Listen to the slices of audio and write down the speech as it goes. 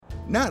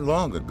Not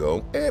long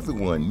ago,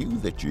 everyone knew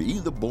that you're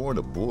either born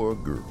a boy or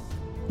girl.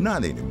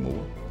 Not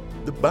anymore.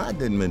 The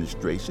Biden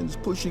administration is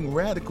pushing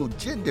radical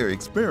gender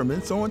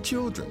experiments on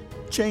children,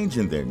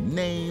 changing their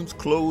names,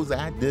 clothes,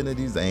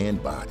 identities,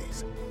 and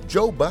bodies.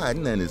 Joe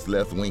Biden and his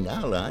left-wing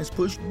allies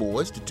push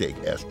boys to take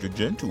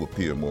estrogen to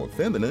appear more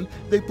feminine.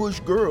 They push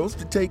girls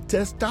to take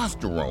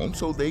testosterone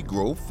so they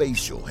grow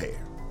facial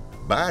hair.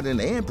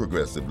 Biden and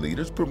progressive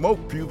leaders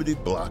promote puberty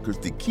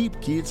blockers to keep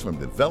kids from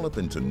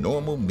developing to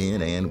normal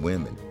men and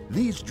women.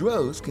 These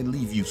drugs can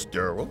leave you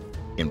sterile,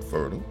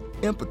 infertile,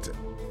 impotent.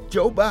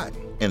 Joe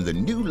Biden and the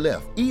new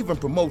left even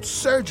promote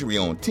surgery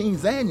on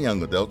teens and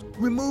young adults,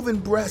 removing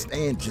breast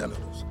and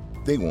genitals.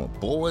 They want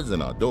boys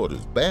in our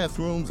daughters'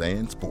 bathrooms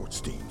and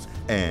sports teams.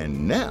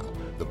 And now,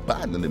 the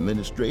Biden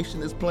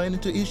administration is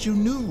planning to issue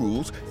new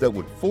rules that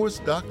would force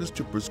doctors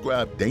to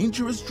prescribe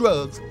dangerous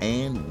drugs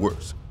and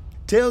worse.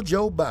 Tell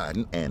Joe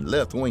Biden and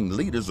left-wing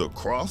leaders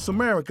across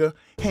America,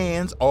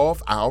 hands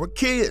off our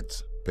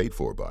kids. Paid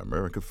for by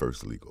America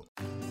First Legal.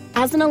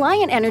 As an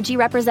Alliant Energy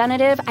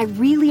representative, I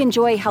really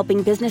enjoy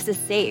helping businesses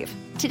save.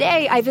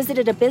 Today, I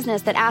visited a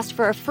business that asked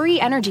for a free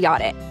energy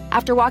audit.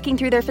 After walking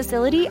through their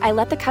facility, I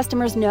let the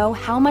customers know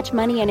how much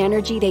money and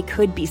energy they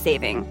could be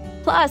saving.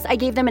 Plus, I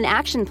gave them an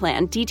action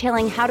plan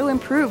detailing how to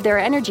improve their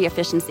energy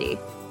efficiency.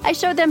 I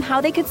showed them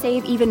how they could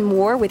save even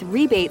more with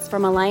rebates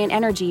from Alliant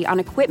Energy on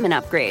equipment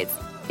upgrades.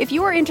 If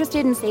you are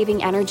interested in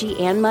saving energy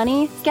and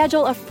money,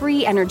 schedule a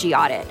free energy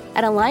audit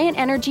at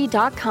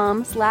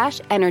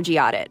alliantenergy.com/energy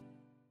audit.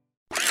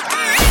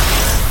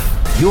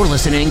 You're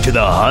listening to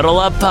the Huddle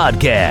Up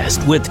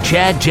Podcast with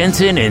Chad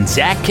Jensen and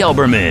Zach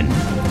Kelberman.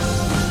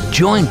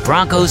 Join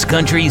Broncos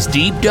Country's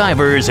deep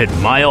divers at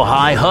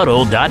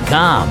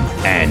milehighhuddle.com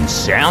and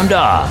sound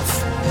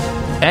off.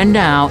 And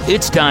now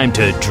it's time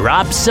to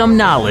drop some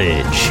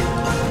knowledge.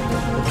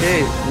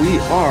 Okay, we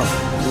are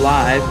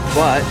live,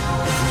 but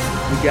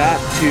we got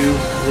to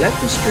let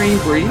the screen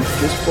breathe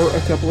just for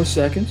a couple of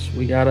seconds.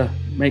 We got to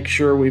make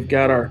sure we've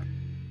got our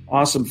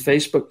awesome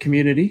Facebook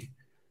community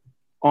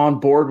on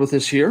board with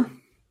us here.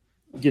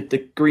 Get the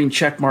green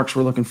check marks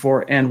we're looking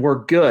for, and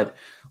we're good.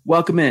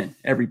 Welcome in,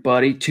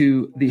 everybody,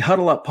 to the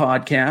Huddle Up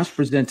Podcast,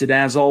 presented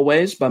as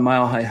always by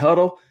Mile High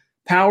Huddle,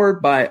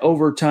 powered by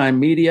Overtime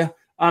Media.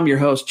 I'm your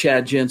host,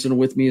 Chad Jensen.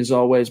 With me, as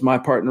always, my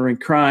partner in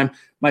crime,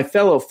 my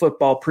fellow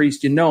football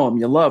priest. You know him,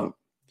 you love him.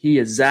 He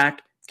is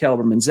Zach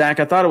Kelberman. Zach,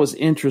 I thought it was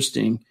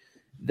interesting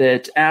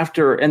that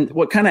after, and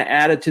what kind of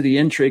added to the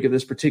intrigue of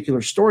this particular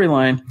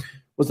storyline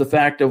was the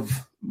fact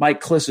of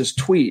Mike Kliss's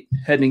tweet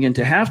heading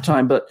into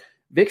halftime. But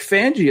Vic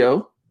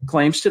Fangio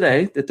claims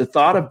today that the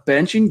thought of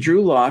benching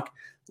Drew Lock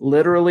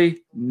literally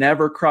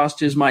never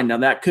crossed his mind. Now,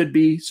 that could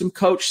be some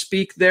coach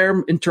speak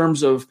there in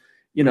terms of,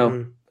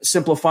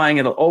 simplifying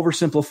it,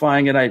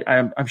 oversimplifying it.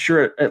 I'm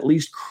sure it at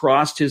least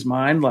crossed his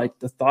mind, like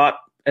the thought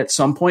at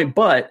some point.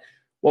 But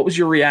what was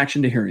your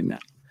reaction to hearing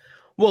that?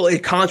 Well,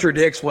 it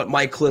contradicts what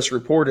Mike Kliss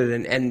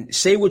reported, and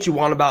say what you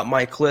want about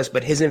Mike Kliss,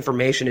 but his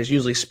information is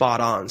usually spot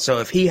on. So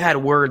if he had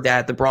word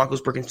that the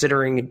Broncos were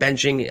considering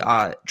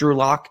benching Drew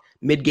Lock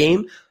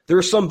mid-game,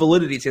 there's some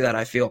validity to that,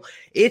 I feel.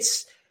 And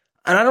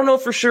I don't know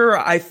for sure.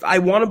 I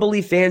want to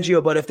believe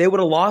Fangio, but if they would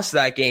have lost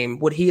that game,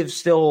 would he have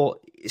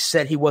still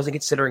said he wasn't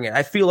considering it?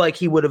 I feel like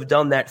he would have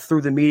done that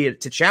through the media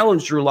to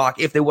challenge Drew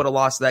Lock if they would have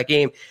lost that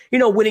game.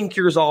 Winning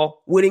cures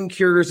all. Winning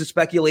cures the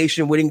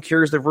speculation. Winning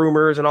cures the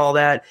rumors and all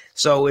that.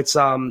 So it's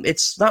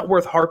not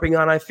worth harping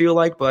on, I feel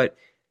like, but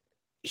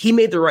he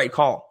made the right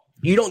call.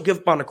 You don't give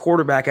up on a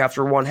quarterback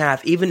after one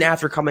half, even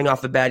after coming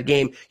off a bad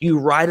game. You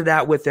ride it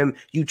out with him.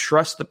 You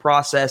trust the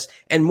process.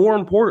 And more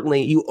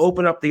importantly, you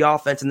open up the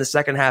offense in the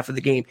second half of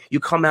the game. You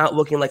come out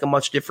looking like a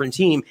much different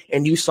team,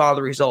 and you saw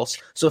the results.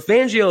 So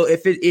Fangio,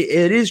 if it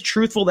is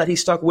truthful that he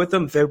stuck with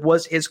him, if it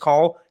was his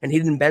call and he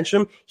didn't bench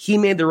him, he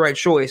made the right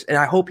choice. And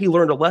I hope he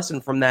learned a lesson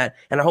from that.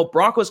 And I hope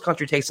Broncos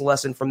Country takes a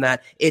lesson from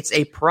that. It's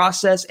a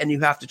process, and you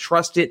have to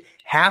trust it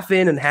half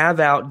in and half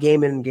out,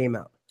 game in and game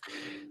out.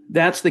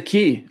 That's the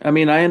key. I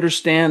mean, I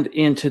understand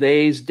in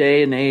today's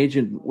day and age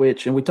in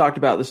which, and we talked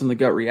about this in the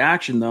gut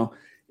reaction, though,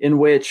 in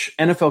which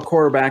NFL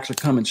quarterbacks are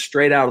coming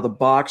straight out of the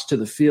box to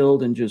the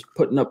field and just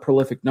putting up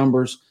prolific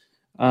numbers.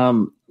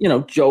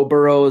 Joe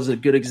Burrow is a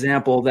good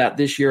example of that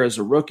this year as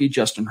a rookie.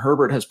 Justin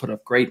Herbert has put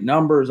up great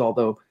numbers,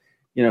 although,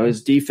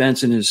 his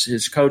defense and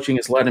his coaching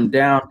has let him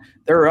down.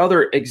 There are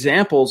other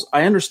examples.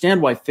 I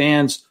understand why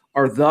fans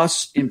are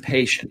thus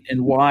impatient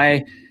and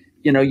why,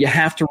 you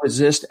have to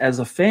resist as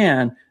a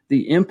fan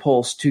the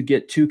impulse to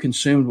get too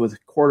consumed with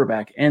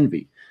quarterback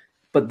envy.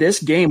 But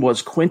this game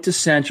was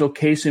quintessential,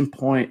 case in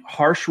point,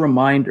 harsh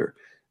reminder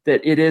that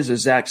it is,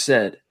 as Zach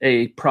said,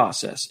 a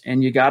process,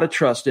 and you got to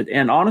trust it.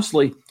 And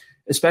honestly,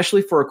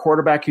 especially for a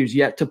quarterback who's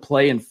yet to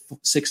play in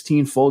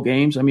 16 full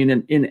games, I mean,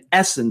 in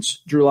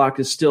essence, Drew Lock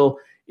is still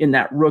in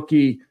that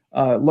rookie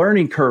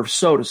learning curve,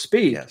 so to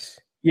speak. Yes.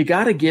 You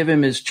got to give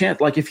him his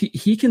chance. Like if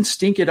he can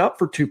stink it up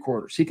for 2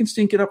 quarters, he can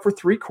stink it up for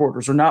 3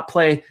 quarters or not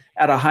play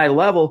at a high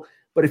level.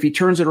 But if he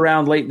turns it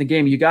around late in the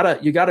game, you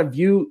gotta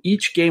view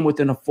each game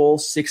within a full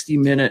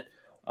 60-minute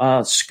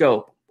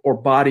scope. or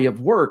body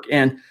of work.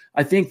 And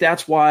I think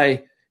that's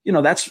why,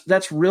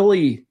 that's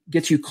really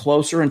gets you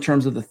closer in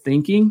terms of the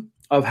thinking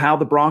of how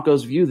the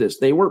Broncos view this.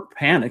 They were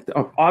panicked.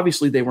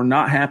 Obviously, they were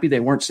not happy.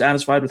 They weren't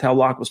satisfied with how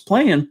Lock was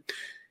playing.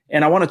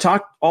 And I want to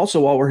talk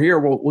also while we're here,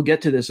 we'll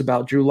get to this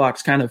about Drew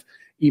Lock's kind of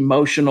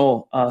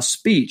emotional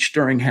speech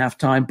during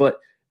halftime. But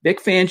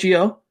Vic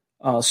Fangio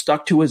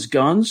stuck to his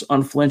guns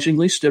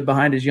unflinchingly, stood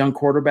behind his young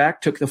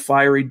quarterback, took the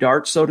fiery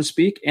dart, so to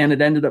speak, and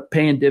it ended up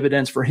paying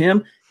dividends for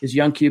him, his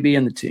young QB,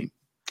 and the team.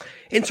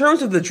 In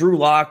terms of the Drew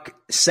Lock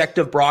sect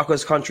of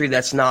Broncos country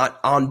that's not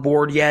on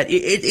board yet,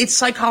 it's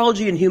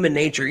psychology and human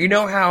nature. You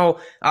know how,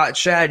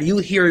 Chad, you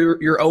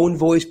hear your own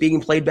voice being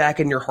played back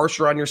and you're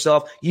harsher on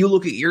yourself. You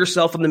look at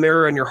yourself in the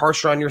mirror and you're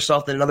harsher on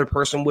yourself than another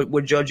person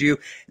would judge you.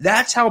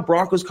 That's how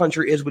Broncos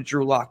country is with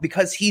Drew Lock.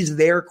 Because he's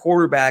their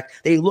quarterback,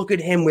 they look at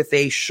him with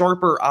a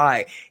sharper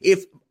eye.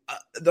 If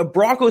the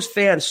Broncos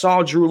fans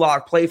saw Drew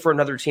Lock play for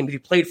another team, if he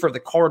played for the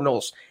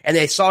Cardinals, and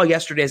they saw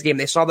yesterday's game,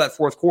 they saw that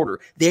fourth quarter,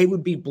 they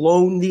would be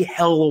blown the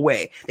hell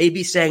away. They'd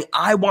be saying,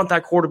 I want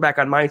that quarterback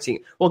on my team.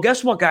 Well,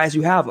 guess what, guys?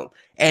 You have him.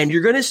 And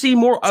you're going to see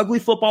more ugly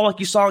football like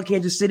you saw in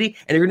Kansas City,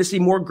 and you're going to see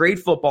more great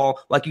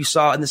football like you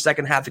saw in the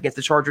second half against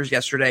the Chargers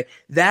yesterday.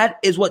 That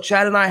is what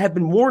Chad and I have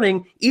been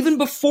warning even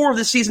before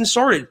the season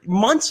started.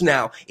 Months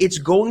now. It's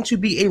going to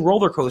be a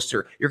roller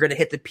coaster. You're going to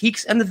hit the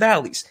peaks and the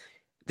valleys.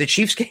 The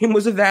Chiefs game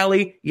was a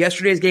valley.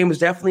 Yesterday's game was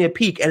definitely a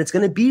peak, and it's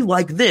going to be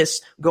like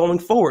this going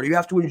forward. You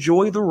have to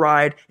enjoy the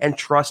ride and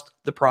trust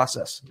the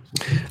process.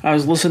 I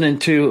was listening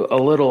to a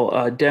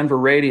little Denver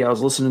radio. I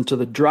was listening to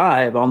The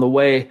Drive on the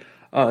way,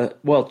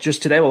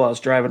 just today while I was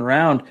driving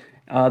around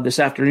this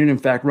afternoon, in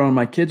fact, running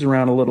my kids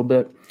around a little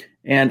bit,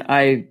 and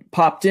I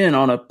popped in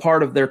on a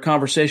part of their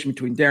conversation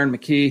between Darren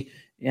McKee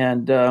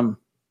and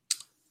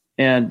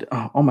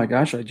oh my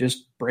gosh, I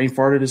just brain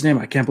farted his name.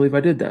 I can't believe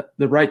I did that.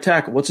 The right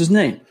tackle. What's his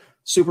name?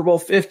 Super Bowl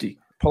 50.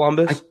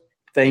 Columbus.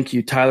 Thank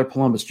you, Tyler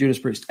Columbus, Judas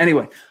Priest.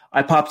 Anyway,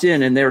 I popped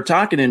in and they were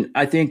talking, and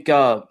I think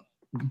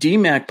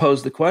D-Mac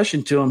posed the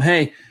question to him,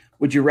 hey,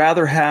 would you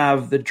rather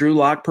have the Drew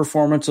Lock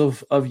performance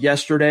of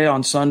yesterday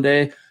on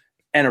Sunday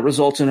and it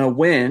results in a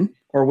win,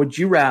 or would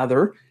you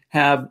rather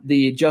have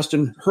the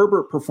Justin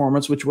Herbert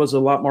performance, which was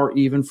a lot more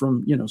even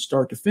from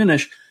start to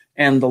finish,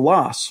 and the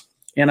loss?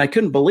 And I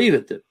couldn't believe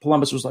it that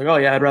Columbus was like, oh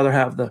yeah, I'd rather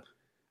have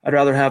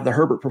the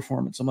Herbert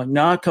performance. I'm like,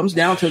 no, it comes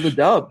down to the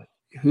dub.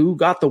 Who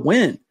got the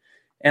win?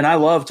 And I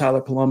love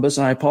Tyler Columbus,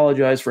 and I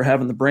apologize for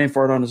having the brain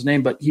fart on his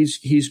name, but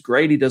he's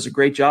great. He does a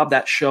great job.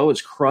 That show is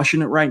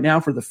crushing it right now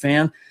for the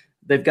fan.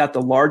 They've got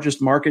the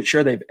largest market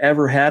share they've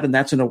ever had, and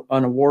that's an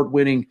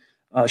award-winning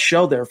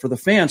show there for the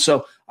fans.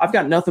 So I've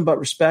got nothing but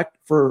respect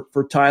for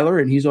Tyler,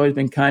 and he's always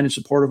been kind and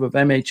supportive of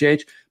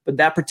MHH. But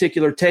that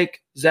particular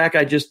take, Zach,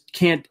 I just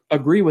can't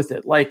agree with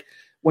it. Like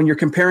when you're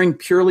comparing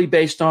purely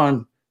based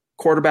on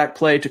quarterback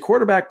play to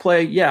quarterback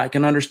play, yeah, I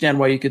can understand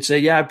why you could say,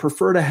 yeah, I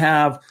prefer to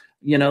have,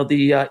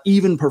 the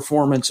even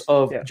performance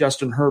of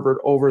Justin Herbert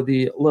over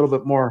the little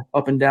bit more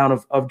up and down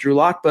of Drew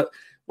Lock. But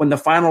when the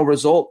final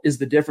result is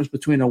the difference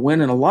between a win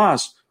and a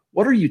loss,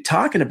 what are you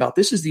talking about?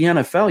 This is the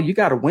NFL. You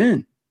got to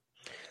win.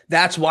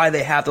 That's why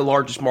they have the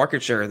largest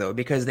market share, though,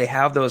 because they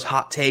have those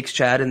hot takes,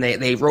 Chad, and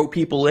they wrote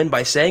people in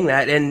by saying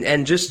that,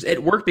 and just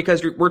it worked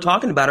because we're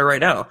talking about it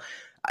right now.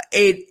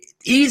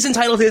 He's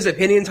entitled to his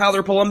opinion,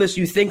 Tyler Columbus.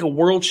 You think a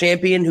world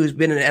champion who's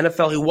been an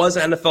NFL, who was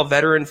an NFL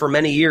veteran for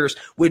many years,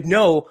 would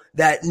know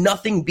that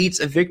nothing beats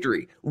a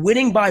victory.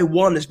 Winning by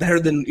 1 is better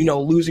than,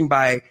 losing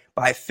by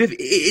 50.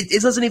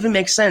 It doesn't even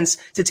make sense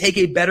to take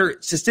a better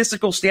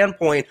statistical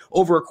standpoint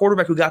over a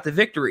quarterback who got the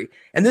victory.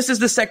 And this is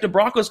the sect of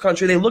Broncos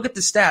country. They look at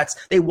the stats.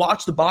 They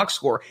watch the box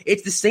score.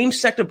 It's the same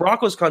sect of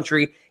Broncos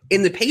country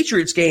in the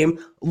Patriots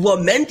game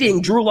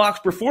lamenting Drew Lock's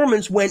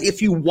performance, when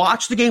if you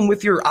watch the game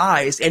with your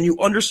eyes and you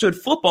understood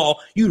football,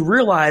 you'd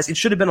realize it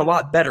should have been a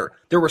lot better.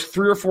 There was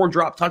 3 or 4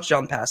 drop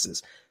touchdown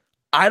passes.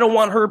 I don't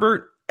want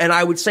Herbert, and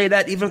I would say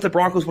that even if the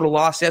Broncos would have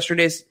lost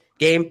yesterday's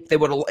game, they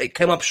would have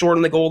come up short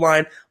on the goal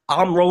line.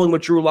 I'm rolling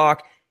with Drew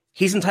Lock.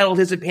 He's entitled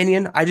to his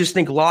opinion. I just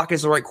think Lock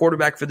is the right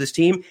quarterback for this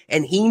team,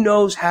 and he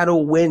knows how to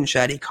win,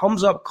 Chad. He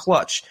comes up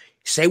clutch.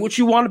 Say what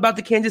you want about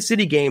the Kansas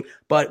City game,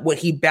 but when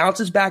he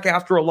bounces back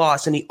after a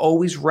loss and he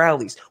always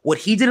rallies, what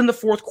he did in the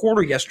fourth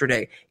quarter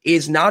yesterday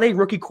is not a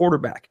rookie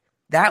quarterback.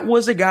 That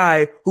was a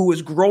guy who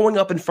was growing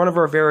up in front of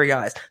our very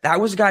eyes. That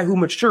was a guy who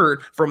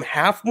matured from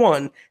half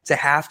 1 to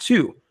half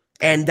 2.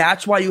 And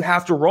that's why you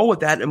have to roll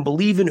with that and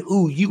believe in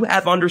who you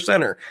have under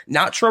center.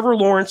 Not Trevor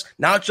Lawrence,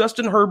 not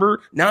Justin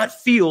Herbert, not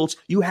Fields.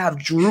 You have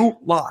Drew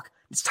Lock.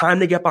 It's time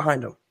to get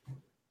behind him.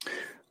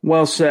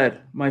 Well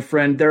said, my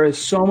friend. There is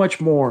so much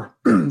more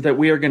that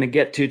we are going to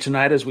get to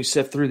tonight as we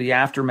sift through the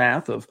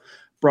aftermath of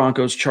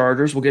Broncos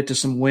Chargers. We'll get to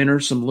some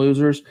winners, some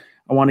losers.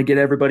 I want to get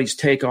everybody's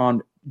take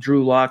on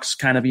Drew Lock's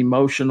kind of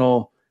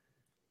emotional,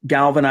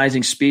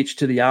 galvanizing speech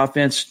to the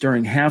offense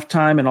during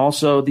halftime, and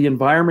also the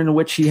environment in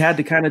which he had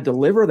to kind of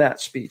deliver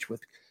that speech with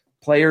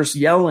players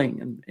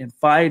yelling and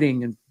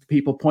fighting and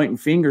people pointing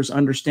fingers,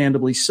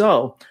 understandably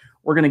so.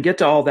 We're going to get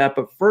to all that.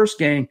 But first,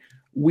 gang,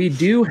 we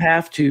do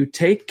have to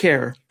take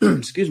care,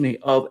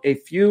 of a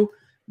few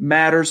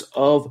matters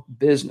of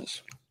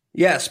business.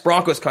 Yes,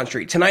 Broncos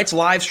country. Tonight's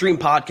live stream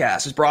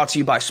podcast is brought to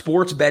you by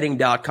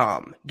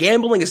sportsbetting.com.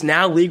 Gambling is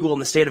now legal in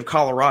the state of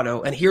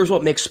Colorado, and here's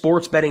what makes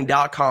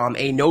sportsbetting.com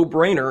a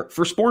no-brainer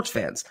for sports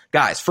fans.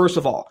 Guys, first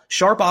of all,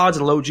 sharp odds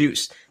and low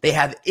juice. They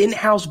have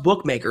in-house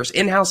bookmakers,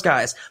 in-house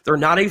guys. They're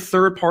not a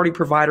third-party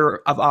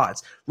provider of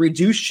odds.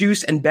 Reduced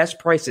juice and best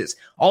prices.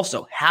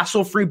 Also,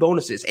 hassle-free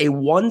bonuses, a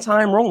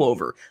one-time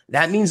rollover.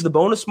 That means the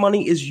bonus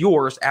money is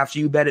yours after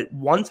you bet it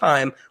one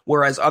time,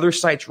 whereas other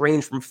sites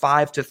range from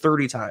 5 to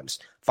 30 times.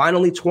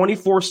 Finally,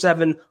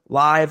 24/7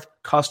 live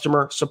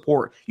customer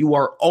support. You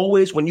are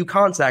always, when you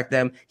contact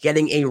them,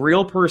 getting a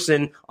real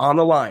person on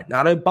the line.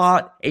 Not a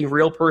bot, a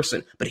real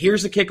person. But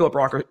here's the kick-up,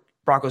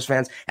 Broncos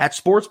fans. At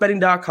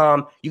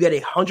sportsbetting.com, you get a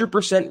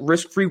 100%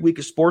 risk-free week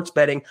of sports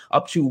betting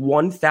up to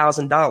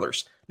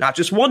 $1,000. Not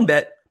just one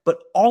bet, but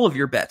all of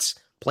your bets.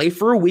 Play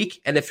for a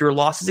week, and if your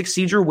losses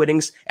exceed your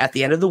winnings at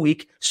the end of the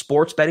week,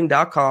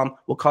 sportsbetting.com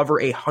will cover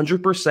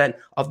 100%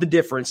 of the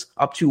difference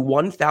up to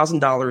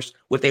 $1,000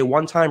 with a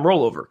one-time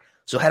rollover.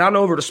 So head on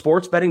over to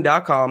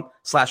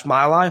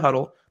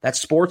sportsbetting.com/milehighhuddle.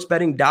 That's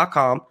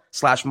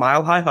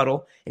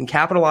sportsbetting.com/milehighhuddle and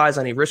capitalize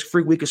on a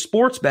risk-free week of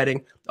sports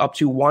betting up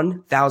to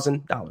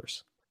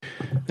 $1,000.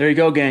 There you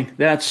go, gang.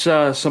 That's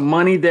some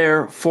money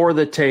there for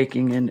the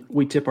taking, and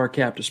we tip our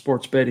cap to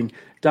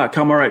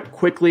sportsbetting.com. All right,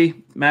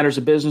 quickly, matters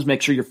of business.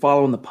 Make sure you're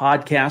following the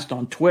podcast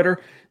on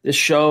Twitter, this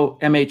show,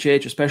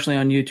 MHH, especially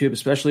on YouTube,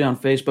 especially on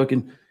Facebook,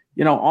 and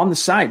on the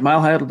site,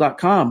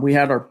 milehighhuddle.com. We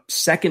had our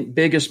second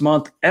biggest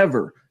month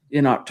ever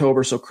in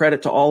October, so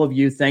credit to all of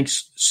you.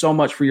 Thanks so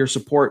much for your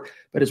support.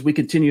 But as we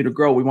continue to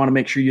grow, we want to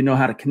make sure you know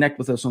how to connect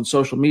with us on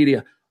social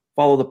media.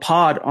 Follow the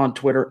pod on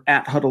Twitter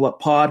at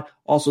HuddleUpPod,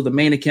 also the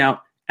main account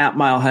at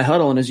Mile High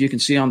Huddle. And as you can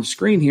see on the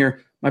screen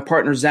here, my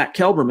partner Zach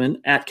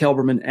Kelberman at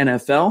Kelberman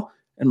NFL,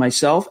 and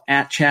myself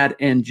at Chad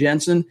N.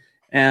 Jensen.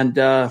 And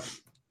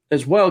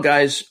as well,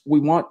 guys, we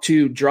want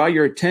to draw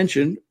your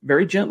attention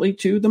very gently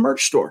to the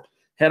merch store.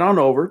 Head on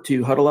over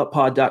to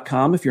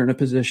huddleuppod.com if you're in a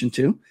position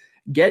to.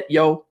 Get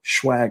yo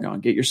swag on.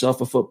 Get yourself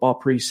a Football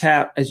Priest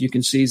hat. As you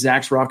can see,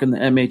 Zach's rocking the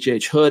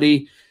MHH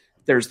hoodie.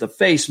 There's the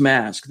face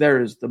mask.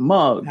 There's the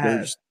mug.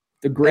 There's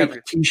the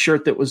great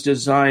T-shirt that was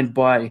designed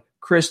by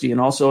Christy, and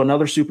also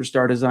another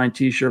superstar design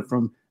T-shirt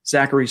from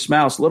Zachary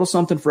Smouse. A little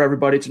something for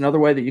everybody. It's another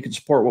way that you can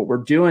support what we're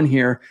doing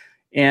here.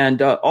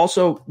 And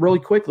also, really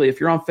quickly, if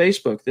you're on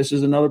Facebook, this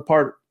is another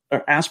part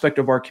or aspect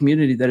of our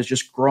community that is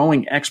just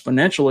growing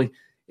exponentially.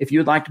 If you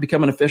would like to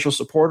become an official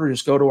supporter,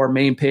 just go to our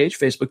main page,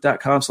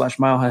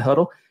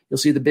 facebook.com/milehighhuddle. You'll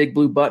see the big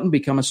blue button,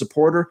 become a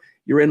supporter.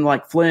 You're in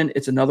like Flynn.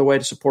 It's another way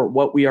to support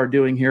what we are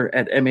doing here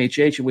at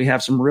MHH. And we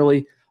have some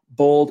really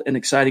bold and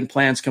exciting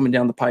plans coming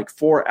down the pike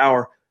for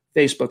our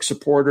Facebook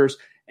supporters.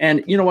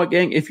 And you know what,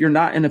 gang, if you're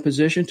not in a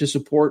position to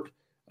support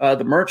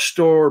the merch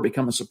store,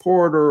 become a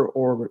supporter,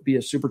 or be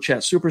a Super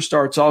Chat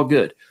superstar, it's all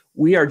good.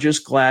 We are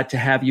just glad to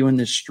have you in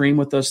this stream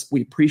with us.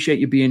 We appreciate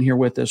you being here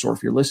with us, or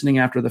if you're listening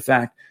after the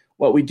fact.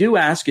 What we do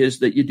ask is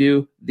that you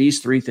do these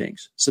three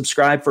things.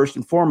 Subscribe first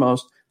and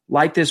foremost,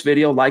 like this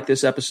video, like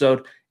this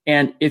episode,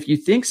 and if you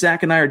think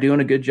Zach and I are doing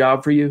a good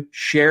job for you,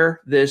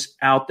 share this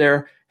out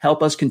there.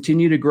 Help us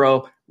continue to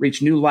grow,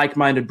 reach new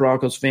like-minded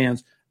Broncos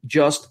fans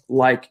just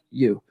like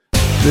you.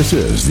 This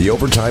is the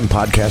Overtime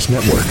Podcast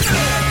Network.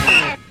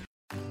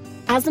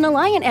 As an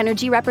Alliant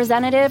Energy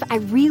representative, I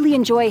really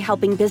enjoy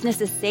helping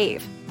businesses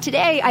save.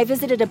 Today, I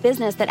visited a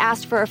business that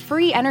asked for a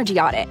free energy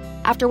audit.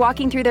 After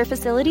walking through their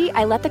facility,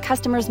 I let the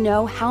customers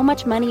know how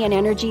much money and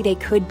energy they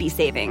could be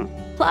saving.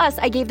 Plus,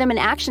 I gave them an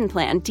action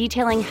plan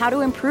detailing how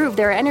to improve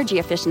their energy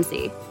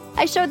efficiency.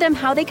 I showed them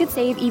how they could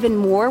save even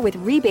more with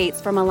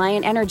rebates from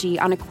Alliant Energy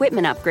on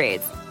equipment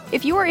upgrades.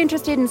 If you are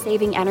interested in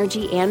saving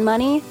energy and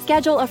money,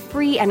 schedule a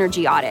free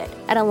energy audit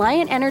at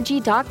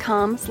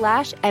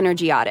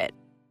alliantenergy.com/energy audit.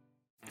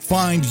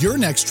 Find your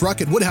next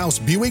truck at Woodhouse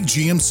Buick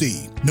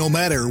GMC. No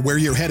matter where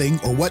you're heading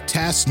or what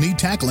tasks need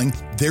tackling,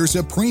 there's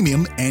a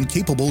premium and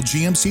capable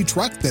GMC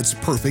truck that's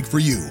perfect for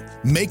you.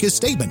 Make a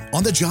statement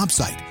on the job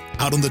site,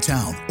 out on the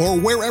town, or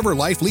wherever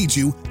life leads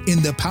you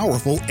in the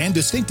powerful and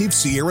distinctive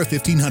Sierra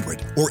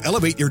 1500, or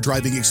elevate your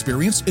driving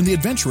experience in the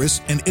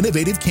adventurous and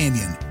innovative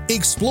Canyon.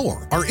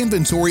 Explore our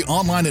inventory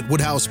online at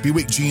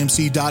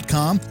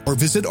WoodhouseBuickGMC.com or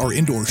visit our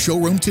indoor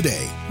showroom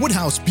today.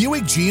 Woodhouse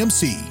Buick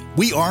GMC.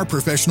 We are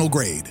professional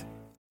grade.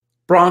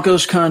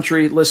 Broncos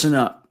country, listen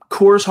up.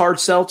 Coors Hard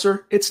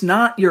Seltzer, it's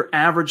not your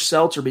average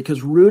seltzer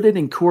because rooted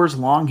in Coors'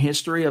 long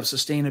history of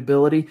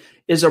sustainability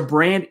is a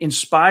brand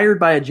inspired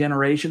by a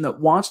generation that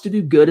wants to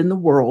do good in the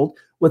world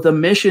with a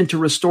mission to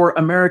restore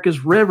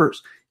America's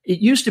rivers. It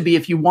used to be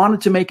if you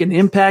wanted to make an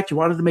impact, you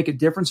wanted to make a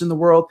difference in the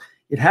world,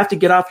 you'd have to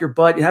get off your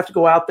butt, you'd have to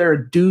go out there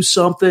and do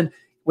something.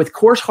 With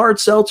Coors Hard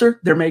Seltzer,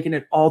 they're making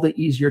it all the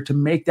easier to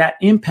make that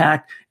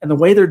impact. And the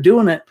way they're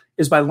doing it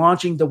is by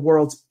launching the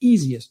world's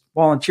easiest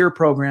volunteer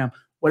program.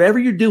 Whatever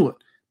you're doing,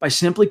 by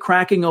simply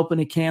cracking open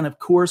a can of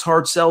Coors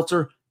Hard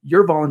Seltzer,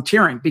 you're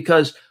volunteering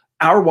because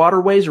our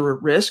waterways are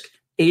at risk.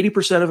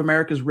 80% of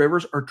America's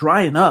rivers are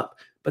drying up.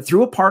 But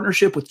through a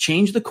partnership with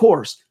Change the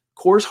Course,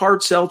 Coors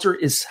Hard Seltzer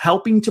is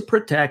helping to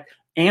protect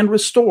and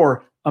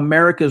restore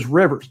America's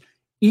rivers.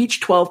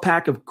 Each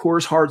 12-pack of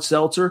Coors Hard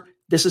Seltzer,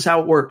 this is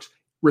how it works,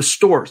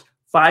 restores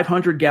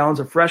 500 gallons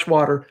of fresh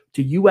water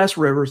to U.S.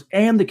 rivers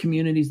and the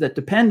communities that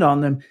depend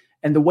on them.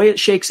 And the way it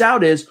shakes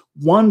out is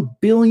 1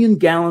 billion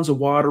gallons of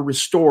water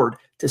restored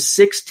to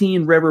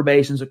 16 river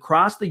basins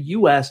across the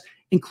U.S.,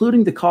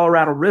 including the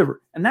Colorado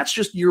River. And that's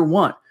just year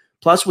one.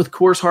 Plus, with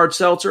Coors Hard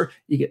Seltzer,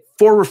 you get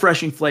 4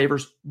 refreshing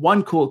flavors,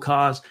 1 cool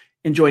cause.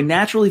 Enjoy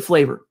naturally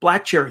flavored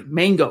black cherry,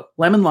 mango,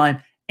 lemon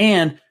lime,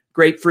 and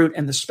grapefruit.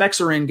 And the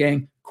specs are in,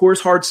 gang.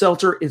 Coors Hard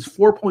Seltzer is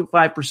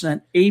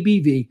 4.5%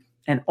 ABV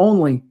and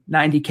only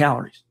 90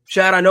 calories.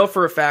 Chad, I know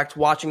for a fact,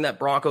 watching that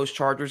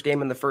Broncos-Chargers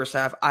game in the first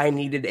half, I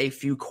needed a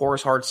few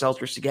Coors Hard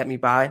Seltzers to get me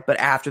by. But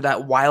after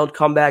that wild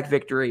comeback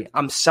victory,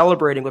 I'm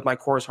celebrating with my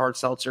Coors Hard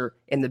Seltzer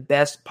in the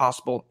best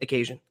possible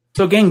occasion.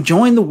 So, gang,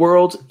 join the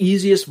world's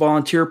easiest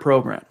volunteer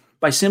program.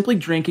 By simply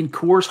drinking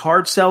Coors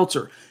Hard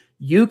Seltzer,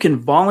 you can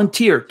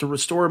volunteer to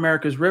restore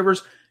America's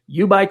rivers.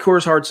 You buy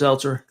Coors Hard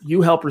Seltzer,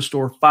 you help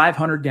restore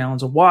 500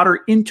 gallons of water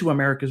into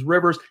America's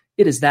rivers.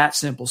 It is that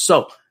simple.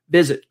 So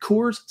visit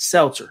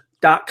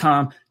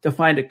CoorsSeltzer.com to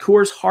find a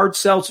Coors Hard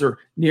Seltzer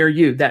near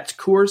you. That's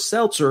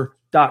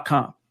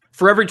CoorsSeltzer.com.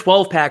 For every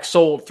 12-pack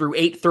sold through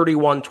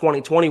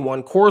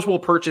 8/31/2021, Coors will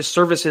purchase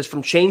services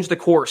from Change the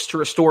Course to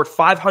restore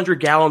 500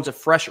 gallons of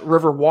fresh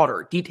river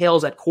water.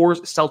 Details at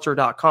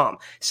CoorsSeltzer.com.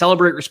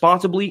 Celebrate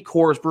responsibly.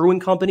 Coors Brewing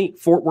Company,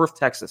 Fort Worth,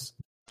 Texas.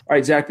 All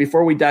right, Zach,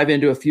 before we dive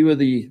into a few of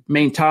the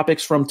main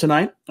topics from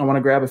tonight, I want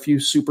to grab a few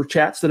super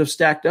chats that have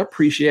stacked up.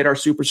 Appreciate our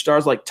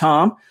superstars like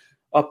Tom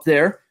up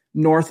there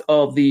north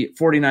of the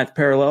 49th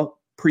parallel.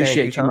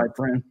 Appreciate you, my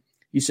friend.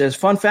 He says,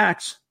 fun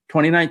facts,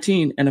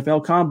 2019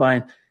 NFL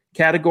Combine,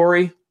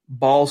 category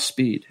ball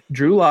speed.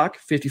 Drew Lock,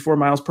 54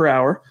 miles per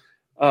hour.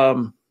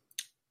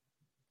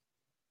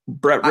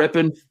 Brett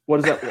Rippon, what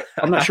is that?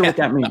 I'm not sure what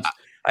that means.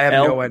 I have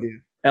no idea.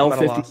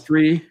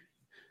 L53.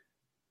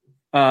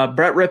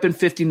 Brett Rippon,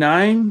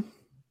 59.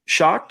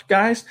 Shocked,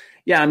 guys?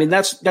 Yeah, I mean,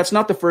 that's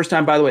not the first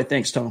time, by the way,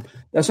 thanks, Tom.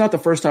 That's not the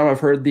first time I've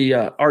heard the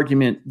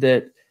argument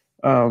that,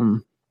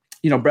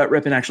 Brett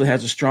Rippon actually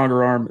has a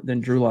stronger arm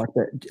than Drew Lock.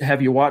 But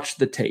have you watched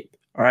the tape?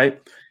 All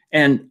right.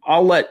 And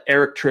I'll let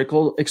Eric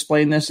Trickle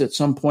explain this at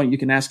some point. You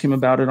can ask him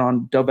about it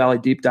on Dove Valley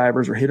Deep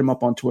Divers or hit him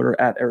up on Twitter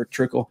at Eric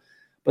Trickle.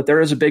 But there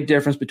is a big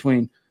difference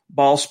between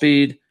ball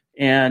speed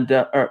and,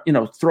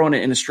 throwing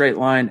it in a straight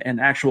line and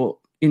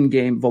actual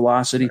in-game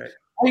velocity. Right.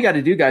 All you got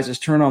to do, guys, is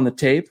turn on the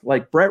tape.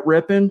 Like Brett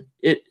Rippon,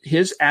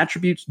 his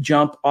attributes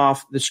jump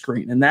off the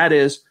screen, and that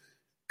is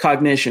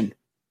cognition,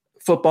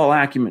 football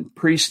acumen,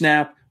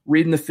 pre-snap,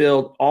 reading the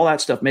field, all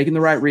that stuff, making the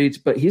right reads.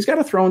 But he's got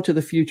to throw into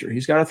the future.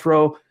 He's got to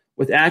throw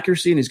with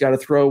accuracy, and he's got to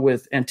throw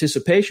with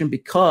anticipation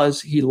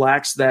because he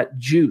lacks that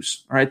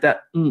juice, all right,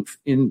 that oomph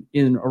in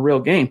a real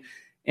game.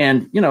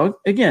 And,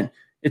 again,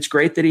 it's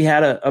great that he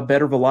had a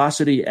better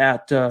velocity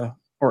at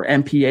or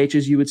MPH,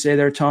 as you would say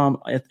there, Tom,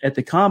 at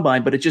the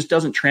combine, but it just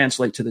doesn't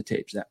translate to the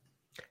tapes.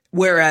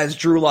 Whereas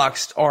Drew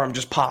Lock's arm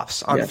just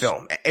pops on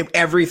film.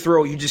 Every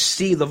throw, you just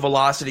see the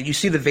velocity, you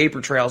see the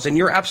vapor trails, and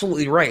you're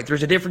absolutely right.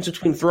 There's a difference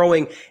between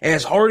throwing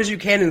as hard as you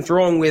can and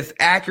throwing with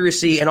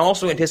accuracy and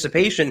also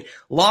anticipation.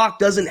 Lock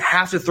doesn't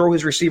have to throw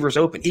his receivers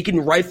open. He can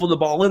rifle the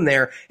ball in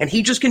there, and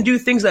he just can do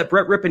things that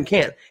Brett Rippon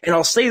can't. And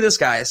I'll say this,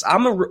 guys,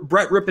 I'm a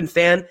Brett Rippon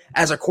fan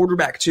as a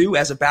quarterback too,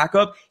 as a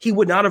backup. He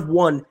would not have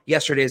won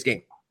yesterday's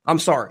game. I'm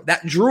sorry.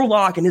 That Drew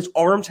Lock and his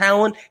arm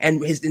talent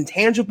and his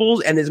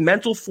intangibles and his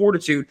mental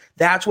fortitude,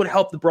 that's what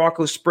helped the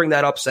Broncos spring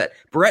that upset.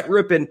 Brett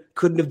Rippon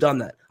couldn't have done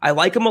that. I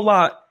like him a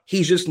lot.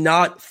 He's just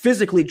not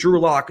physically Drew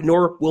Lock,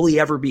 nor will he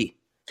ever be.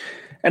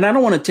 And I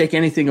don't want to take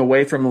anything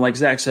away from him. Like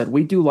Zach said,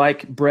 we do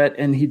like Brett,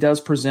 and he does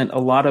present a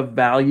lot of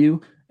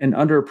value and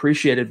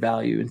underappreciated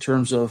value in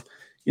terms of,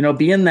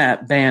 being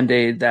that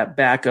Band-Aid, that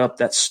backup,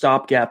 that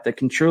stopgap that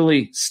can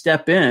truly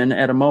step in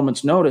at a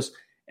moment's notice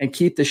and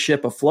keep the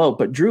ship afloat.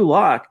 But Drew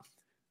Lock,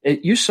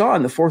 you saw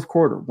in the fourth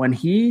quarter when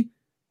he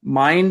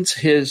minds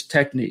his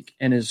technique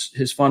and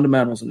his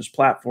fundamentals and his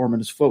platform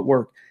and his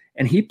footwork,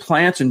 and he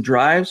plants and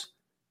drives,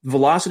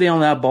 velocity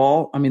on that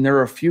ball. I mean, there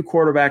are a few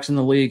quarterbacks in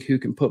the league who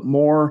can put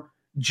more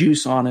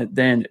juice on it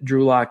than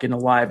Drew Lock in a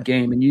live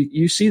game. And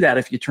you see that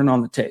if you turn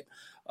on the tape.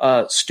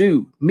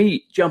 Stu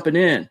Meat jumping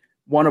in,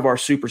 one of our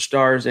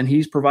superstars, and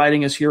he's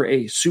providing us here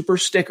a super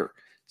sticker.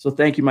 So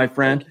thank you, my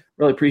friend.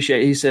 Really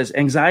appreciate it. He says,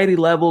 anxiety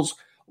levels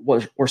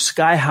were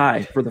sky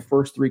high for the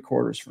first 3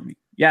 quarters for me.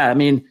 Yeah, I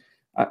mean,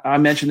 I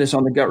mentioned this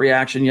on the gut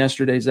reaction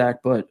yesterday,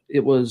 Zach, but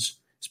it was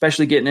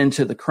especially getting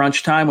into the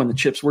crunch time when the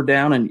chips were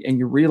down and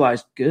you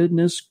realized,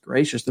 goodness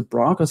gracious, the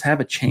Broncos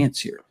have a chance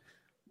here.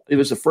 It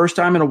was the first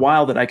time in a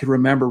while that I could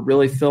remember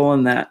really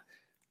feeling that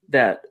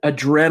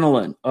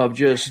adrenaline of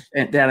just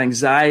that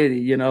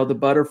anxiety, the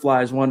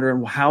butterflies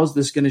wondering, how's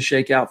this going to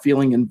shake out,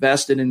 feeling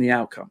invested in the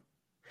outcome.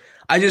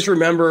 I just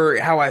remember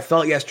how I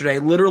felt yesterday,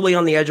 literally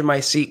on the edge of my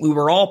seat. We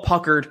were all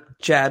puckered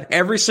Chad.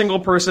 Every single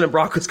person in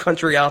Broncos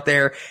country out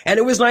there. And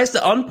it was nice to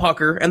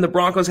unpucker, and the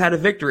Broncos had a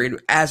victory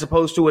as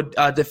opposed to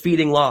a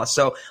defeating loss.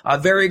 So a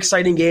very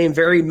exciting game,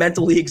 very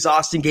mentally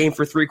exhausting game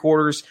for 3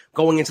 quarters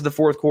going into the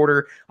fourth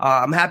quarter.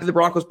 I'm happy the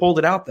Broncos pulled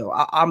it out, though.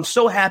 I'm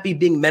so happy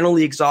being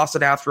mentally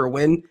exhausted after a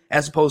win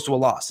as opposed to a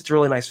loss. It's a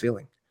really nice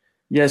feeling.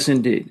 Yes,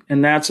 indeed.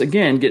 And that's,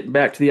 again, getting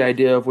back to the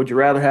idea of, would you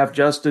rather have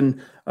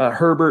Justin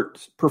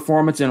Herbert's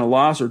performance in a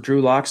loss or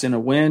Drew Lock's in a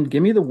win?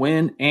 Give me the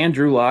win and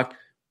Drew Lock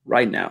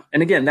right now.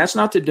 And again, that's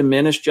not to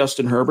diminish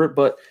Justin Herbert,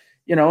 but,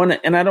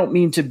 and I don't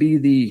mean to be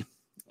the,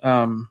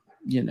 I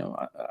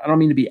don't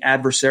mean to be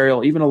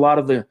adversarial. Even a lot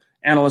of the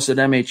analysts at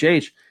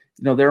MHH,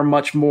 they're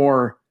much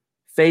more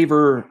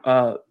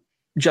favor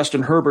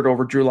Justin Herbert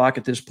over Drew Lock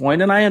at this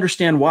point. And I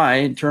understand why,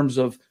 in terms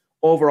of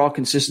overall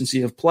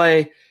consistency of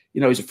play.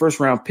 He's a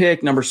first-round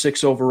pick, number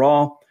 6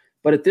 overall.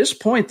 But at this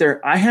point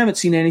I haven't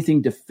seen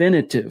anything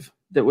definitive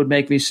that would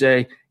make me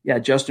say, yeah,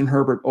 Justin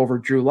Herbert over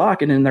Drew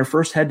Lock. And in their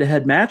first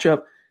head-to-head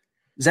matchup,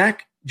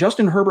 Zach,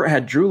 Justin Herbert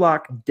had Drew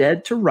Lock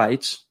dead to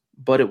rights,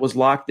 but it was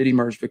Lock that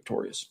emerged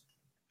victorious.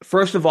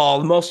 First of all,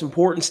 the most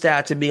important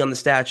stat to be on the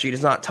stat sheet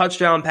is not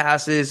touchdown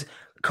passes,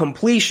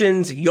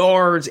 completions,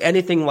 yards,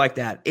 anything like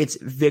that. It's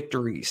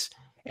victories.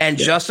 And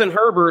Justin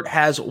Herbert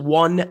has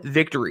 1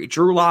 victory.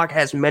 Drew Lock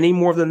has many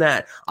more than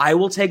that. I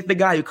will take the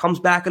guy who comes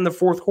back in the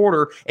fourth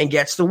quarter and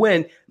gets the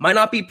win. Might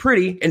not be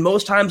pretty, and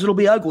most times it'll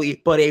be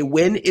ugly, but a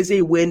win is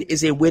a win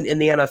is a win in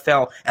the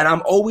NFL. And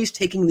I'm always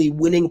taking the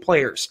winning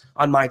players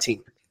on my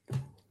team.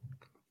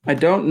 I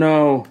don't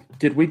know.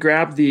 Did we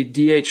grab the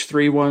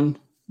DH3 one,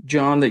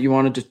 John, that you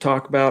wanted to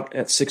talk about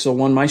at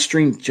 6:01? My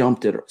stream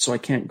jumped it, so I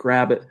can't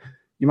grab it.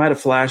 You might have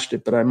flashed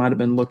it, but I might have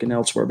been looking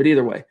elsewhere. But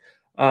either way,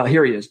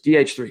 here he is,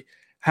 DH3.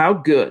 How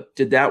good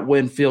did that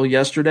win feel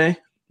yesterday?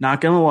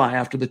 Not going to lie,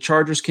 after the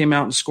Chargers came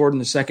out and scored in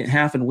the second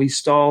half and we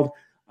stalled,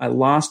 I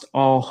lost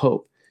all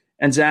hope.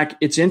 And Zach,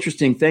 it's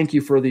interesting. Thank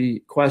you for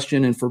the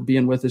question and for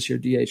being with us here,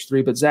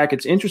 DH3. But Zach,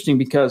 it's interesting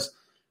because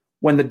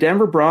when the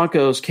Denver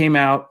Broncos came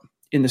out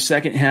in the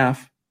second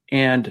half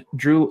and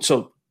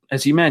so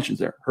as he mentions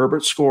there,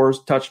 Herbert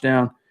scores,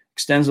 touchdown,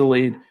 extends the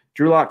lead.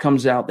 Drew Lock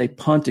comes out, they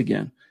punt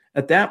again.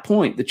 At that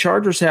point, the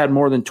Chargers had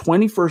more than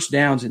 20 first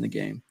downs in the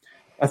game,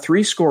 a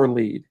 3-score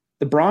lead.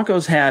 The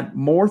Broncos had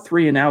more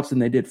 3-and-outs than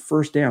they did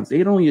first downs. They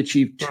had only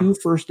achieved 2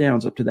 first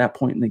downs up to that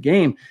point in the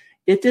game.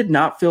 It did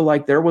not feel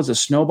like there was a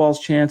snowball's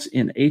chance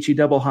in HE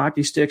double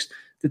hockey sticks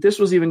that this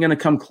was even going to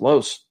come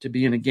close to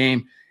being a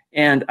game.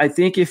 And I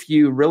think if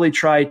you really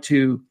try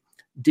to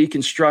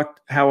deconstruct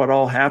how it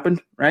all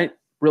happened, right,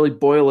 really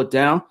boil it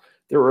down,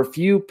 there were a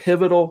few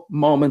pivotal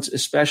moments,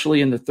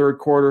 especially in the third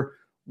quarter.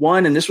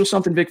 One, and this was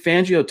something Vic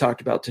Fangio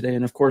talked about today,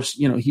 and of course,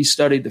 he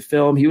studied the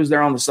film. He was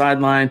there on the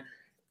sideline.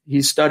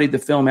 He studied the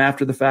film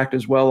after the fact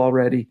as well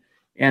already.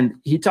 And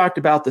he talked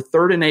about the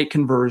 3rd and 8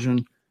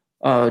 conversion,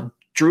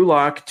 Drew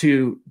Lock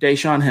to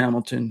Deshaun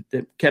Hamilton,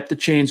 that kept the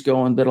chains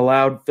going, that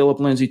allowed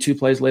Phillip Lindsay 2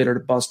 plays later to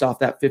bust off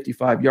that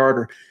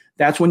 55-yarder.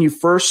 That's when you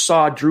first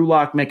saw Drew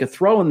Lock make a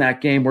throw in that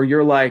game where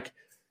you're like,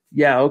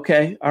 yeah,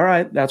 okay, all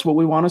right, that's what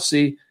we want to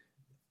see.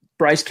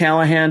 Bryce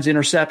Callahan's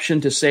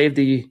interception to save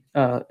the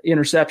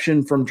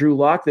interception from Drew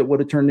Lock that would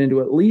have turned into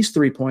at least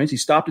 3 points. He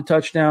stopped a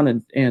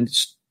touchdown and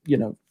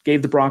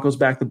gave the Broncos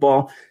back the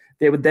ball.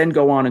 They would then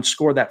go on and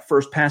score that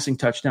first passing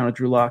touchdown at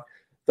Drew Lock.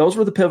 Those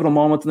were the pivotal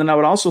moments. And then I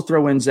would also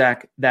throw in,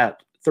 Zach,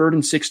 that 3rd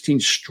and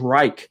 16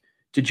 strike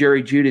to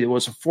Jerry Jeudy. That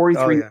was a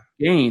 43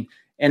 gain.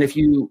 And if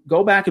you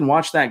go back and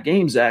watch that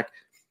game, Zach,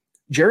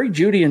 Jerry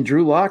Jeudy and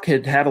Drew Lock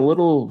had a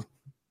little,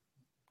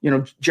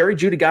 Jerry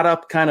Jeudy got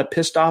up kind of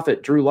pissed off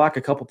at Drew Lock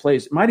a couple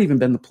plays. It might have even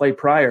been the play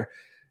prior.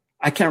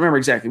 I can't remember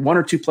exactly, 1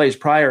 or 2 plays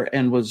prior,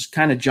 and was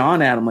kind of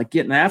jawing at him, like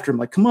getting after him,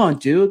 like, come on,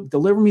 dude,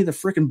 deliver me the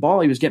freaking ball.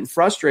 He was getting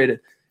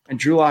frustrated, and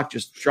Drew Lock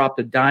just dropped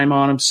a dime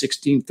on him,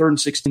 3rd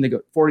and 16, they go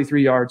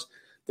 43 yards.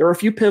 There were a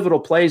few pivotal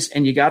plays,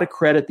 and you got to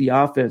credit the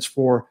offense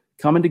for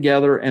coming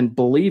together and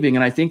believing,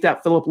 and I think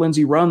that Phillip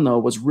Lindsay run, though,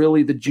 was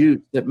really the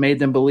juice that made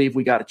them believe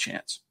we got a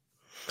chance.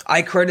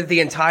 I credit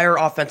the entire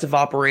offensive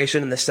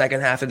operation in the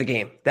second half of the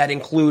game. That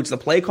includes the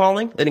play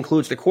calling, that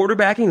includes the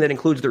quarterbacking, that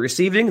includes the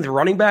receiving, the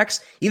running backs,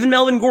 even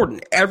Melvin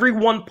Gordon.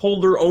 Everyone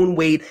pulled their own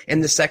weight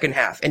in the second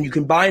half. And you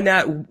combine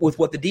that with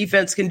what the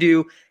defense can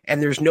do,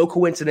 and there's no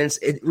coincidence,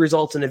 it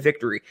results in a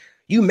victory.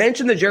 You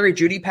mentioned the Jerry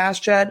Jeudy pass,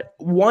 Chad.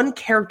 One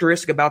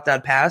characteristic about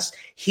that pass,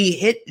 he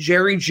hit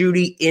Jerry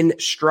Jeudy in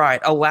stride,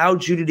 allowed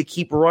Jeudy to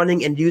keep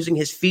running and using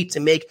his feet to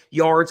make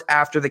yards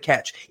after the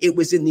catch. It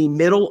was in the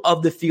middle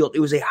of the field. It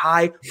was a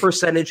high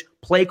percentage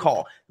play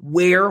call.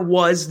 Where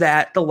was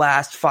that the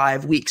last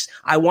 5 weeks?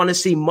 I want to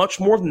see much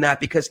more than that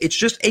because it's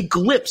just a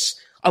glimpse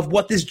of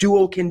what this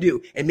duo can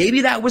do. And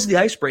maybe that was the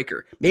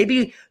icebreaker.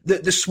 Maybe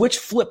the switch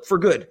flipped for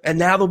good, and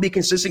now they'll be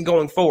consistent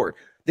going forward.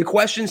 The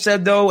question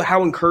said, though,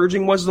 how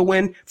encouraging was the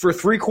win? For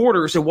 3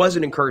 quarters, it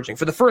wasn't encouraging.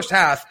 For the first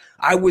half,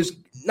 I was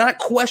not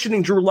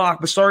questioning Drew Lock,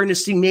 but starting to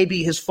see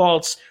maybe his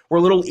faults were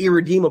a little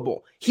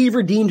irredeemable. He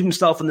redeemed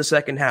himself in the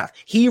second half.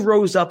 He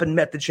rose up and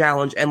met the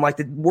challenge, and like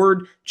the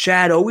word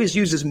Chad always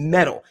uses,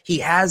 mettle. He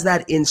has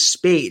that in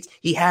spades.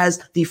 He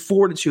has the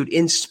fortitude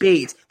in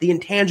spades, the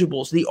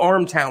intangibles, the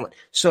arm talent.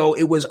 So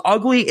it was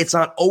ugly. It's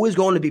not always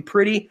going to be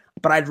pretty,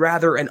 but I'd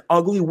rather an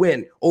ugly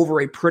win over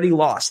a pretty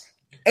loss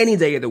any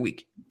day of the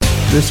week.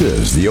 This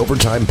is the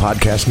Overtime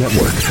Podcast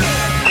Network.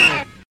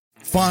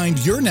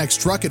 Find your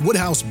next truck at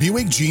Woodhouse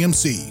Buick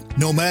GMC.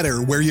 No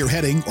matter where you're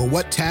heading or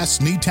what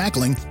tasks need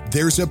tackling,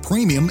 there's a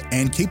premium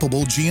and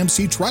capable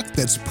GMC truck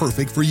that's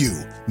perfect for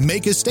you.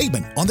 Make a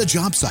statement on the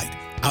job site,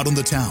 out on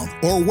the town,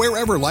 or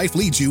wherever life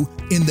leads you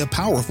in the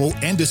powerful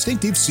and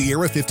distinctive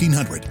Sierra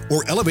 1500,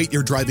 or elevate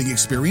your driving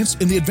experience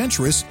in the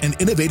adventurous and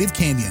innovative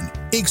Canyon.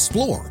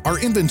 Explore our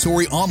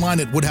inventory online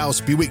at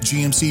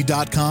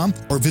WoodhouseBuickGMC.com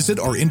or visit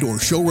our indoor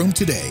showroom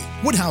today.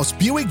 Woodhouse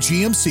Buick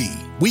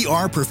GMC. We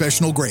are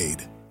professional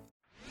grade.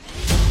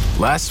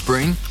 Last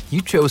spring,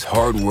 you chose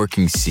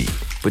hard-working seed,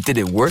 but did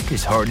it work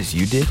as hard as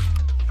you did?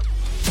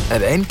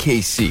 At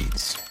NK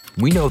Seeds,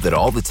 we know that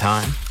all the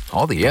time,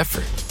 all the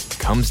effort,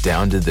 comes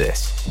down to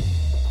this.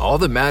 All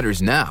that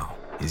matters now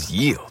is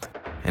yield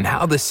and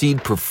how the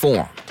seed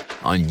performed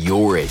on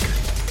your acre.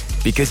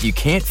 Because you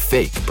can't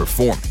fake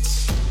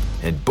performance,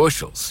 and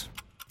bushels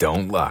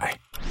don't lie.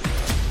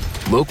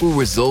 Local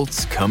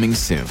results coming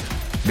soon.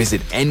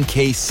 Visit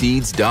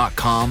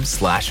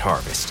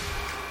nkseeds.com/harvest.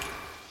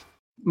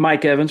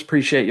 Mike Evans,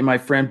 appreciate you, my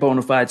friend,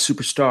 bona fide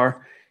superstar.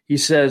 He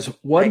says,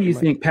 what do you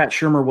think Pat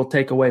Shurmur will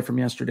take away from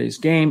yesterday's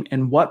game,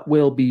 and what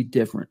will be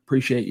different?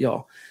 Appreciate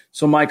y'all.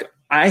 So, Mike,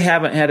 I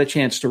haven't had a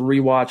chance to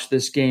rewatch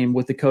this game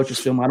with the coaches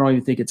film. I don't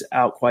even think it's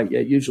out quite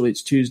yet. Usually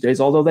it's Tuesdays,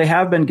 although they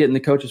have been getting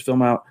the coaches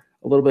film out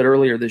a little bit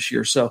earlier this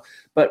year. So,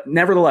 but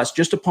nevertheless,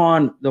 just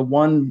upon the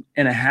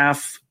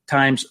 1.5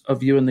 times of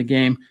viewing the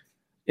game,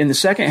 in the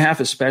second half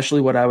especially,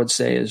 what I would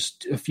say is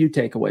a few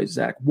takeaways,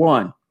 Zach.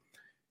 One,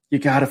 you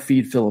got to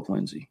feed Phillip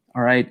Lindsay,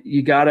 all right?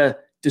 You got to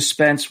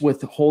dispense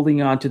with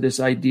holding on to this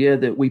idea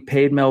that we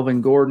paid Melvin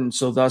Gordon,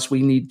 so thus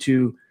we need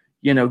to,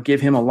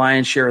 give him a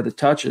lion's share of the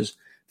touches.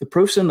 The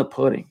proof's in the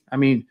pudding. I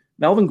mean,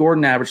 Melvin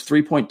Gordon averaged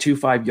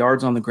 3.25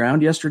 yards on the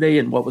ground yesterday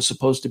in what was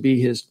supposed to be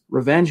his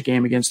revenge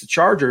game against the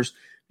Chargers.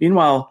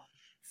 Meanwhile,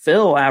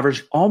 Phil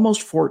averaged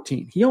almost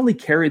 14. He only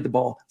carried the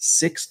ball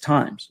 6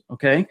 times,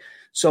 okay?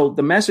 So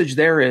the message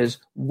there is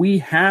we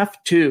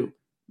have to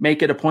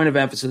make it a point of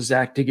emphasis,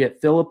 Zach, to get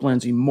Phillip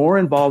Lindsay more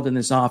involved in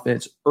this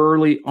offense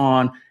early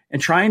on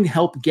and try and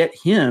help get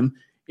him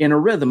in a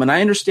rhythm. And I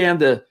understand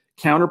the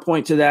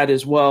counterpoint to that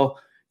as well.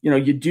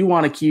 You do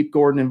want to keep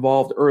Gordon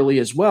involved early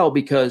as well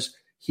because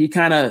he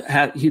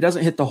he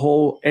doesn't hit the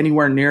hole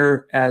anywhere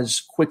near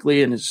as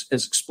quickly and as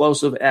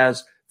explosive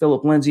as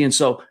Phillip Lindsay. And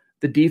so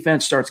the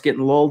defense starts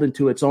getting lulled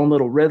into its own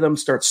little rhythm,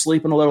 starts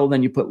sleeping a little.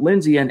 Then you put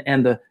Lindsay in,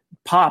 and the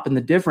pop and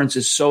the difference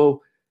is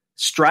so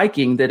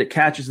striking that it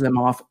catches them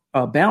off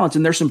balance.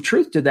 And there's some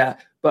truth to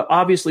that. But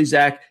obviously,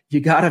 Zach,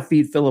 you got to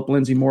feed Phillip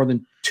Lindsay more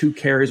than 2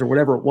 carries or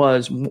whatever it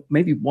was,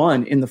 maybe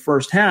 1 in the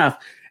first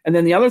half. And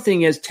then the other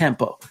thing is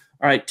tempo.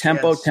 All right,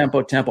 tempo.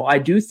 I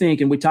do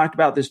think, and we talked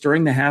about this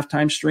during the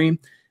halftime stream,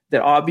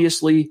 that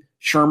obviously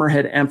Shurmur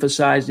had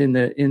emphasized in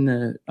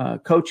the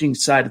coaching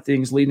side of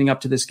things leading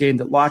up to this game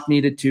that Locke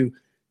needed to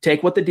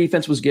take what the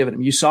defense was giving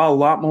him. You saw a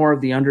lot more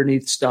of the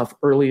underneath stuff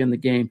early in the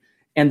game.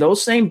 And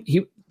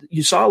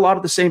you saw a lot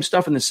of the same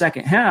stuff in the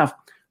second half,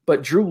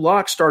 but Drew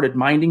Lock started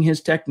minding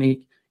his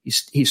technique.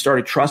 He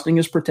started trusting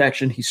his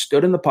protection. He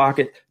stood in the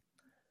pocket,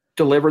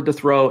 delivered the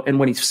throw, and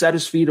when he set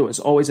his feet, it was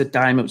always a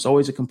dime. It was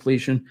always a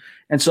completion.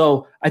 And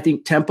so I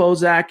think tempo,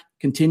 Zach,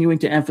 continuing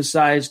to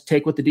emphasize,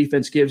 take what the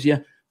defense gives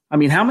you. I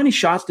mean, how many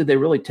shots did they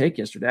really take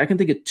yesterday? I can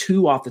think of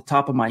 2 off the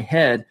top of my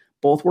head.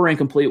 Both were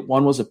incomplete.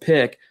 1 was a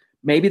pick.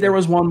 Maybe there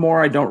was 1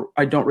 more. I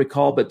don't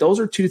recall, but those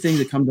are 2 things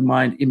that come to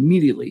mind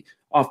immediately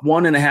off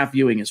 1.5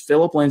 viewing is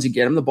Phillip Lindsay,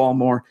 get him the ball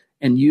more,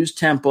 and use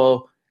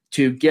tempo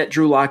to get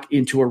Drew Lock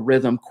into a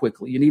rhythm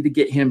quickly. You need to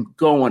get him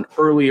going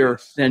earlier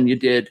than you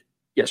did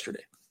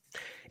yesterday.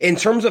 In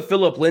terms of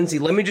Phillip Lindsay,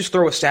 let me just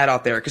throw a stat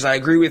out there because I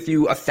agree with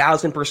you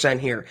 1,000%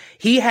 here.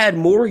 He had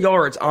more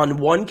yards on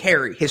 1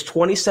 carry, his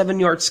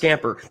 27-yard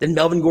scamper, than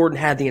Melvin Gordon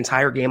had the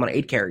entire game on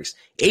 8 carries.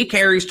 8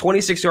 carries,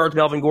 26 yards,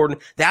 Melvin Gordon.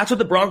 That's what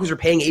the Broncos are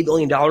paying $8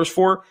 million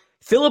for.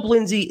 Phillip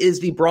Lindsay is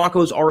the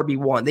Broncos'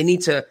 RB1. They need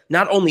to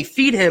not only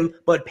feed him,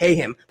 but pay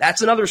him.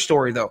 That's another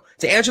story, though.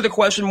 To answer the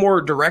question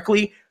more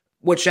directly,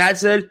 what Chad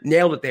said,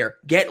 nailed it there.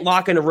 Get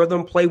Lock in a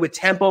rhythm, play with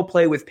tempo,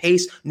 play with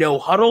pace, no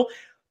huddle.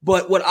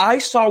 But what I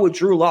saw with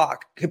Drew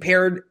Lock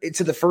compared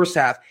to the first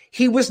half,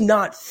 he was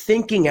not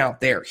thinking out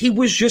there. He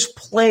was just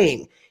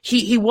playing.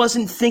 He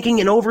wasn't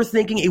thinking and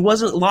overthinking. He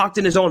wasn't locked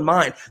in his own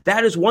mind.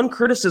 That is one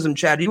criticism,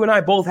 Chad, you and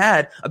I both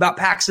had about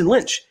Paxton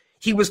Lynch.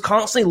 He was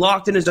constantly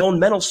locked in his own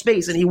mental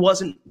space, and he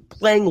wasn't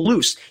playing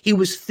loose. He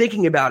was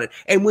thinking about it.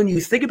 And when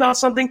you think about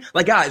something,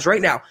 like guys,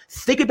 right now,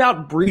 think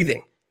about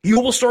breathing. you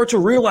will start to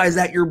realize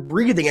that you're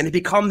breathing and it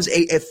becomes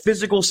a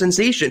physical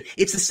sensation.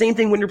 It's the same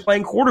thing when you're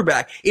playing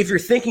quarterback. If you're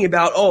thinking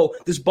about, oh,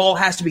 this ball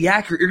has to be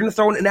accurate, you're going to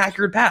throw an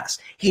inaccurate pass.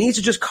 He needs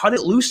to just cut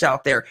it loose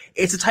out there.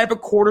 It's the type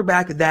of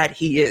quarterback that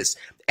he is.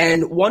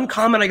 And one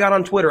comment I got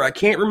on Twitter, I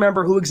can't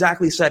remember who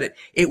exactly said it.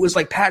 It was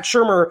like Pat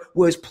Shurmur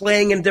was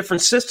playing in a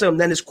different system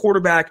than his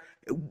quarterback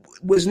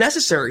was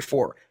necessary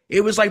for.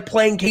 It was like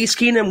playing Case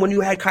Keenum when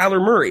you had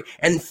Kyler Murray.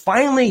 And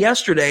finally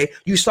yesterday,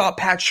 you saw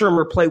Pat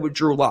Shurmur play with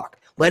Drew Lock,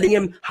 letting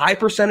him high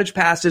percentage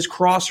passes,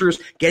 crossers,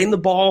 getting the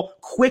ball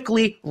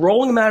quickly,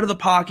 rolling him out of the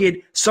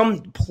pocket,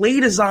 some play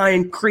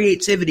design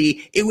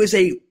creativity. It was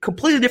a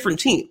completely different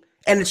team.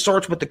 And it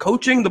starts with the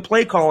coaching, the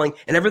play calling,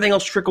 and everything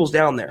else trickles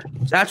down there.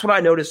 So that's what I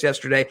noticed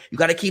yesterday. You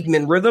got to keep him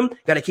in rhythm. You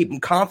got to keep him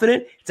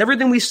confident. It's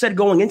everything we said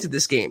going into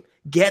this game.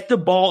 Get the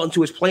ball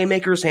into his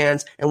playmakers'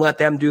 hands and let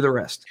them do the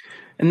rest.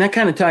 And that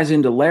kind of ties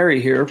into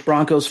Larry here,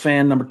 Broncos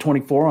fan number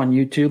 24 on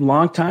YouTube,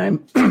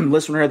 longtime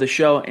listener of the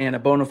show and a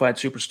bona fide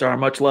superstar.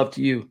 Much love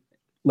to you,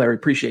 Larry.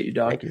 Appreciate you,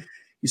 dog. Thank you.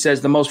 He says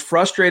the most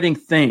frustrating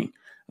thing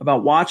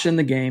about watching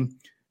the game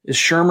is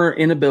Shurmur's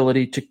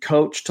inability to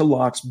coach to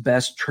Lock's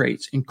best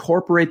traits.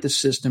 Incorporate the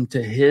system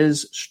to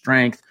his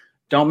strength.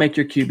 Don't make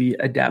your QB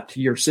adapt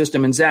to your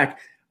system. And Zach,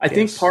 I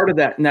think part of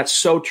that, and that's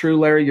so true,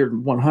 Larry, you're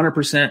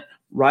 100%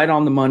 right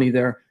on the money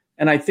there.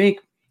 And I think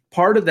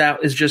part of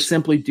that is just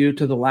simply due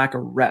to the lack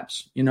of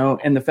reps,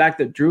 and the fact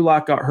that Drew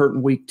Lock got hurt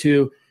in week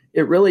 2,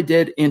 it really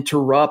did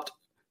interrupt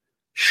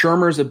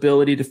Shurmur's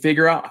ability to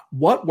figure out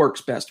what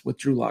works best with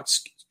Drew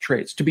Lock's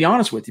traits, to be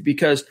honest with you,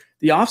 because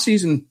the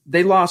offseason,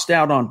 they lost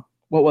out on,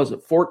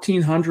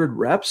 1,400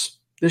 reps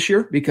this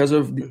year because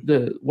of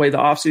the way the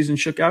offseason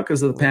shook out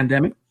because of the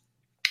pandemic.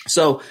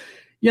 So,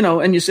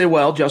 and you say,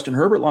 well, Justin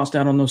Herbert lost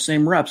out on those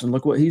same reps and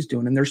look what he's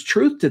doing. And there's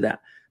truth to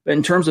that. But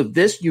in terms of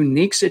this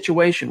unique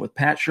situation with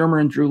Pat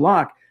Shurmur and Drew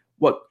Lock,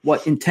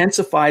 what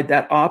intensified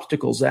that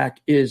obstacle,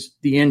 Zach, is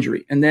the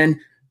injury. And then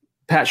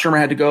Pat Shurmur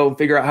had to go and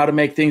figure out how to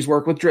make things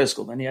work with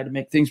Driscoll. Then he had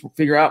to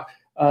figure out,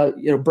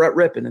 Brett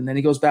Rippon. And then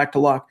he goes back to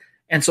Lock.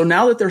 And so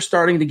now that they're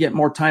starting to get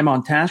more time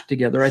on task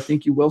together, I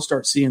think you will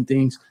start seeing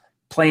things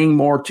playing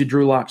more to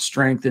Drew Lock's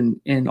strength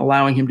and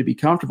allowing him to be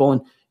comfortable.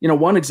 And,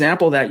 one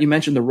example that you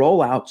mentioned, the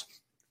rollouts,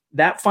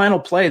 that final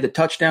play, the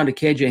touchdown to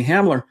KJ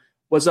Hamler,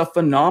 was a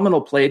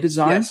phenomenal play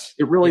design. Yes.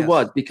 It really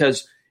was,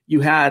 because you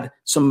had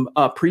some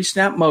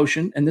pre-snap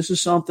motion. And this is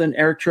something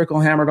Eric Trickle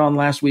hammered on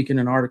last week in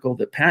an article,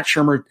 that Pat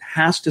Shurmur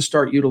has to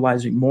start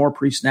utilizing more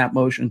pre-snap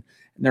motion.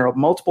 And there are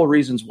multiple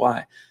reasons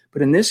why.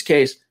 But in this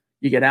case,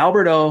 you get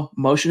Albert O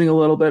motioning a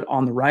little bit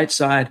on the right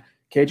side.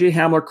 KJ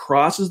Hamler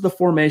crosses the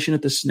formation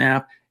at the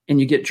snap, and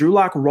you get Drew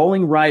Lock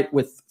rolling right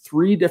with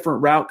 3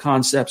 different route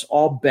concepts,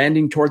 all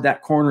bending toward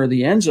that corner of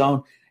the end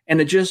zone.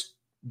 And it just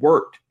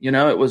worked.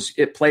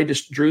 It played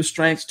to Drew's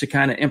strengths to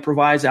kind of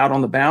improvise out on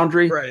the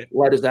boundary, right.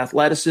 Let his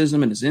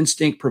athleticism and his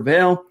instinct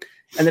prevail.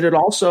 And then it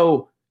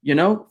also,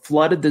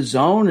 flooded the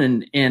zone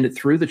and it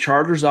threw the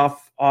Chargers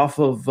off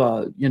of,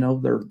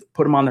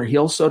 put them on their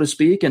heels, so to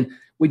speak. And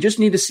we just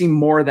need to see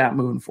more of that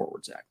moving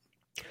forward, Zach.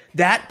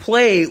 That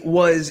play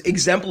was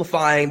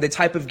exemplifying the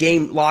type of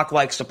game Lock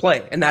likes to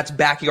play, and that's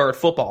backyard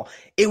football.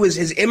 It was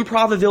his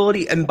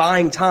improbability and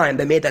buying time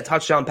that made that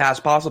touchdown pass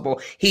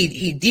possible.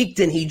 He deked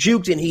and he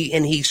juked and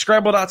he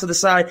scrambled out to the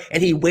side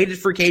and he waited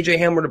for KJ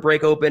Hamler to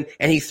break open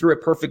and he threw a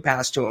perfect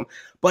pass to him.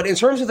 But in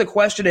terms of the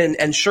question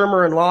and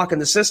Shurmur and Lock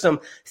and the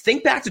system,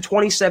 think back to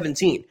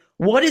 2017.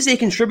 What is a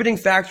contributing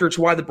factor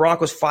to why the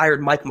Broncos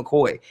fired Mike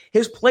McCoy?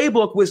 His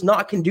playbook was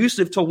not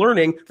conducive to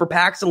learning for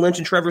Paxton Lynch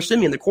and Trevor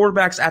Siemian, the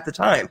quarterbacks at the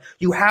time.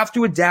 You have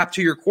to adapt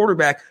to your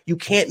quarterback. You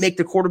can't make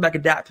the quarterback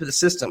adapt to the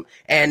system.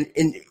 And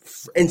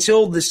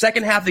until the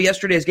second half of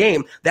yesterday's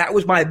game, that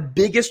was my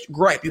biggest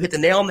gripe. You hit the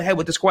nail on the head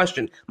with this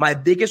question. My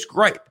biggest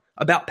gripe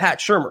about Pat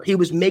Shurmur. He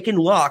was making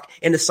Lock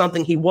into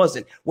something he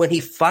wasn't. When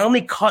he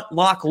finally cut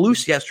Lock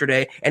loose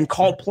yesterday and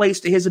called plays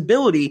to his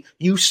ability,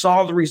 you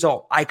saw the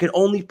result. I can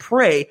only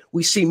pray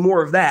we see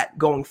more of that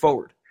going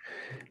forward.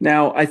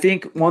 Now, I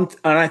think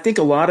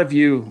a lot of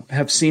you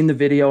have seen the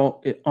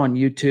video on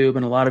YouTube,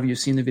 and a lot of you have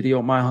seen the video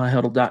at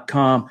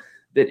milehighhuddle.com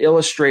that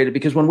illustrated,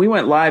 because when we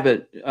went live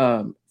at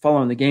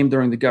following the game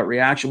during the gut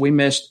reaction, we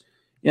missed,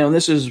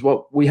 this is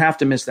what we have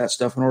to miss, that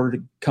stuff in order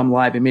to come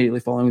live immediately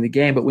following the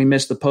game. But we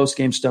missed the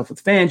post-game stuff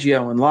with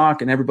Fangio and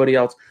Locke and everybody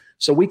else.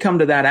 So we come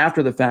to that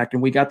after the fact,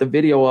 and we got the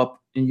video up.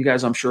 And you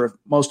guys, I'm sure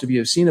most of you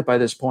have seen it by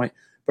this point.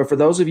 But for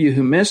those of you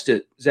who missed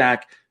it,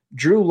 Zach,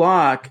 Drew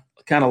Lock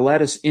kind of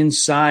led us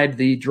inside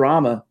the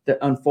drama that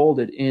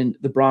unfolded in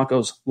the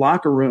Broncos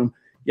locker room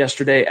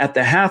yesterday at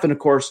the half. And, of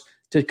course,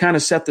 to kind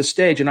of set the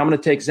stage, and I'm going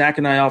to take Zach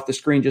and I off the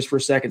screen just for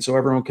a second so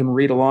everyone can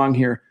read along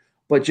here.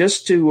 But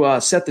just to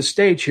set the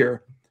stage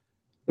here,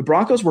 the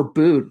Broncos were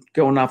booed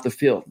going off the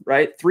field,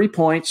 right? 3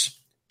 points,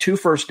 2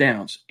 first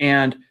downs.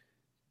 And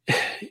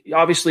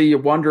obviously you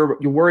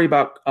worry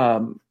about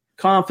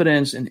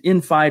confidence and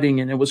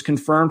infighting. And it was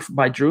confirmed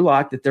by Drew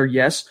Lock that there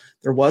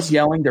was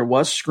yelling, there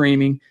was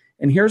screaming.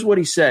 And here's what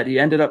he said. He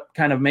ended up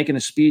kind of making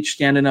a speech,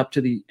 standing up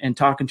and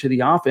talking to the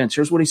offense.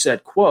 Here's what he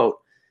said, quote,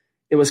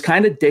 it was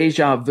kind of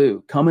deja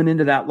vu coming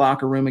into that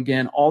locker room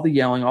again, all the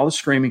yelling, all the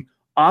screaming.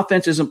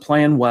 Offense isn't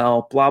playing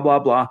well, blah, blah,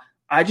 blah.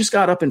 I just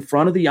got up in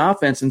front of the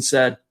offense and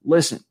said,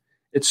 listen,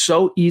 it's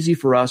so easy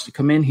for us to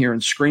come in here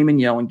and scream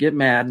and yell and get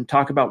mad and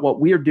talk about what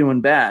we are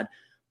doing bad,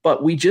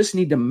 but we just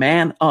need to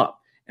man up.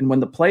 And when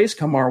the plays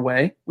come our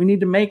way, we need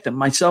to make them,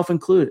 myself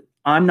included.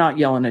 I'm not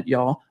yelling at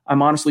y'all.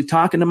 I'm honestly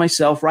talking to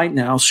myself right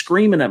now,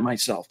 screaming at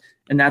myself.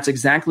 And that's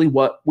exactly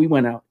what we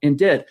went out and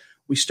did.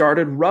 We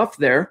started rough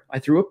there. I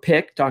threw a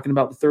pick talking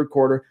about the third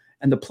quarter,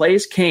 and the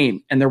plays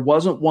came, and there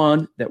wasn't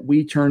one that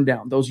we turned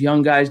down. Those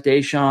young guys,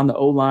 Deshaun, the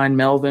O-line,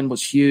 Melvin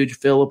was huge,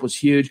 Phillip was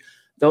huge.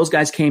 Those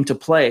guys came to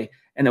play,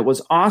 and it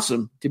was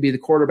awesome to be the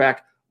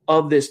quarterback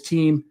of this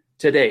team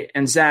today.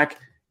 And Zach,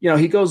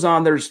 he goes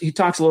on, he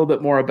talks a little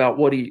bit more about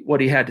what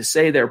he had to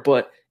say there,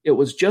 but it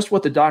was just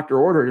what the doctor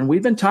ordered. And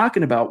we've been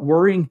talking about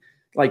worrying,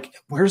 like,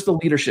 where's the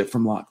leadership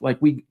from Locke?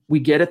 Like, we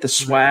get it, the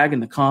swag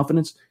and the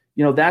confidence.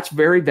 That's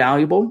very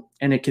valuable,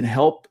 and it can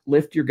help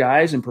lift your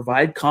guys and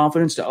provide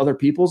confidence to other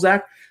people,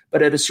 Zach.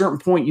 But at a certain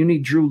point, you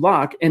need Drew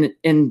Lock.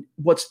 And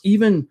what's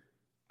even,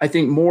 I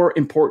think, more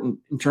important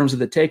in terms of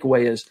the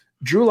takeaway is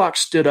Drew Lock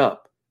stood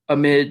up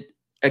amid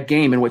a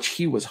game in which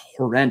he was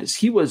horrendous.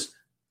 He was,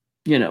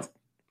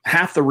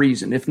 half the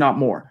reason, if not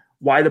more,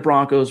 why the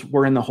Broncos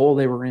were in the hole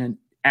they were in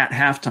at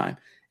halftime.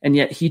 And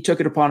yet he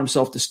took it upon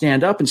himself to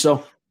stand up. And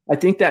so I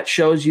think that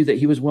shows you that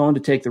he was willing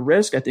to take the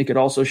risk. I think it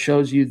also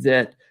shows you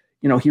that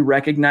he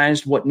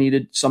recognized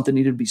something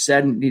needed to be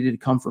said and needed to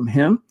come from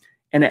him.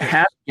 And it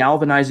had a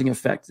galvanizing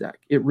effect, Zach.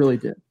 It really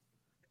did.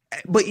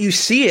 But you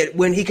see it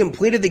when he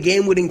completed the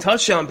game-winning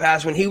touchdown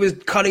pass, when he was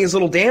cutting his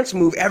little dance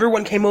move,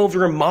 everyone came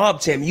over and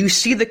mobbed him. You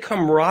see the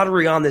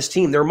camaraderie on this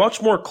team. They're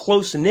much more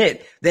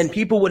close-knit than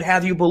people would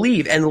have you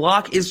believe. And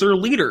Locke is their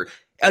leader.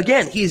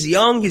 Again, he's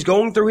young. He's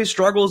going through his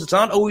struggles. It's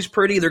not always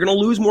pretty. They're going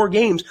to lose more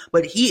games,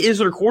 but he is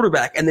their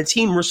quarterback, and the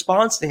team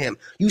responds to him.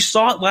 You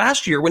saw it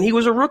last year when he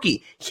was a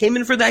rookie. Came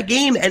in for that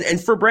game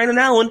and for Brandon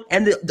Allen,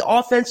 and the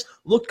offense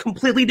looked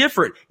completely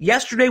different.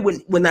 Yesterday,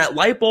 when that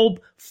light bulb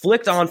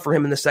flicked on for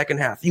him in the second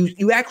half,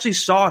 you actually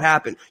saw it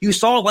happen. You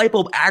saw a light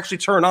bulb actually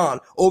turn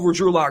on over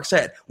Drew Lock's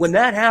head. When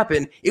that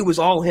happened, it was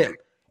all him.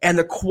 And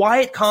the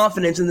quiet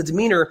confidence in the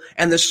demeanor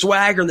and the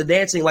swagger and the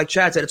dancing, like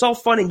Chad said, it's all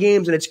fun and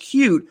games and it's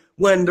cute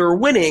when they're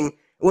winning.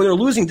 When they're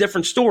losing,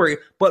 different story.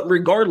 But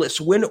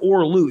regardless, win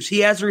or lose, he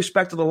has the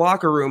respect of the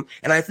locker room.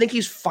 And I think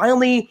he's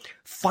finally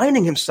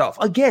finding himself.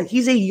 Again,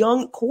 he's a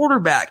young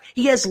quarterback.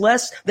 He has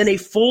less than a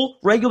full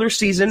regular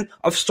season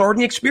of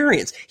starting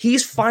experience.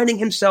 He's finding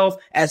himself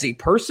as a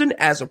person,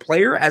 as a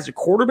player, as a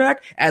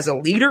quarterback, as a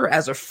leader,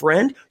 as a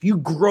friend. You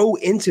grow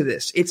into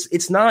this.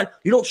 It's not,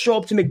 you don't show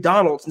up to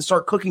McDonald's and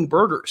start cooking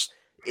burgers.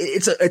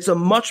 It's a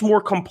much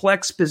more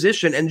complex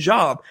position and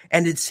job,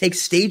 and it takes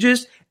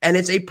stages and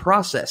it's a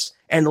process.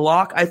 And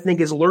Locke, I think,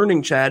 is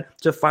learning, Chad,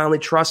 to finally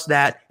trust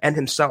that and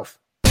himself.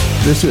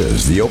 This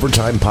is the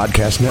Overtime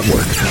Podcast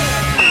Network.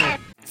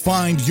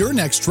 Find your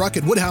next truck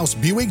at Woodhouse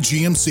Buick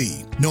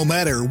GMC. No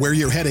matter where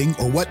you're heading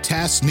or what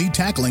tasks need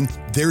tackling,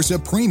 there's a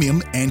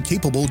premium and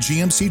capable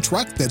GMC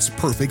truck that's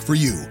perfect for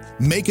you.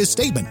 Make a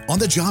statement on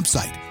the job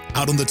site,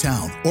 out on the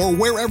town, or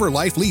wherever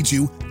life leads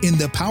you in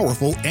the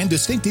powerful and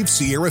distinctive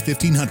Sierra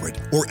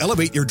 1500, or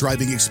elevate your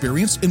driving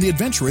experience in the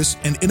adventurous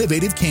and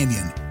innovative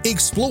Canyon.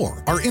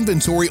 Explore our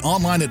inventory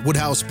online at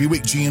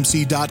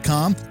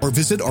WoodhouseBuickGMC.com or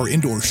visit our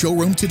indoor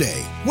showroom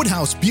today.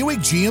 Woodhouse Buick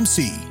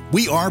GMC.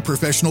 We are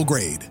professional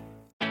grade.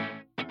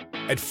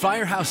 At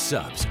Firehouse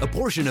Subs, a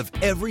portion of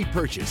every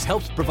purchase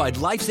helps provide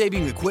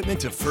life-saving equipment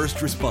to first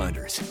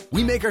responders.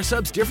 We make our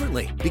subs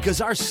differently because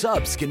our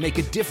subs can make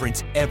a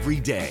difference every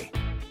day.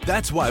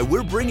 That's why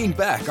we're bringing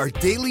back our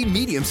daily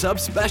medium sub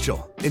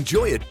special.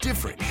 Enjoy a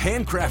different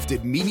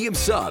handcrafted medium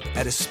sub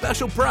at a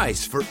special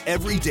price for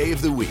every day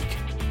of the week.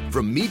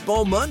 From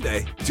Meatball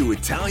Monday to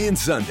Italian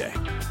Sunday.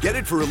 Get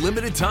it for a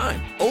limited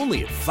time,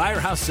 only at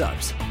Firehouse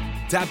Subs.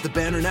 Tap the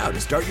banner now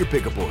to start your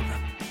pickup order.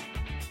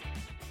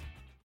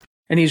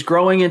 And he's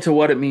growing into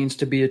what it means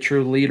to be a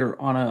true leader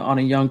on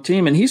a young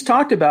team. And he's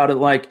talked about it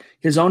like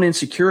his own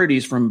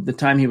insecurities from the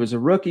time he was a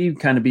rookie,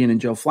 kind of being in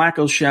Joe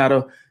Flacco's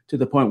shadow, to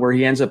the point where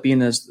he ends up being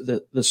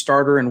the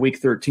starter in week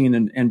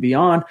 13 and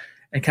beyond,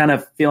 and kind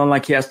of feeling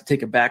like he has to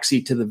take a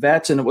backseat to the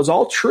vets. And it was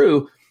all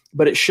true,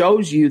 but it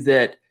shows you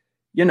that,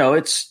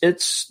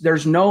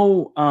 there's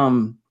no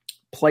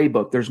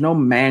playbook, there's no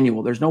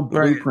manual, there's no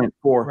blueprint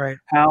for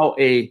how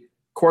a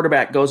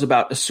quarterback goes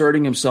about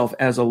asserting himself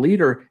as a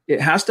leader. It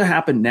has to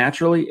happen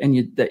naturally, and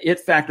the it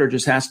factor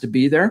just has to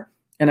be there.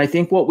 And I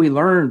think what we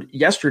learned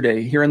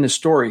yesterday here in this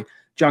story,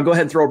 John, go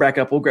ahead and throw it back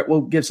up.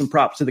 We'll give some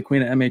props to the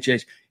queen of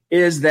MHH,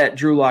 is that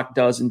Drew Lock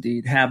does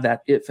indeed have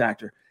that it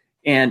factor.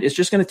 And it's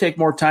just going to take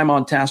more time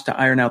on task to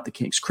iron out the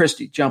kinks.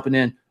 Christy jumping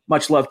in,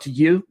 much love to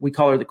you. We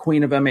call her the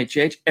queen of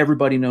MHH.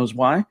 Everybody knows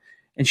why.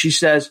 And she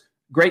says,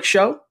 great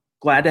show.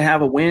 Glad to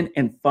have a win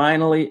and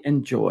finally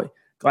enjoy.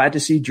 Glad to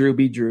see Drew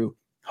be Drew.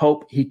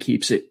 Hope he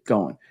keeps it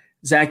going.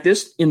 Zach,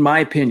 this, in my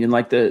opinion,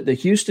 like the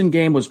Houston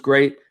game was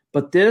great,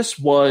 but this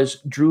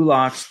was Drew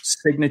Lock's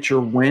signature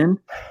win.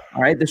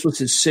 All right, this was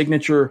his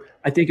signature.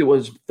 I think it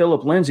was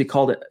Philip Lindsay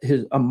called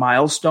it a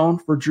milestone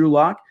for Drew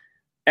Lock.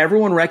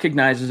 Everyone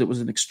recognizes it was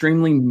an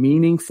extremely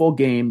meaningful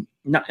game.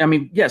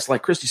 Yes,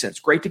 like Christy said, it's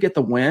great to get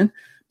the win,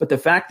 but the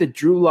fact that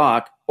Drew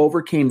Lock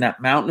overcame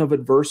that mountain of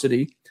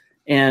adversity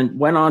and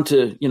went on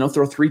to,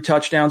 throw 3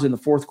 touchdowns in the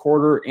fourth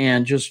quarter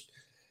and just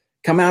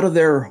come out of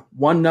there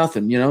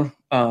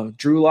 1-0,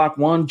 Drew Lock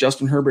 1,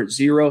 Justin Herbert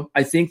 0.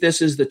 I think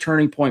this is the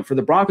turning point for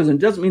the Broncos, and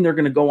it doesn't mean they're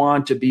going to go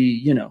on to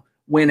be,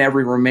 win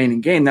every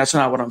remaining game. That's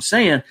not what I'm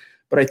saying,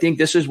 but I think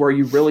this is where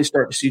you really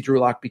start to see Drew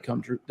Lock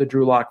become the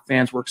Drew Lock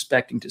fans were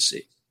expecting to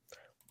see.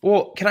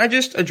 Well, can I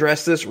just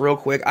address this real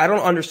quick? I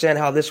don't understand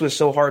how this was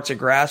so hard to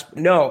grasp.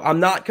 No,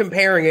 I'm not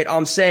comparing it.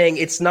 I'm saying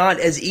it's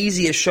not as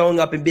easy as showing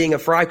up and being a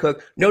fry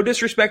cook. No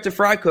disrespect to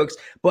fry cooks,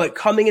 but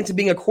coming into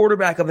being a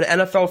quarterback of an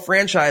NFL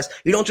franchise,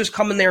 you don't just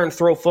come in there and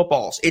throw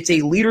footballs. It's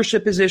a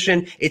leadership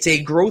position. It's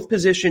a growth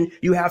position.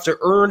 You have to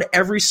earn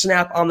every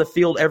snap on the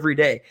field every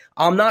day.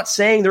 I'm not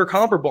saying they're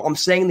comparable. I'm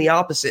saying the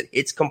opposite.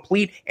 It's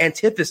complete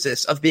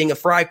antithesis of being a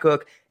fry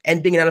cook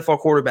and being an NFL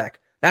quarterback.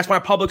 That's my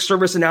public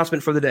service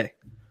announcement for the day.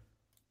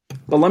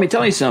 But let me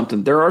tell you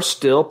something. There are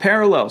still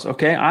parallels,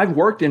 okay? I've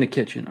worked in a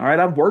kitchen, all right?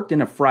 I've worked in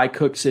a fry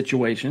cook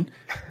situation.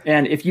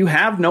 And if you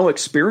have no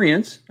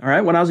experience, all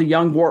right, when I was a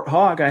young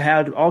warthog, I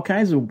had all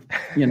kinds of,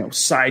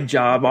 side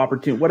job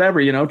opportunity,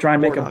 whatever, try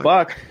and make a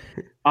buck.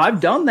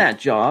 I've done that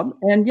job.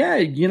 And, yeah,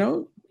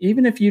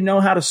 even if you know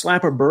how to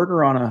slap a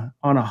burger on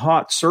a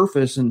hot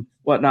surface and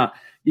whatnot,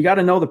 you got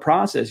to know the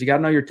process. You got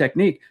to know your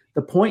technique.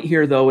 The point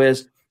here, though,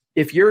 is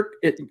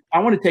I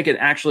want to take it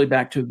actually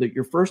back to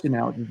your first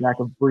analogy, Zach,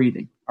 of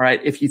breathing. All right.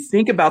 If you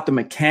think about the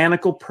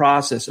mechanical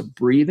process of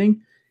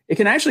breathing, it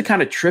can actually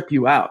kind of trip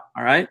you out.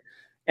 All right.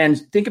 And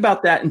think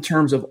about that in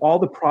terms of all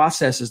the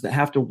processes that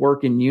have to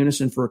work in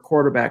unison for a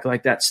quarterback,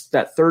 like that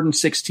 3rd and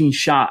 16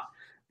 shot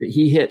that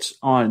he hits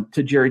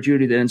to Jerry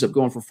Jeudy that ends up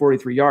going for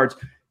 43 yards.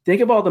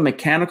 Think of all the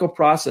mechanical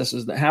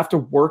processes that have to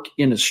work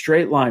in a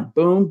straight line.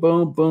 Boom,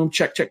 boom, boom,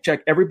 check, check,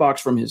 check. Every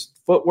box from his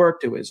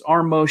footwork to his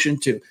arm motion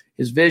to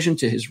his vision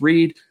to his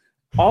read.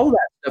 All of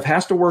that stuff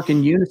has to work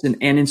in unison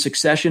and in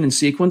succession and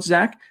sequence,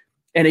 Zach.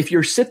 And if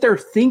you sit there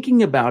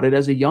thinking about it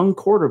as a young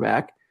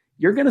quarterback,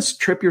 you're going to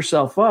trip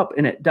yourself up,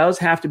 and it does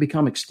have to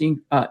become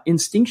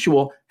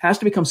instinctual, has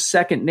to become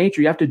second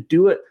nature. You have to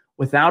do it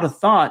without a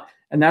thought,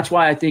 and that's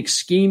why I think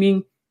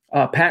scheming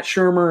Pat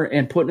Shurmur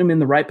and putting him in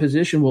the right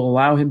position will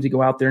allow him to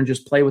go out there and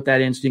just play with that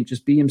instinct,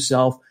 just be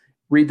himself,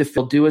 read the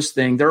field, do his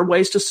thing. There are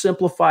ways to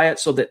simplify it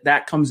so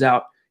that comes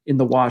out in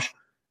the wash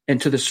and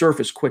to the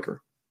surface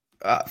quicker.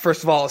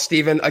 First of all,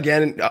 Steven,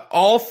 again,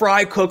 all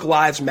fry cook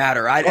lives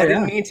matter. I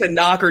didn't mean to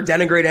knock or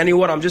denigrate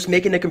anyone. I'm just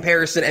making a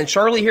comparison. And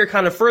Charlie here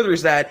kind of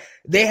furthers that.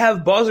 They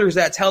have buzzers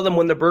that tell them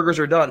when the burgers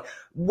are done.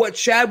 What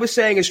Chad was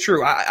saying is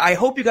true. I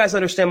hope you guys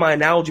understand my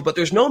analogy, but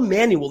there's no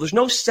manual. There's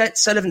no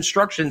set of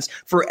instructions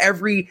for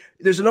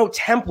there's no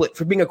template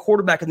for being a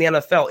quarterback in the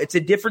NFL. It's a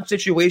different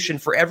situation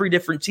for every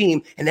different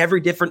team and every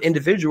different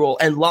individual.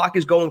 And Locke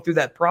is going through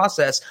that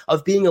process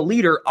of being a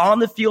leader on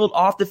the field,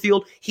 off the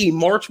field. He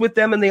marched with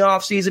them in the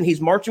offseason.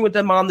 He's marching with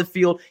them on the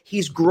field.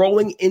 He's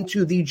growing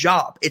into the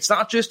job. It's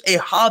not just a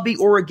hobby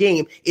or a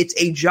game. It's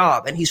a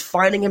job. And he's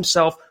finding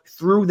himself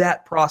through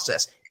that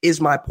process,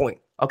 is my point.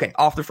 Okay,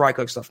 off the fry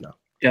cook stuff now.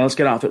 Yeah, let's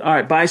get off it. All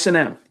right, Bison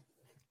M.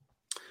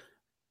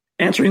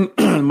 Answering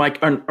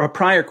a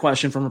prior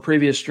question from a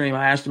previous stream,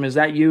 I asked him, is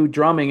that you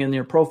drumming in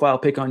your profile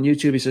pic on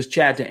YouTube? He says,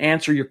 Chad, to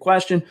answer your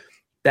question,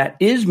 that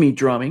is me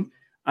drumming.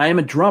 I am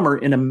a drummer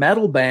in a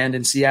metal band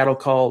in Seattle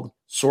called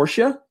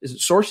Sorcia. Is it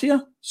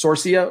Sorcia?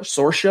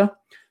 Sorcia.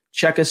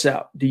 Check us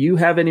out. Do you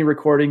have any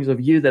recordings of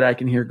you that I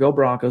can hear? Go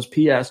Broncos.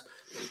 P.S.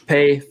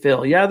 Pay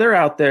Phil. Yeah, they're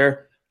out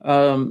there.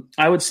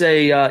 I would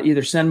say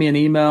either send me an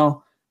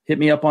email, hit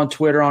me up on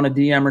Twitter on a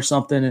DM or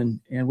something,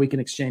 and we can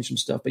exchange some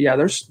stuff. But yeah,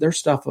 there's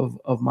stuff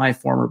of my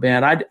former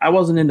band. I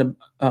wasn't into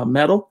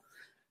metal.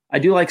 I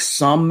do like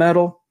some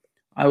metal.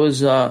 I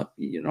was,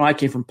 I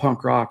came from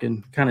punk rock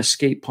and kind of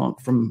skate punk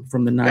from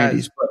the 90s.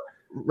 Guys, but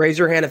raise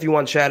your hand if you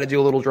want Chad to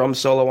do a little drum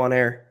solo on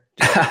air.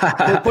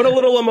 Put a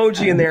little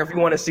emoji in there if you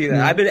want to see that.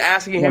 I've been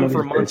asking him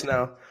for months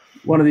now.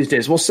 One of these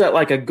days, we'll set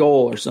like a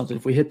goal or something.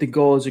 If we hit the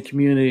goal as a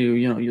community,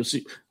 you'll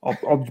see.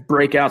 I'll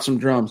break out some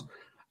drums.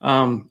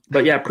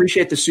 But yeah,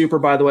 appreciate the super,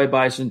 by the way,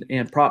 Bison,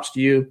 and props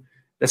to you.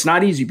 That's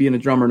not easy being a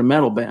drummer in a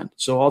metal band.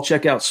 So I'll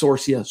check out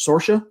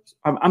Sorcia.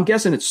 I'm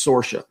guessing it's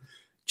Sorcia.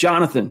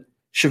 Jonathan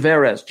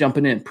Chavarez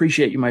jumping in.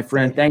 Appreciate you, my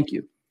friend. Thank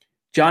you.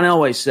 John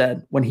Elway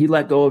said when he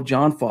let go of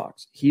John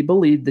Fox, he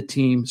believed the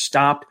team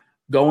stopped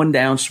going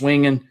down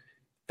swinging.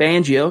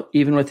 Fangio,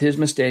 even with his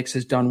mistakes,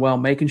 has done well,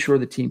 making sure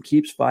the team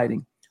keeps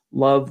fighting.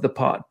 Love the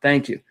pod.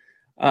 Thank you.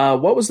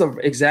 What was the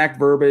exact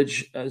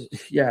verbiage?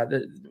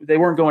 They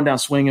weren't going down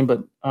swinging,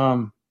 but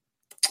there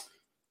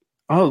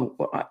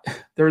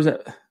was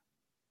a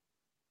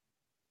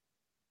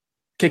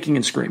kicking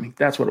and screaming.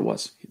 That's what it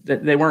was.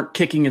 They weren't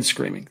kicking and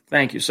screaming.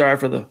 Thank you. Sorry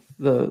for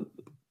the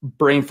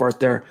brain fart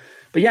there.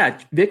 But yeah,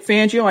 Vic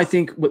Fangio, I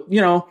think,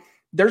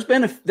 there have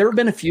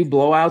been a few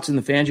blowouts in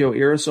the Fangio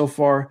era so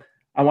far.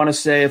 I want to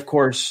say, of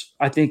course,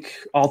 I think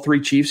all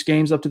 3 Chiefs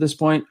games up to this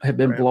point have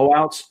been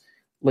blowouts,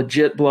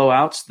 legit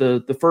blowouts.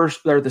 The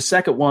first or the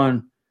second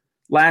one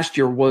last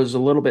year was a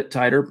little bit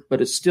tighter,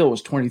 but it still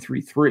was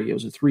 23-3. It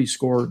was a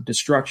 3-score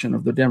destruction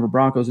of the Denver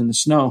Broncos in the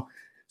snow.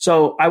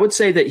 So I would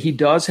say that he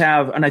does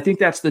have, and I think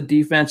that's the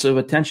defensive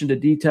attention to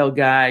detail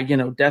guy,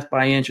 death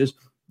by inches.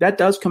 That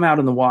does come out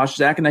in the wash,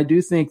 Zach. And I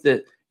do think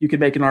that you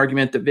could make an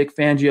argument that Vic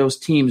Fangio's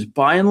teams,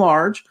 by and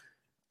large,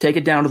 take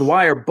it down to the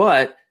wire.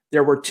 But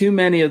there were too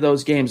many of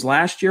those games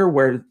last year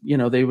where,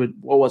 they would,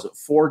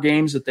 4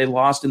 games that they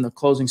lost in the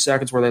closing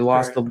seconds where they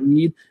lost the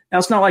lead. Now,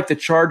 it's not like the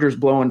Chargers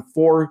blowing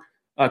 4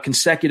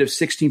 consecutive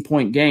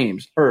 16-point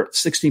games or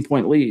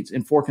 16-point leads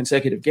in 4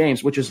 consecutive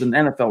games, which is an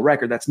NFL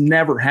record. That's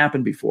never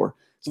happened before.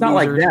 It's not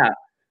like that.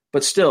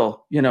 But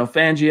still,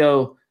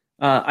 Fangio,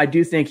 I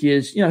do think he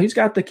is, he's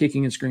got the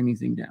kicking and screaming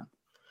thing down.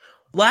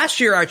 Last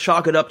year, I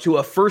chalk it up to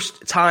a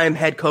first-time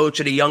head coach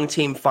at a young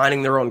team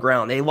finding their own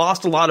ground. They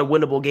lost a lot of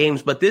winnable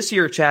games, but this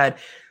year, Chad,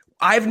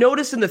 I've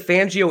noticed in the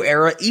Fangio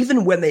era,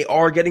 even when they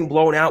are getting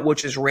blown out,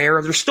 which is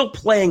rare, they're still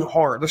playing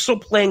hard. They're still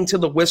playing to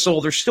the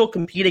whistle. They're still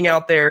competing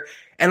out there.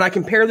 And I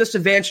compare this to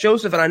Vance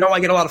Joseph, and I know I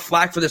get a lot of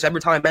flack for this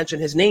every time I mention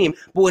his name,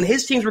 but when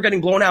his teams were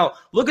getting blown out,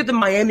 look at the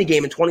Miami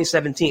game in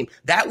 2017.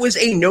 That was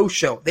a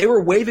no-show. They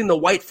were waving the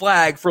white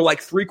flag for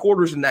like 3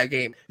 quarters in that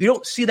game. You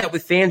don't see that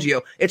with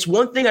Fangio. It's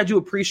one thing I do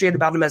appreciate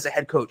about him as a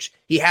head coach.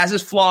 He has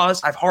his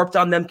flaws. I've harped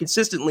on them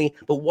consistently,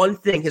 but one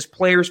thing, his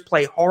players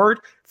play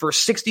hard for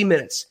 60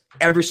 minutes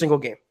every single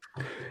game.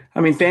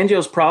 I mean,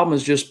 Fangio's problem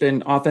has just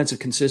been offensive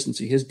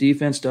consistency. His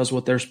defense does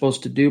what they're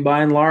supposed to do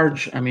by and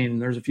large. I mean,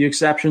 there's a few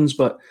exceptions,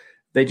 but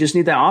they just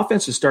need that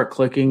offense to start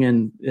clicking,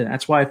 and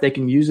that's why if they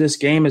can use this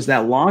game as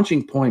that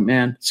launching point,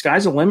 man,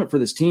 sky's the limit for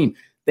this team.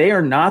 They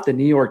are not the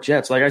New York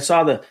Jets. Like I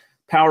saw the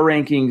power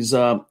rankings,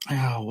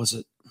 was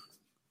it?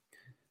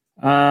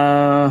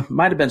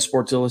 Might have been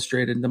Sports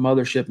Illustrated, the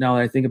mothership now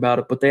that I think about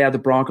it, but they had the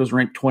Broncos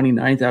ranked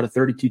 29th out of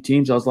 32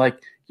 teams. I was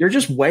like, you're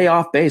just way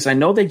off base. I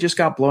know they just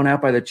got blown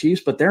out by the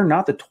Chiefs, but they're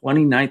not the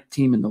 29th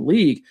team in the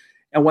league.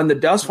 And when the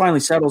dust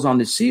finally settles on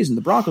this season,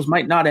 the Broncos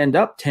might not end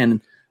up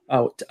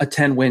a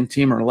 10-win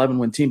team or an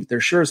 11-win team, but they're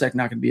sure as heck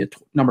not going to be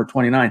number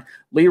 29.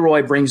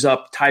 Leroy brings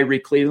up Tyree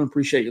Cleveland.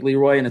 Appreciate you,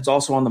 Leroy. And it's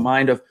also on the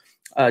mind of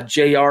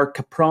J.R.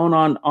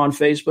 Caprone on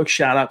Facebook.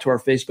 Shout out to our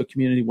Facebook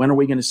community. When are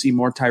we going to see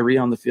more Tyree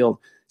on the field?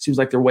 Seems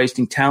like they're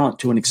wasting talent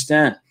to an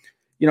extent.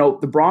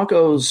 The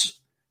Broncos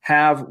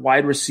have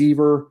wide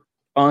receiver,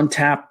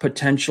 untapped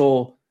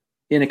potential,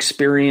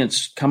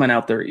 inexperience coming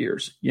out their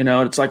ears.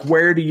 It's like,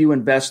 where do you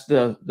invest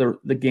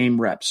the game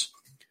reps?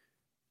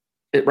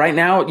 Right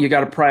now, you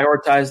got to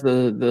prioritize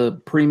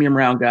the premium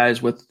round guys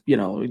with,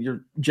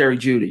 your Jerry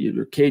Jeudy,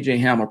 your KJ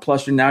Hamler.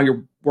 Plus, now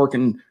you're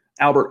working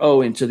Albert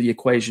O into the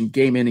equation,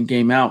 game in and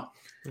game out.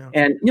 Yeah.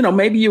 And,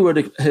 maybe you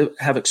would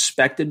have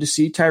expected to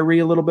see Tyree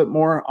a little bit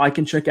more. I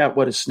can check out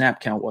what his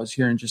snap count was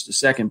here in just a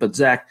second. But,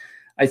 Zach,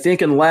 I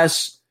think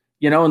unless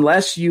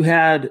you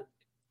had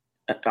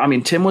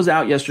 – Tim was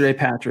out yesterday,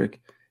 Patrick.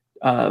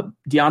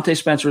 Deontay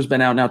Spencer has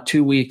been out now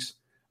 2 weeks.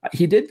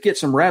 He did get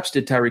some reps,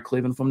 did Tyree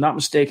Cleveland, if I'm not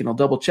mistaken. I'll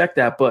double-check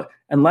that. But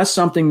unless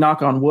something,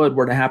 knock on wood,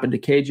 were to happen to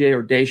KJ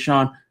or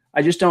Deshaun,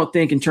 I just don't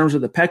think in terms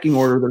of the pecking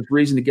order there's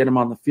reason to get him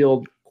on the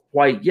field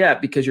quite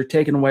yet, because you're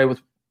taking away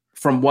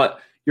from what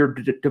you're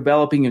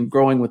developing and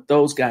growing with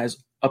those guys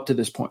up to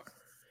this point.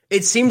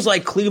 It seems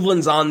like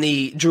Cleveland's on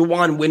the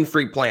Juwan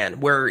Winfrey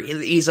plan, where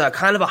he's a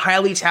kind of a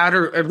highly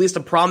touted, or at least a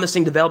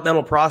promising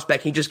developmental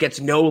prospect. He just gets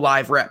no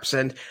live reps.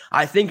 And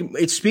I think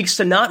it speaks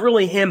to not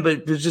really him,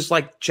 but just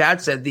like Chad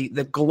said,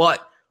 the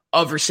glut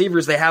of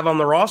receivers they have on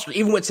the roster.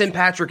 Even with Tim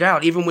Patrick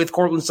out, even with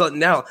Courtland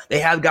Sutton out, they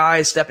have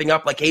guys stepping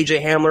up like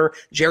AJ Hamler,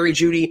 Jerry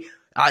Jeudy.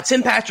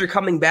 Tim Patrick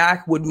coming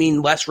back would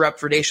mean less reps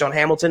for Deshaun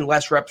Hamilton.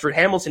 Less reps for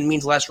Hamilton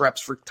means less reps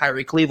for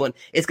Tyree Cleveland.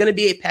 It's going to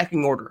be a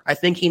pecking order. I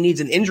think he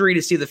needs an injury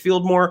to see the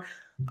field more.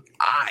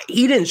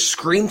 He didn't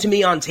scream to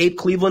me on tape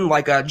Cleveland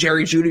like a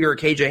Jerry Jeudy or a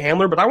KJ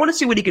Hamler, but I want to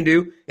see what he can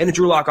do in the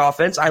Drew Lock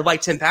offense. I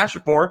like Tim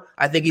Patrick more.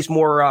 I think he's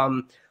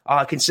more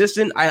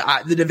consistent.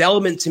 The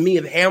development to me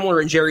of Hamler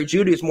and Jerry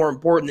Jeudy is more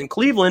important than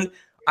Cleveland.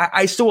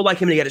 I still would like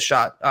him to get a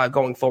shot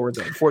going forward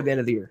though, before the end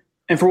of the year.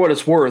 And for what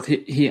it's worth,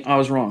 I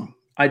was wrong.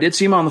 I did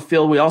see him on the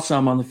field. We all saw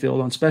him on the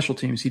field on special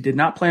teams. He did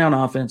not play on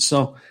offense.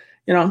 So,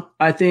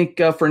 I think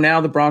for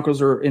now the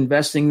Broncos are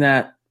investing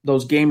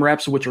those game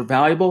reps, which are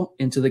valuable,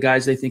 into the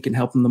guys they think can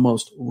help them the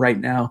most right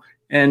now.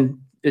 And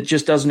it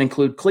just doesn't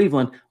include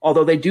Cleveland,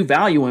 although they do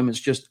value him. It's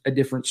just a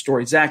different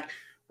story. Zach,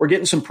 we're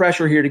getting some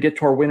pressure here to get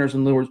to our winners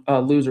and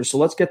losers. So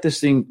let's get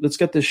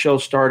this show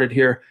started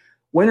here.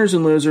 Winners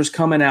and losers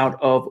coming out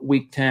of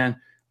week 10.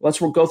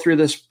 We'll go through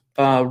this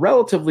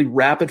relatively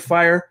rapid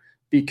fire,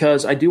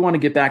 because I do want to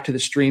get back to the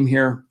stream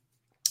here.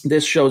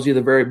 This shows you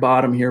the very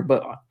bottom here.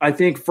 But I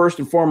think first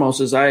and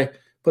foremost, as I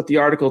put the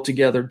article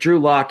together, Drew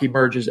Lock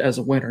emerges as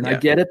a winner. And I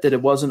get it that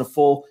it wasn't a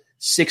full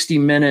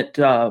 60-minute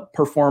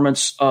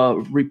performance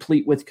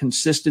replete with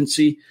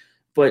consistency,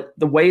 but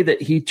the way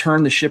that he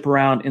turned the ship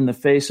around in the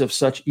face of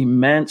such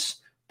immense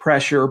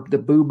pressure, the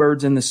boo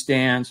birds in the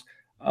stands,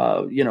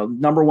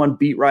 number one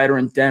beat writer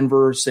in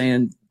Denver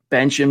saying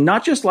bench him,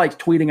 not just like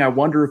tweeting, I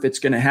wonder if it's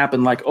going to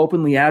happen, like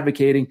openly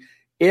advocating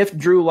if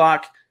Drew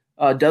Lock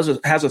has a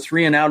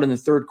 3-and-out in the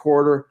third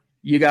quarter,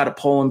 you got to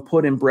pull him,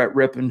 put in Brett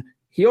Rippon.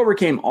 He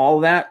overcame all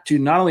of that to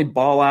not only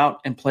ball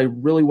out and play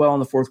really well in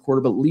the fourth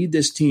quarter, but lead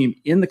this team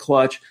in the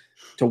clutch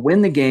to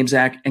win the game,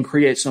 Zach, and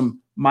create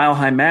some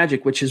mile-high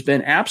magic, which has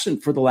been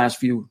absent for the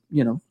last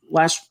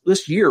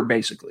this year,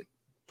 basically.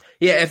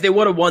 Yeah, if they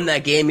would have won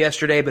that game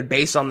yesterday, but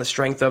based on the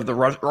strength of the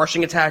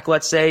rushing attack,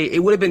 let's say,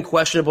 it would have been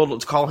questionable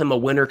to call him a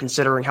winner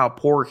considering how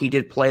poor he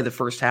did play the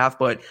first half.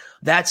 But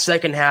that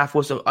second half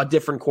was a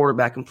different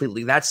quarterback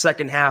completely. That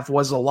second half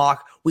was a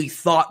lock we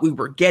thought we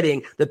were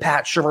getting, the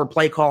Pat Shurmur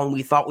play calling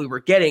we thought we were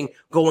getting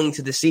going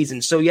to the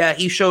season. So, yeah,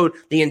 he showed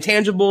the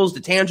intangibles,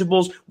 the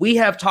tangibles. We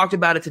have talked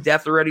about it to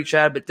death already,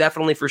 Chad, but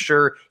definitely for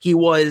sure he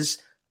was,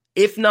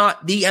 if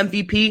not the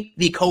MVP,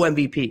 the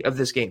co-MVP of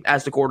this game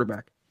as the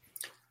quarterback.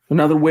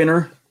 Another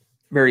winner,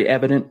 very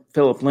evident,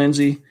 Phillip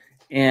Lindsay.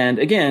 And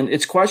again,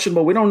 it's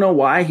questionable. We don't know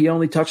why he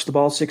only touched the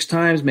ball 6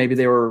 times. Maybe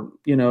they were,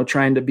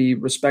 trying to be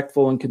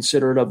respectful and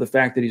considerate of the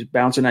fact that he's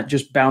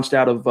bounced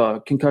out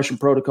of concussion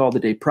protocol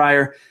the day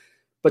prior.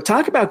 But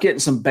talk about getting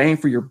some bang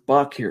for your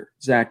buck here,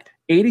 Zach.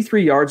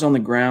 83 yards on the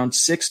ground,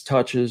 6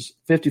 touches,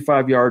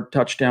 55-yard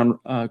touchdown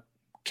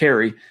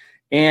carry.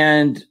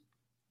 And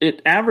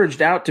it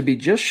averaged out to be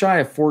just shy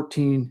of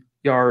 14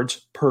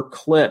 yards per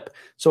clip.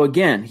 So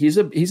again, he's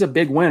a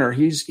big winner.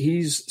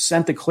 He's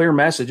sent the clear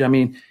message. I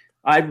mean,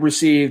 I've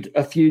received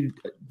a few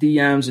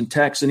DMs and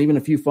texts and even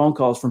a few phone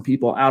calls from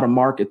people out of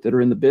market that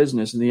are in the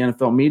business in the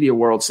NFL media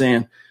world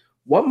saying,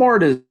 what more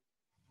does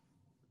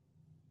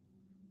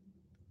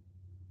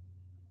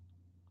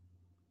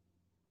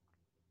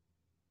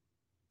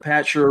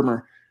Pat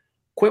Shurmur,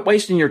 quit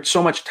wasting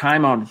so much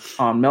time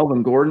on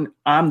Melvin Gordon.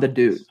 I'm the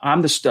dude.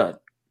 I'm the stud.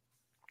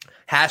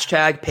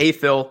 Hashtag pay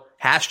Phil.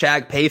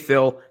 Hashtag pay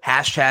Phil.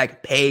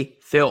 Hashtag pay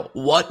Phil.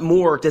 What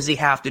more does he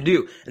have to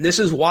do? And this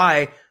is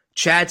why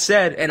Chad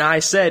said, and I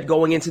said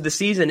going into the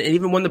season, and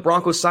even when the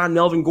Broncos signed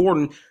Melvin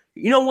Gordon,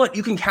 you know what?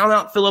 You can count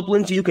out Phillip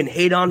Lindsay. You can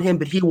hate on him,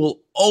 but he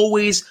will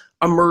always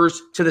emerge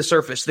to the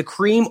surface. The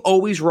cream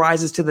always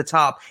rises to the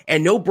top,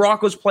 and no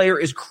Broncos player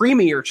is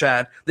creamier,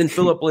 Chad, than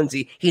Phillip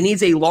Lindsay. He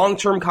needs a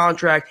long-term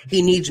contract.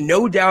 He needs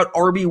no doubt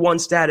RB1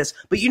 status.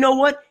 But you know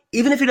what?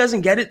 Even if he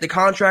doesn't get it, the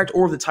contract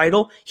or the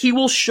title, he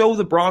will show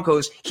the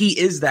Broncos he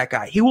is that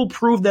guy. He will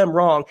prove them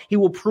wrong. He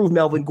will prove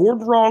Melvin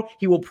Gordon wrong.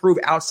 He will prove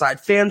outside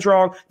fans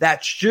wrong.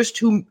 That's just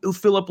who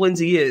Phillip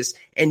Lindsay is,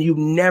 and you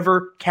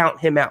never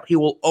count him out. He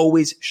will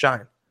always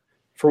shine.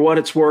 For what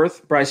it's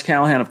worth, Bryce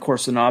Callahan, of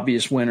course, an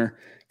obvious winner.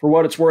 For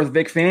what it's worth,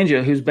 Vic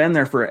Fangio, who's been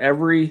there for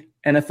every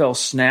NFL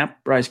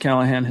snap Bryce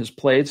Callahan has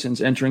played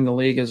since entering the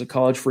league as a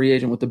college free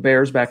agent with the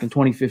Bears back in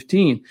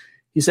 2015,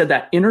 he said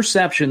that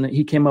interception that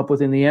he came up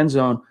with in the end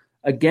zone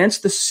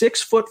against the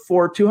 6'4",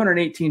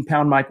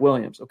 218-pound Mike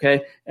Williams,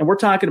 okay? And we're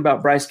talking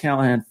about Bryce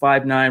Callahan,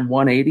 5'9",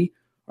 180,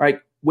 all right?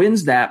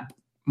 Wins that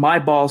my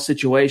ball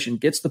situation,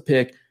 gets the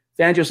pick.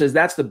 Fangio says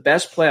that's the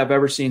best play I've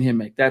ever seen him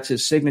make. That's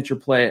his signature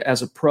play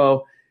as a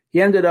pro.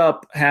 He ended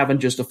up having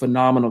just a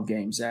phenomenal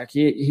game, Zach.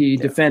 He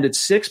defended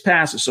 6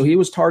 passes, so he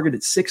was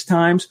targeted 6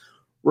 times,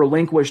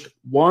 relinquished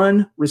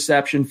 1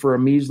 reception for a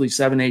measly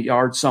 7-8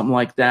 yards, something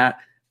like that.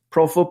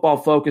 Pro Football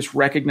Focus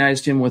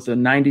recognized him with a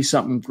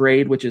 90-something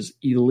grade, which is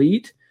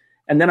elite.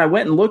 And then I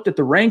went and looked at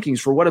the rankings.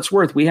 For what it's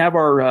worth, we have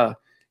our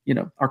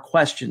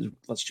questions,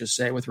 let's just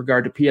say, with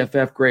regard to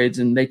PFF grades,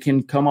 and they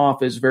can come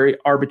off as very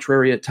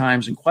arbitrary at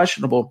times and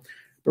questionable.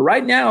 But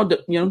right now,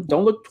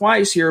 don't look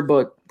twice here,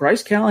 but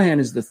Bryce Callahan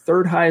is the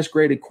 3rd highest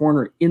graded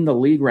corner in the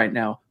league right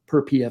now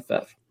per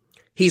PFF.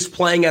 He's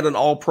playing at an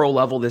all-pro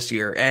level this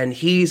year, and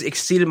he's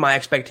exceeded my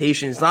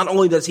expectations. Not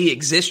only does he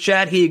exist,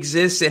 Chad, he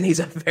exists, and he's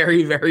a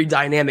very, very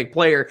dynamic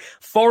player.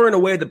 Far and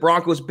away the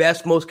Broncos'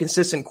 best, most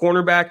consistent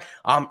cornerback,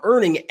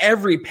 earning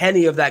every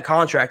penny of that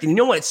contract. And you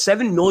know what? It's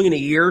 $7 million a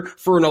year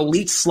for an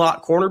elite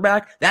slot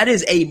cornerback. That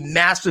is a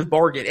massive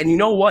bargain. And you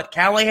know what?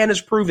 Callahan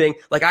is proving,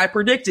 like I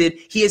predicted,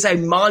 he is a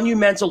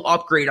monumental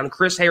upgrade on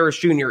Chris Harris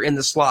Jr. in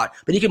the slot.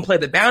 But he can play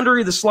the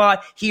boundary of the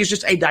slot. He is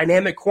just a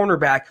dynamic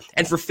cornerback.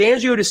 And for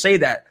Fangio to say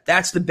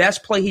that's the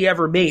best play he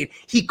ever made.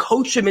 He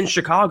coached him in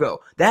Chicago.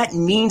 That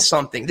means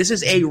something. This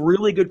is a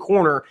really good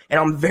corner, and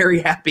I'm very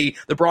happy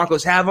the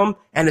Broncos have him,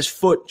 and his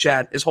foot,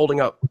 Chad, is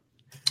holding up.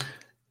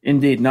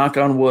 Indeed. Knock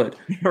on wood.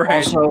 Right.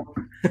 Also,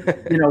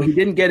 he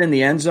didn't get in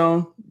the end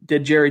zone,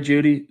 did Jerry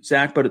Jeudy,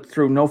 Zach, but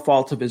through no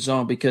fault of his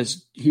own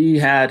because he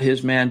had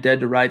his man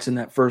dead to rights in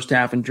that first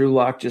half, and Drew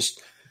Lock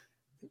just,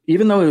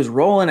 even though he was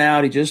rolling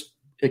out,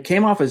 it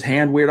came off his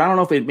hand weird. I don't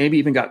know if it maybe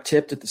even got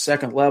tipped at the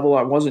second level.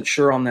 I wasn't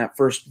sure on that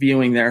first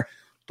viewing there.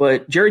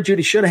 But Jerry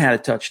Jeudy should have had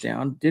a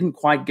touchdown. Didn't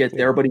quite get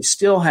there, but he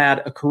still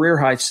had a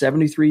career-high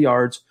 73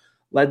 yards,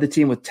 led the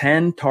team with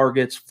 10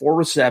 targets, 4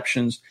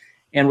 receptions.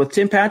 And with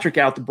Tim Patrick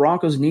out, the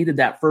Broncos needed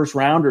that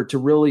first-rounder to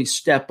really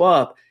step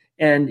up.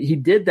 And he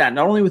did that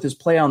not only with his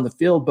play on the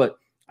field, but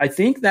I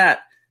think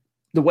that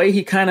the way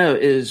he kind of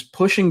is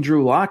pushing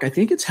Drew Lock, I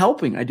think it's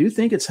helping. I do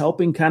think it's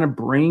helping kind of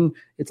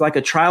it's like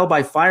a trial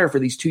by fire for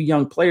these two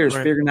young players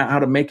figuring out how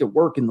to make it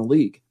work in the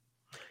league.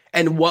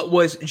 And what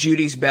was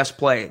Judy's best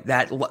play?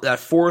 That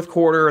fourth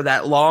quarter,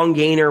 that long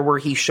gainer where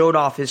he showed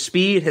off his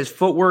speed, his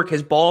footwork,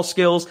 his ball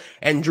skills,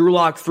 and Drew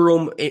Lock threw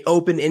him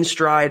open in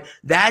stride.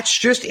 That's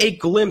just a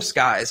glimpse,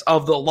 guys,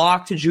 of the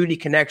Lock to Judy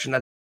connection.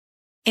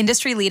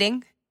 Industry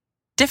leading,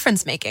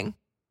 difference making,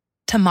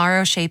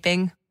 tomorrow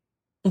shaping,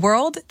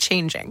 world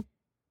changing.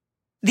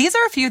 These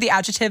are a few of the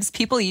adjectives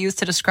people use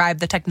to describe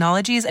the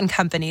technologies and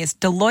companies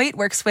Deloitte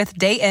works with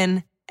day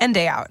in and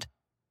day out.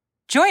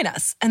 Join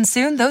us, and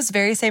soon those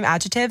very same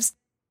adjectives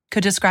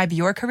could describe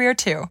your career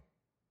too.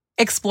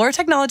 Explore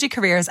technology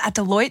careers at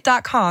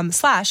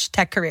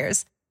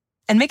Deloitte.com/techcareers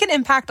and make an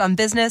impact on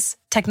business,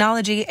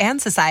 technology, and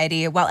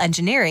society while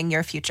engineering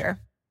your future.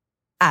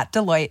 At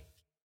Deloitte.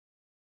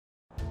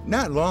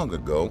 Not long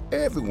ago,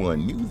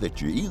 everyone knew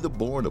that you're either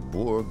born a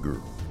boy or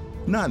girl.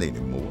 Not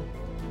anymore.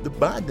 The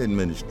Biden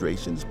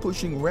administration is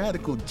pushing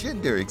radical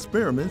gender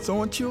experiments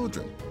on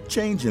children,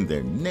 changing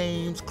their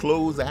names,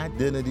 clothes,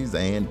 identities,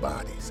 and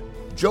bodies.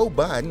 Joe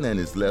Biden and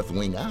his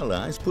left-wing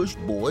allies push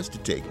boys to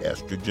take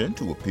estrogen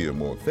to appear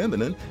more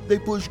feminine. They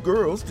push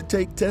girls to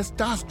take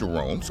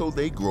testosterone so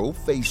they grow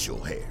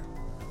facial hair.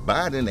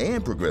 Biden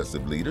and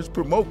progressive leaders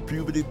promote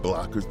puberty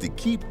blockers to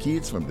keep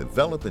kids from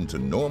developing to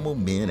normal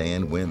men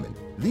and women.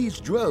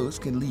 These drugs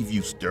can leave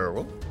you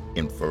sterile,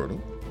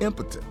 infertile,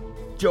 impotent.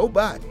 Joe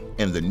Biden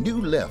and the new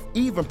left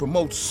even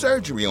promote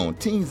surgery on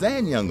teens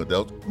and young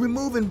adults,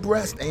 removing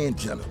breast and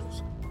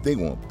genitals. They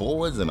want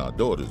boys in our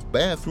daughters'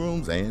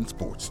 bathrooms and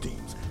sports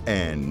teams.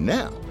 And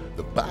now,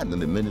 the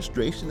Biden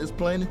administration is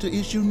planning to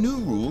issue new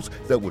rules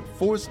that would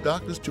force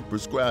doctors to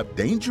prescribe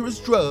dangerous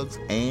drugs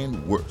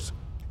and worse.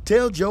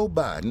 Tell Joe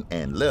Biden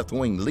and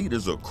left-wing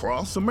leaders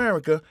across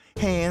America,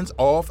 hands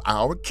off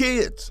our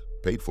kids.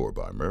 Paid for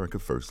by America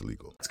First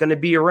Legal. It's going to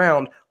be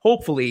around,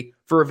 hopefully,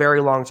 for a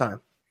very long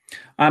time.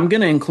 I'm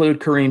going to include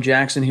Kareem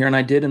Jackson here, and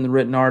I did in the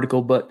written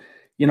article, but,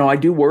 I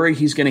do worry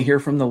he's going to hear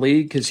from the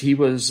league because he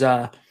was,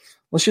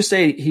 let's just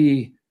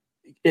say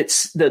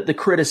it's the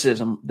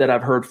criticism that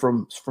I've heard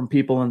from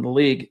people in the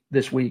league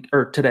this week,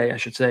 or today, I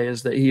should say,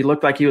 is that he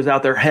looked like he was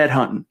out there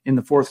headhunting in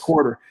the fourth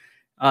quarter.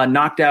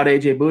 Knocked out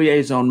A.J. Bouye,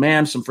 his own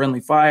man, some friendly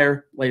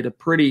fire, laid a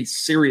pretty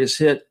serious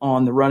hit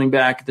on the running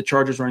back, the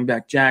Chargers running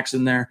back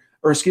Jackson there.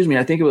 Or excuse me,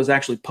 I think it was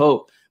actually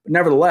Pope. But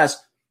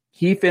nevertheless,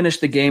 he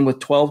finished the game with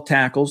 12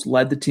 tackles,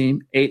 led the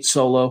team, 8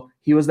 solo.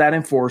 He was that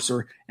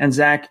enforcer. And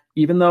Zach,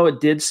 even though it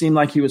did seem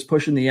like he was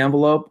pushing the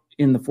envelope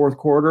in the fourth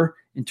quarter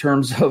in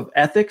terms of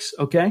ethics,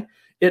 okay,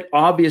 it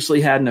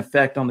obviously had an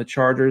effect on the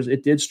Chargers.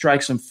 It did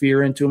strike some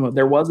fear into them.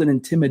 There was an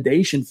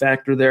intimidation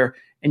factor there,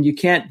 and you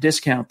can't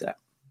discount that.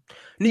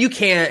 No, you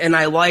can't, and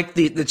I like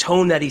the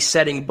tone that he's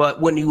setting,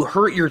 but when you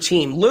hurt your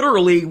team,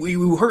 literally,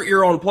 you hurt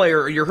your own player,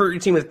 or you hurt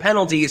your team with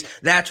penalties,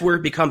 that's where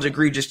it becomes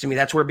egregious to me.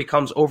 That's where it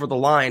becomes over the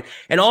line.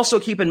 And also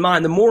keep in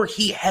mind, the more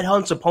he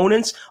headhunts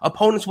opponents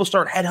will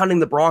start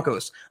headhunting the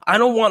Broncos. I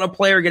don't want a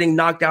player getting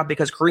knocked out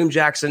because Kareem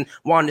Jackson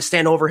wanted to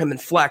stand over him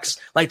and flex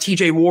like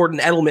TJ Ward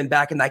and Edelman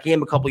back in that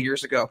game a couple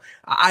years ago.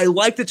 I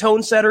like the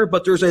tone setter,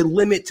 but there's a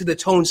limit to the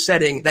tone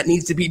setting that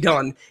needs to be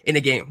done in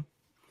a game.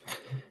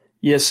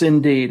 Yes,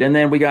 indeed. And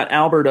then we got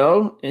Albert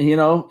O.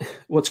 And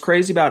what's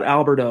crazy about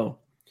Albert O,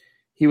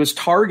 he was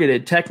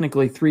targeted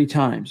technically 3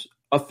 times.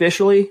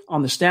 Officially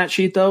on the stat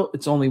sheet, though,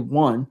 it's only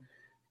 1.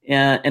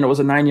 And it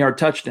was a 9-yard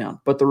touchdown.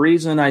 But the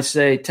reason I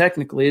say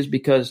technically is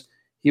because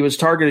he was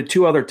targeted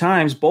 2 other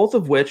times, both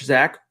of which,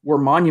 Zach, were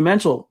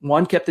monumental.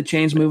 One kept the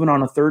chains moving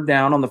on a 3rd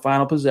down on the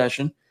final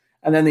possession.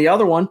 And then the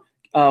other one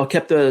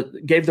gave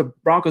the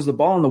Broncos the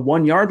ball on the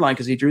 1-yard line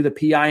because he drew the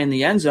PI in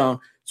the end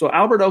zone. So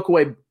Albert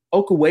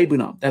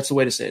Okwuegbunam, that's the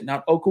way to say it.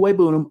 Not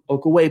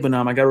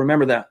Okwuegbunam. I got to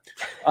remember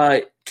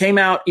that. Came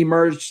out,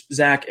 emerged,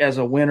 Zach, as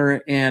a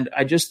winner. And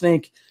I just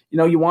think,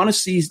 you want to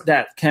see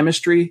that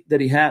chemistry that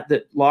he had,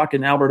 that Locke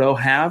and Albert O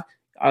have.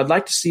 I'd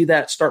like to see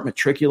that start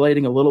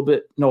matriculating a little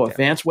bit Noah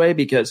Fant's way,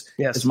 because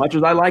as much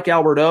as I like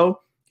Albert O,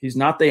 he's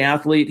not the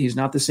athlete. He's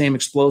not the same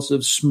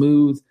explosive,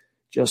 smooth,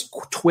 just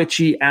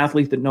twitchy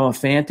athlete that Noah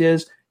Fant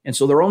is. And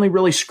so they're only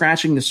really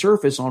scratching the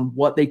surface on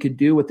what they could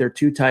do with their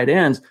 2 tight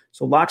ends.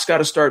 So Locke's got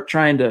to start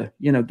trying to,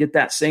 get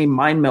that same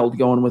mind meld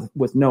going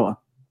with Noah.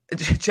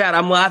 Chad,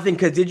 I'm laughing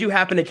because did you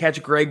happen to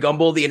catch Greg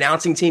Gumbel, the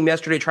announcing team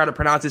yesterday, try to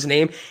pronounce his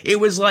name?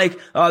 It was like,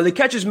 the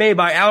catch is made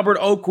by Albert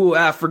Oku.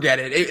 Forget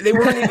it. They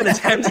weren't even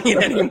attempting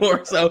it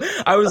anymore. So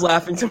I was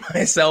laughing to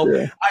myself.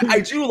 Yeah.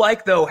 I do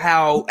like, though,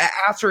 how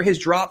after his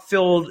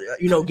drop-filled,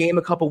 game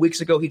a couple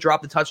weeks ago, he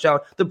dropped the touchdown.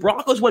 The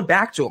Broncos went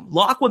back to him.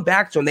 Locke went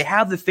back to him. They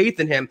have the faith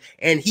in him,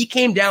 and he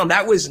came down.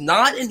 That was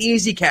not an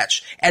easy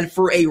catch. And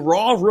for a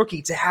raw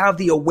rookie to have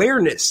the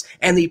awareness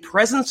and the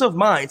presence of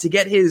mind to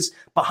get his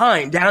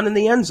behind down in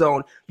the end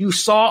zone, you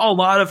saw a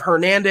lot of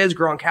Hernandez,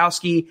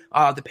 Gronkowski,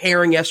 the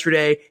pairing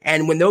yesterday.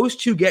 And when those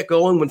two get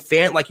going, when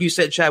Fant, like you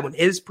said, Chad, when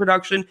his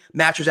production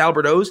matches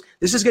Albert O's,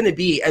 this is going to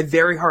be a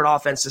very hard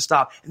offense to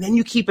stop. And then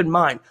you keep in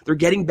mind, they're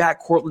getting back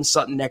Courtland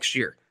Sutton next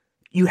year.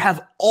 You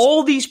have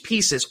all these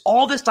pieces,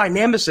 all this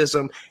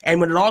dynamicism, and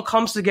when it all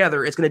comes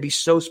together, it's going to be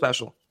so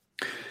special.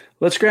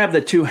 Let's grab the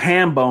two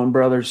Hambone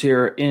brothers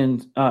here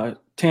in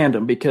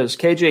tandem, because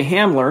KJ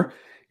Hamler,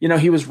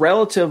 he was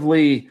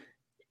relatively,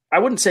 I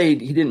wouldn't say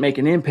he didn't make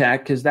an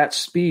impact because that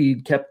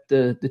speed kept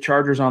the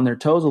Chargers on their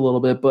toes a little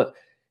bit, but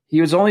he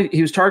was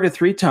targeted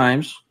 3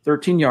 times,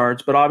 13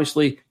 yards, but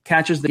obviously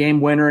catches the game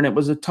winner, and it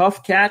was a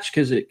tough catch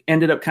because it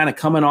ended up kind of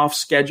coming off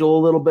schedule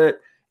a little bit.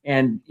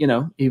 And,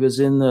 he was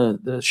in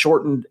the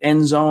shortened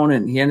end zone,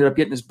 and he ended up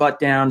getting his butt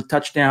down,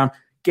 touchdown,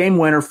 game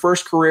winner,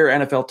 first career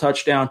NFL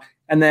touchdown.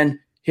 And then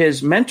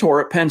his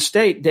mentor at Penn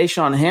State,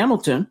 Deshaun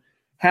Hamilton,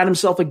 had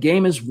himself a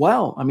game as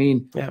well. I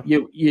mean,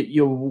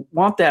 you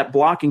want that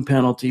blocking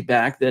penalty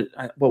back that,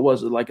 what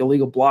was it, like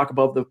illegal block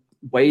above the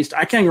waist?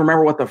 I can't even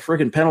remember what the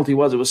freaking penalty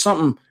was. It was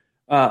something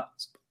a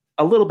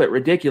little bit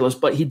ridiculous,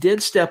 but he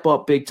did step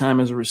up big time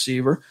as a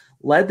receiver,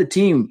 led the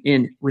team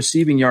in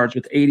receiving yards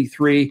with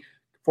 83,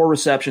 4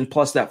 receptions,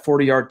 plus that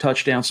 40-yard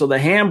touchdown. So the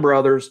Ham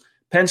brothers,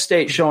 Penn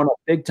State showing up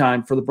big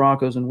time for the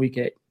Broncos in Week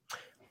 8.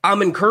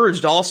 I'm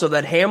encouraged also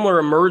that Hamler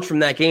emerged from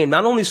that game,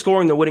 not only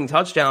scoring the winning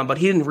touchdown, but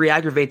he didn't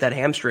re-aggravate that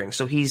hamstring.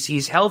 So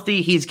he's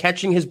healthy, he's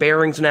catching his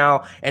bearings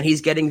now, and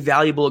he's getting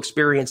valuable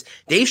experience.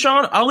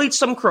 Deshaun, I'll eat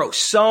some crow.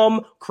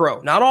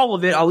 Not all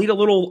of it. I'll eat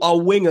a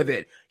wing of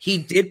it. He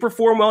did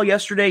perform well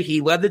yesterday.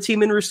 He led the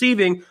team in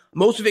receiving.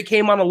 Most of it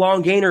came on a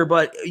long gainer,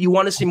 but you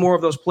want to see more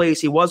of those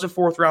plays. He was a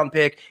 4th-round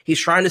pick.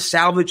 He's trying to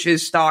salvage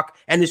his stock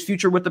and his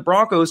future with the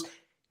Broncos.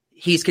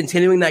 He's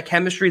continuing that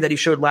chemistry that he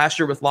showed last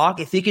year with Locke.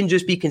 If he can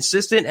just be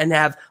consistent and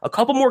have a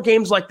couple more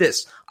games like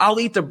this, I'll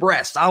eat the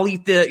breast. I'll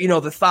eat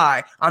the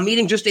thigh. I'm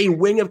eating just a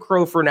wing of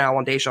crow for now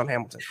on Deshaun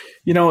Hamilton.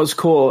 It was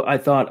cool, I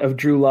thought, of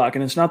Drew Lock,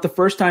 and it's not the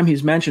first time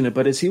he's mentioned it,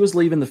 but as he was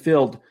leaving the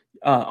field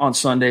on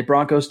Sunday,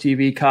 Broncos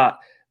TV caught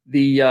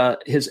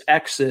his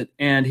exit,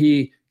 and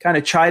he kind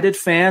of chided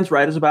fans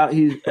right as he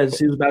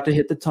was about to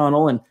hit the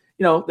tunnel, and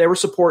they were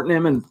supporting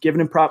him and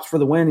giving him props for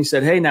the win. He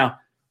said, "Hey, now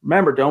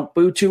remember, don't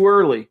boo too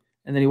early."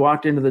 And then he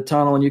walked into the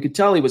tunnel, and you could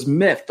tell he was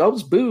miffed.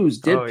 Those boos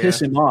did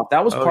piss him off.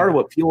 That was part of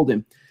what fueled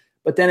him.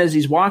 But then as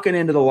he's walking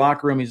into the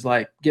locker room, he's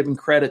like giving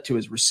credit to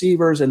his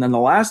receivers. And then the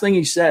last thing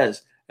he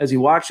says as he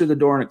walks through the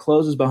door and it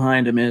closes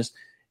behind him is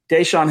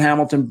Deshaun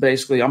Hamilton,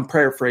 basically, I'm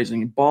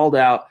paraphrasing, balled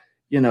out.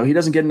 He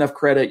doesn't get enough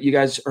credit. You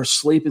guys are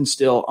sleeping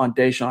still on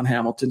Deshaun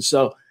Hamilton.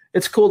 So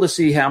it's cool to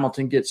see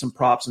Hamilton get some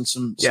props and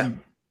some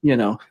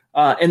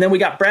and then we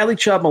got Bradley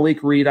Chubb,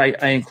 Malik Reed,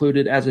 I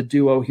included as a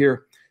duo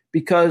here.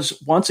 Because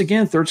once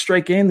again, 3rd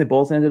straight game, they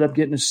both ended up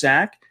getting a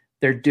sack.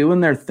 They're doing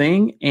their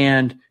thing.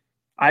 And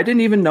I didn't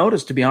even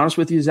notice, to be honest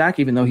with you, Zach,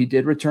 even though he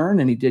did return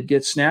and he did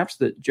get snaps,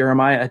 that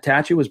Jeremiah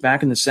Attache was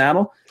back in the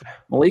saddle.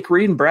 Malik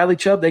Reed and Bradley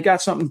Chubb, they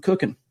got something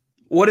cooking.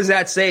 What does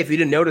that say if you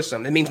didn't notice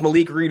him? It means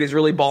Malik Reed is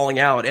really balling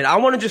out. And I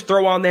want to just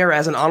throw on there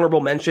as an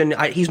honorable mention,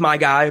 he's my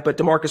guy, but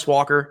DeMarcus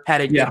Walker had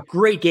a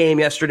great game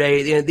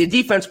yesterday. The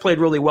defense played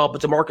really well,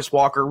 but DeMarcus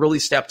Walker really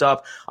stepped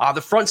up.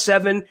 The front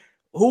 7,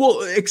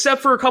 who,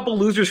 except for a couple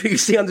losers who you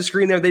see on the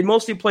screen there, they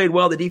mostly played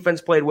well. The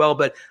defense played well,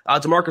 but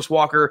DeMarcus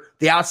Walker,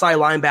 the outside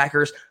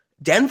linebackers,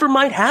 Denver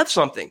might have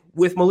something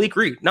with Malik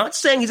Reed. Not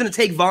saying he's going to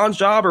take Vaughn's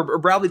job or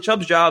Bradley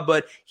Chubb's job,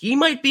 but he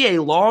might be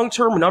a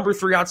long-term number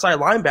 3 outside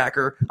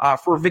linebacker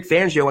for Vic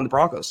Fangio and the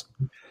Broncos.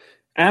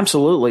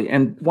 Absolutely.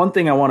 And one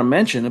thing I want to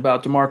mention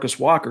about DeMarcus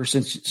Walker,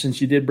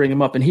 since you did bring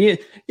him up, and he,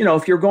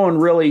 if you're going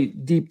really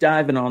deep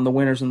diving on the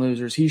winners and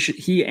losers,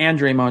 he and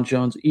Draymond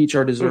Jones each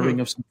are deserving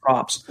of some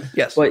props.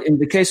 Yes. But in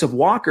the case of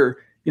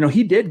Walker,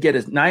 he did get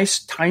a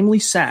nice timely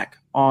sack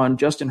on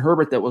Justin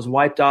Herbert that was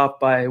wiped off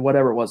by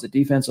whatever it was, a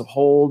defensive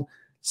hold,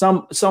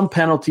 some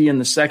penalty in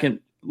the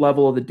second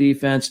level of the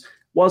defense.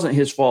 Wasn't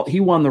his fault.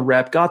 He won the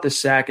rep, got the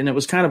sack, and it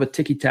was kind of a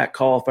ticky-tack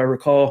call,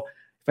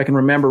 if I can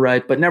remember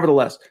right. But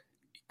nevertheless,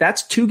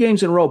 that's 2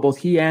 games in a row, both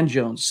he and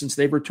Jones, since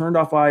they've returned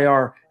off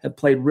IR, have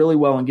played really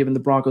well and given the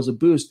Broncos a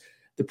boost.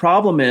 The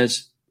problem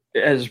is,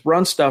 as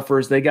run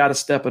stuffers, they got to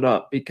step it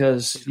up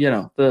because,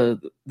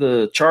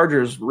 the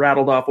Chargers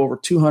rattled off over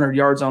 200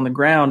 yards on the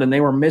ground, and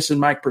they were missing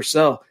Mike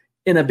Purcell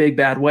in a big,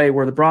 bad way,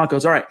 where the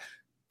Broncos, all right,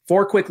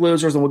 4 quick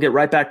losers, and we'll get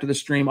right back to the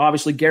stream.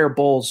 Obviously, Garrett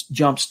Bowles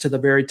jumps to the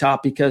very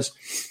top because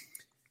 –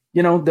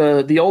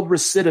 the old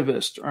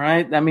recidivist, all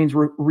right? That means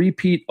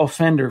repeat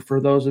offender for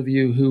those of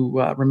you who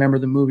remember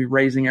the movie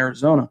Raising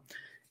Arizona.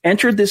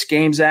 Entered this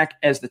game, Zach,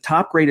 as the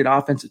top-graded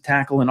offensive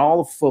tackle in all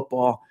of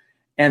football.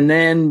 And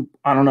then,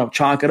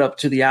 chalk it up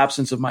to the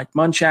absence of Mike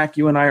Munchak.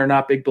 You and I are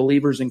not big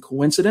believers in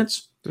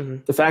coincidence. Mm-hmm.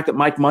 The fact that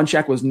Mike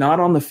Munchak was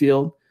not on the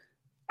field,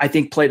 I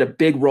think, played a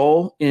big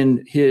role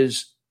in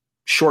his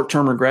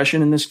short-term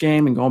regression in this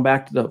game and going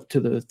back to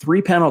the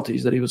 3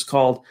 penalties that he was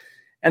called.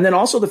 And then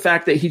also the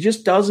fact that he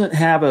just doesn't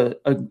have a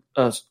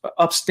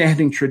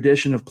upstanding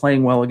tradition of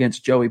playing well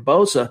against Joey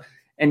Bosa.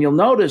 And you'll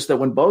notice that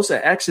when Bosa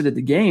exited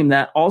the game,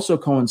 that also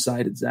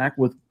coincided, Zach,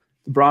 with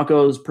the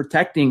Broncos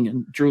protecting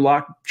and Drew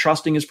Lock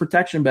trusting his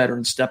protection better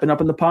and stepping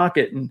up in the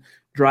pocket and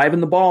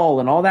driving the ball,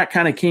 and all that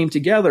kind of came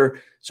together.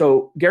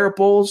 So Garrett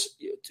Bowles,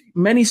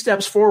 many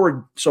steps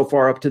forward so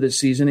far up to this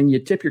season, and you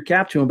tip your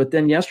cap to him. But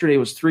then yesterday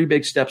was 3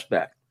 big steps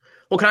back.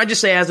 Well, can I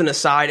just say as an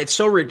aside, it's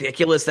so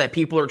ridiculous that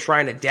people are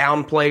trying to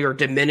downplay or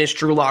diminish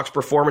Drew Lock's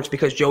performance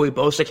because Joey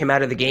Bosa came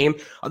out of the game.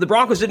 The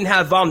Broncos didn't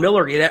have Von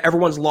Miller yet.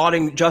 Everyone's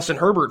lauding Justin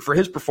Herbert for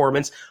his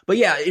performance. But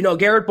yeah,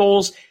 Garrett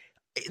Bowles,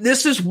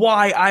 this is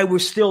why I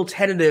was still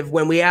tentative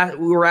when we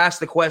were asked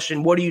the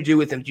question, what do you do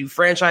with him? Do you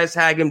franchise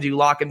tag him? Do you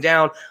lock him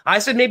down? I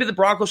said maybe the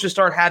Broncos should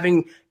start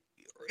having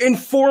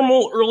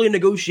informal early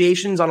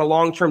negotiations on a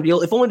long-term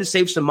deal, if only to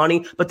save some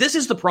money. But this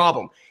is the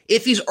problem.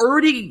 If he's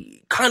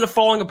already kind of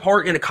falling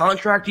apart in a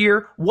contract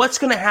year, what's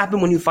going to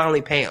happen when you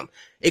finally pay him?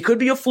 It could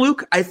be a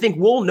fluke. I think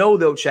we'll know,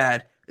 though,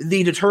 Chad,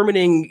 the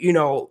determining,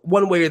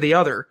 one way or the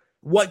other,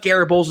 what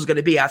Garrett Bowles is going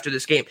to be after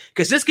this game.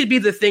 Because this could be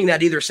the thing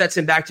that either sets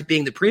him back to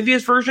being the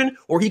previous version,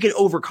 or he can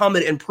overcome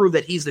it and prove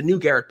that he's the new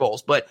Garrett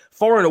Bowles. But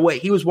far and away,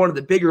 he was one of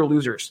the bigger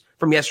losers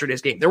from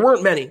yesterday's game. There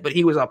weren't many, but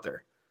he was up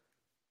there.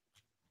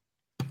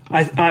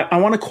 I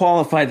want to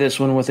qualify this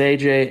one with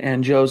AJ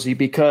and Josie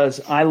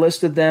because I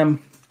listed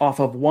them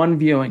off of one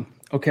viewing,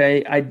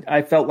 okay?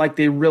 I felt like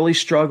they really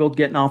struggled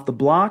getting off the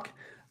block.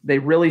 They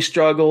really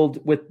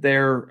struggled with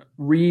their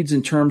reads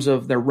in terms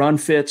of their run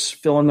fits,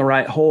 filling the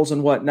right holes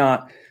and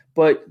whatnot.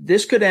 But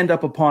this could end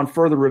up upon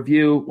further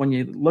review when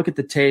you look at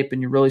the tape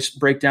and you really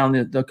break down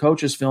the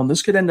coach's film.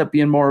 This could end up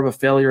being more of a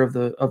failure of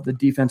the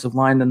defensive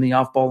line than the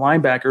off-ball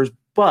linebackers.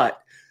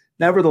 But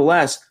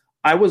nevertheless,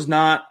 I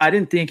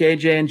didn't think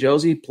AJ and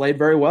Josie played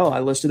very well.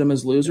 I listed them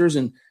as losers.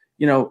 And,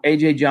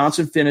 AJ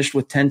Johnson finished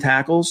with 10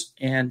 tackles,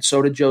 and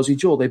so did Josie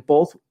Jewell. They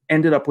both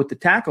ended up with the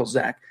tackles,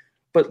 Zach.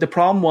 But the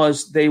problem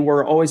was they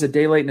were always a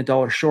day late and a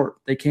dollar short.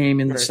 They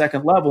came in the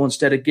second level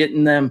instead of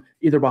getting them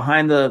either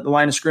behind the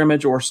line of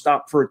scrimmage or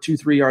stopped for a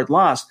 2-3 yard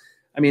loss.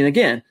 I mean,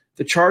 again,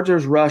 the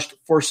Chargers rushed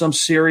for some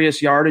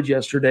serious yardage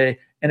yesterday,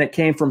 and it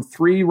came from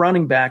 3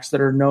 running backs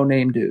that are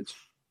no-name dudes.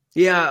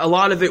 Yeah, a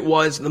lot of it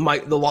was the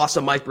loss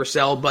of Mike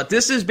Purcell, but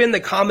this has been the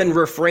common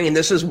refrain.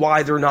 This is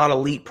why they're not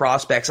elite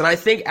prospects. And I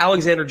think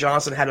Alexander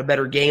Johnson had a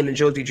better game than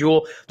Josie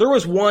Jewell. There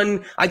was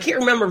one, I can't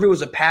remember if it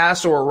was a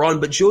pass or a run,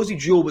 but Josie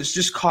Jewell was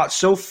just caught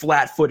so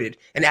flat-footed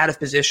and out of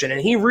position.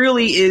 And he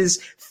really is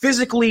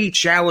physically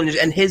challenged,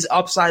 and his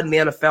upside in the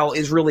NFL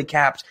is really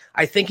capped.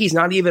 I think he's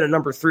not even a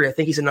number 3. I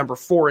think he's a number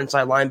 4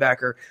 inside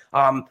linebacker.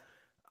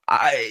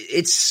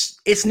 It's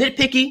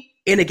nitpicky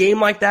in a game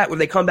like that where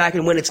they come back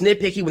and win. It's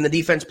nitpicky when the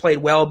defense played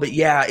well, but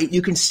yeah,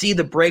 you can see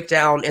the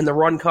breakdown in the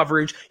run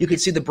coverage. You can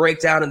see the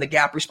breakdown in the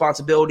gap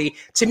responsibility.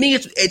 To me,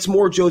 it's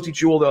more Josie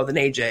Jewell though than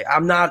AJ.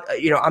 I'm not,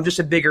 I'm just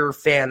a bigger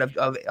fan of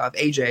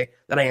AJ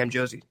than I am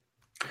Josie.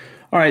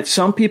 All right,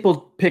 some people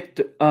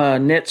picked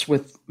nits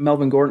with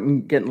Melvin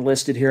Gordon getting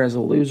listed here as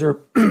a loser,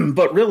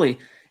 but really,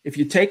 if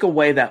you take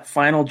away that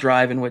final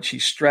drive in which he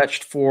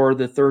stretched for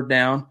the third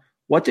down,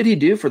 what did he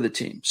do for the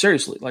team?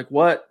 Seriously, like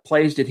what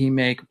plays did he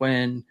make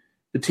when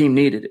the team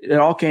needed it? It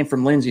all came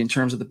from Lindsey in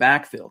terms of the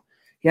backfield.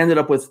 He ended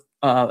up with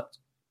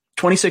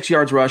 26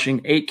 yards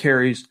rushing, 8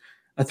 carries,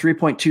 a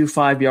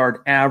 3.25 yard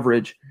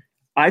average.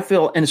 I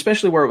feel, and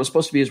especially where it was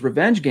supposed to be his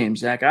revenge game,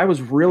 Zach, I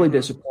was really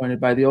disappointed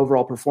by the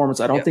overall performance.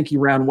 I don't think he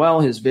ran well.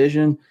 His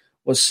vision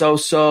was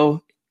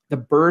so. The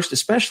burst,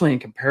 especially in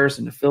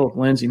comparison to Phillip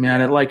Lindsay, man,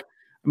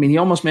 he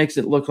almost makes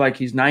it look like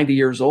he's 90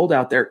 years old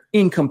out there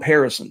in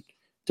comparison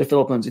to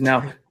Phillip Lindsay.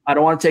 Now, I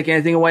don't want to take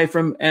anything away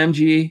from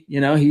MG.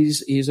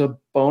 He's a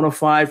bona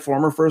fide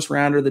former first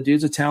rounder. The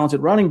dude's a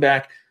talented running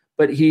back,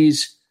 but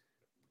he's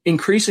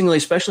increasingly,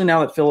 especially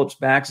now that Phillip's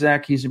back,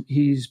 Zach,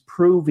 he's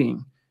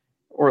proving,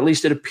 or at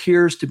least it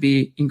appears to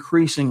be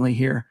increasingly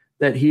here,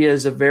 that he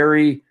is a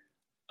very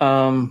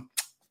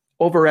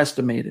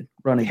overestimated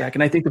running back.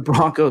 And I think the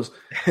Broncos,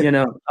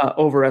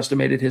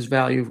 overestimated his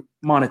value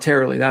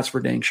monetarily. That's for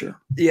dang sure.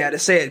 Yeah, to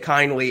say it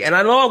kindly. And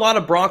I know a lot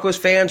of Broncos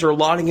fans are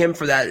lauding him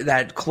for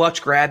that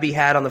clutch grab he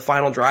had on the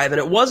final drive. And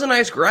it was a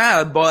nice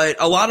grab, but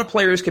a lot of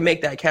players can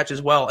make that catch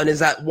as well. And is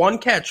that one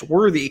catch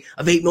worthy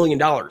of $8 million?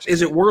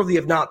 Is it worthy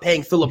of not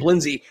paying Phillip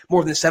Lindsay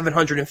more than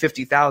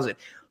 $750,000?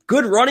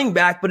 Good running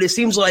back, but it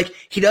seems like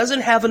he doesn't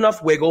have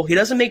enough wiggle. He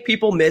doesn't make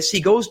people miss. He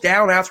goes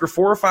down after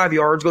 4 or 5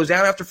 yards, goes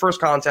down after first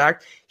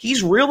contact.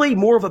 He's really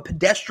more of a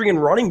pedestrian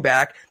running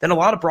back than a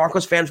lot of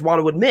Broncos fans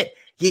want to admit.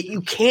 Yet you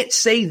can't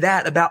say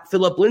that about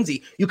Phillip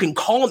Lindsay. You can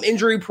call him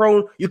injury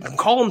prone. You can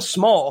call him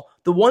small.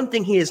 The one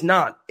thing he is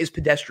not is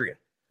pedestrian.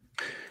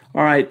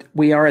 All right.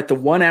 We are at the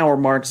 1 hour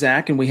mark,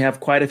 Zach, and we have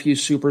quite a few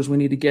supers we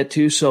need to get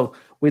to. So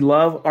we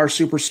love our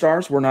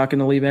superstars. We're not going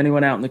to leave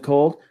anyone out in the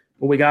cold.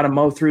 But we got to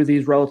mow through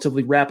these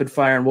relatively rapid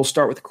fire, and we'll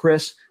start with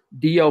Chris,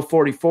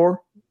 DO44.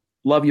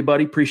 Love you,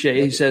 buddy. Appreciate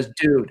it. He says,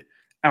 dude,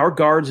 our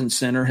guards and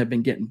center have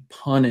been getting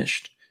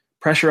punished.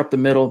 Pressure up the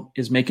middle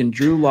is making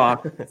Drew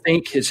Lock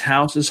think his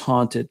house is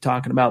haunted,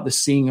 talking about the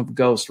seeing of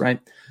ghosts,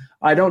 right?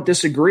 I don't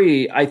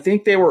disagree. I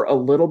think they were a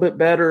little bit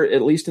better,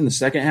 at least in the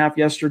second half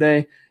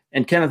yesterday.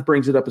 And Kenneth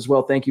brings it up as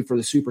well. Thank you for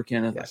the super,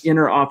 Kenneth. Yes.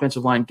 Inner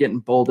offensive line getting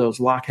bulldozed.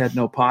 Lock had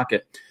no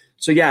pocket.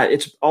 So, yeah,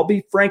 I'll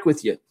be frank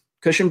with you.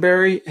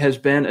 Cushenberry has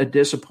been a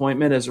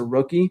disappointment as a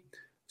rookie.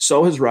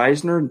 So has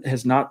Reisner.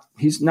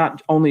 He's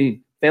not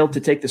only failed to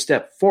take the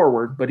step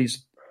forward, but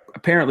he's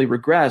apparently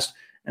regressed.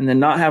 And then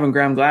not having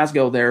Graham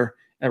Glasgow there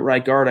at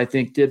right guard, I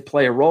think, did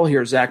play a role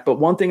here, Zach. But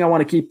one thing I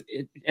want to keep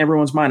in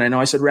everyone's mind, I know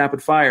I said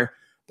rapid fire,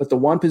 but the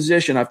one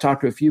position I've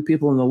talked to a few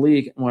people in the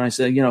league when I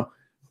say,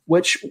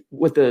 which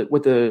with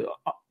the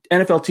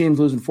NFL teams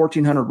losing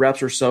 1,400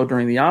 reps or so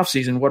during the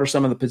offseason, what are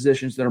some of the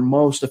positions that are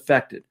most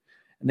affected?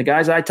 And the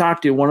guys I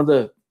talked to, one of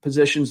the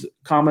positions,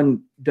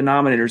 common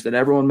denominators that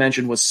everyone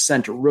mentioned was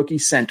center, rookie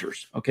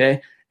centers,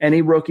 okay?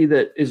 Any rookie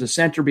that is a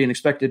center being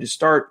expected to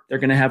start, they're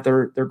going to have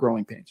their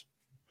growing pains.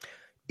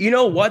 You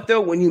know what,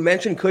 though? When you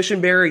mentioned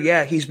Cushenberry,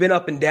 yeah, he's been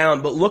up and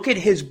down, but look at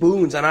his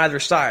boons on either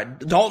side.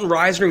 Dalton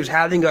Risner, who's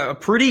having a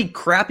pretty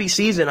crappy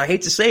season, I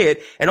hate to say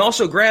it, and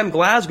also Graham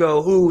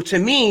Glasgow, who, to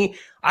me,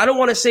 I don't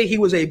want to say he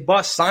was a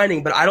bust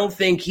signing, but I don't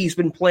think he's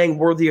been playing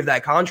worthy of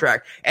that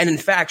contract. And in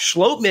fact,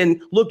 Schlotman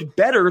looked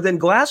better than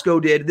Glasgow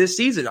did this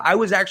season. I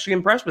was actually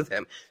impressed with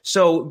him.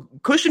 So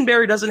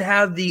Cushenberry doesn't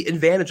have the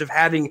advantage of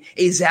having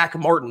a Zach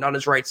Martin on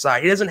his right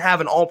side. He doesn't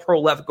have an all-pro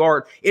left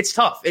guard. It's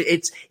tough.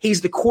 He's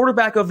the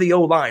quarterback of the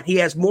O-line. He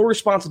has more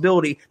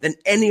responsibility than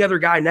any other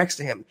guy next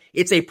to him.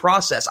 It's a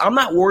process. I'm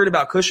not worried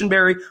about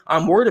Cushenberry.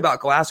 I'm worried about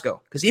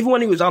Glasgow. Because even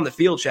when he was on the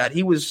field, Chad,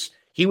 he was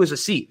a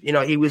seat.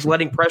 He was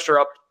letting pressure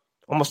up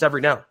almost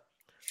every down.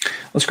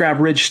 Let's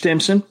grab Ridge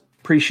Stimson.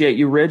 Appreciate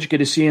you, Ridge. Good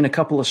to see you in a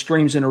couple of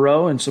streams in a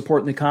row, and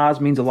supporting the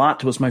cause means a lot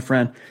to us, my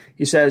friend.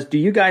 He says, do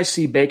you guys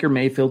see Baker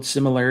Mayfield's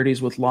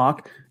similarities with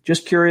Locke?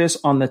 Just curious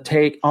on that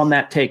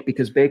take,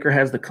 because Baker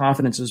has the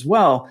confidence as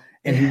well,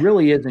 and he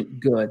really isn't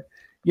good.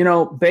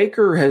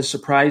 Baker has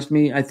surprised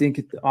me. I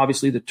think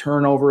obviously the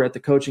turnover at the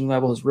coaching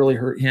level has really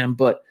hurt him,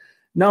 but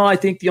no, I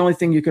think the only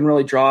thing you can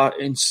really draw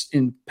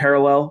in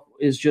parallel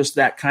is just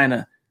that kind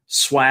of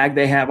swag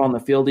they have on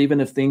the field.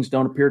 Even if things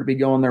don't appear to be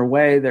going their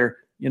way, they're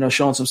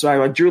showing some swag,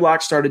 like Drew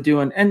Lock started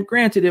doing. And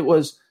granted, it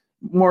was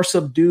more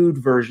subdued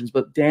versions,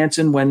 but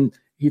dancing when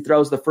he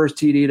throws the first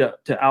TD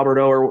to Albert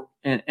O,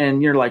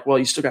 and you're like, well,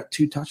 you still got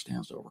 2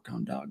 touchdowns to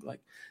overcome, dog.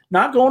 Like,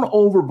 not going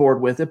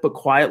overboard with it, but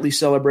quietly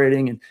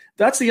celebrating. And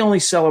that's the only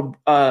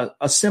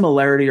a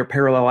similarity or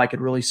parallel I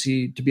could really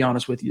see, to be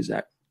honest with you,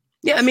 Zach.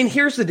 Yeah, I mean,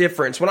 here's the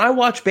difference. When I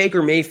watch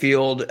Baker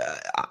Mayfield,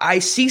 I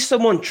see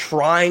someone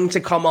trying to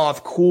come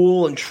off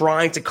cool and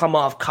trying to come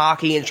off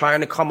cocky and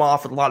trying to come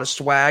off with a lot of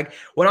swag.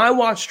 When I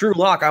watch Drew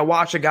Lock, I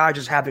watch a guy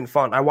just having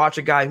fun. I watch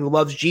a guy who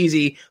loves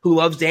Jeezy, who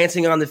loves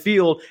dancing on the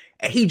field.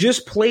 He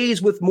just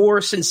plays with more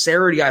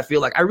sincerity, I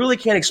feel like. I really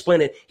can't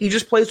explain it. He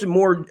just plays with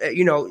more,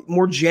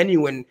 more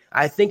genuine.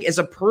 I think as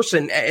a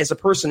person, as a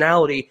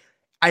personality,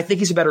 I think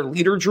he's a better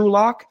leader, Drew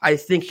Lock. I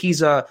think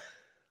he's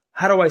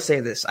how do I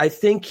say this? I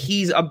think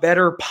he's a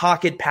better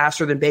pocket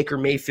passer than Baker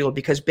Mayfield,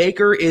 because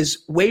Baker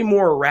is way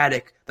more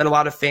erratic than a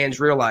lot of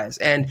fans realize.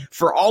 And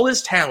for all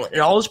his talent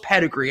and all his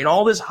pedigree and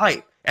all his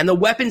hype and the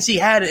weapons he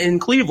had in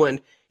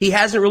Cleveland, he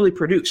hasn't really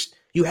produced.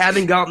 You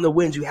haven't gotten the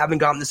wins. You haven't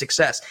gotten the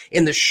success.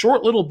 In the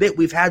short little bit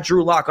we've had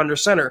Drew Lock under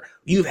center,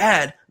 you've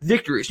had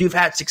victories. You've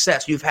had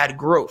success. You've had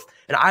growth.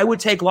 And I would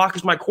take Lock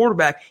as my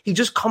quarterback. He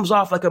just comes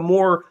off like a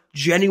more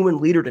genuine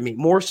leader to me,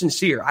 more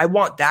sincere. I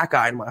want that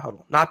guy in my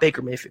huddle, not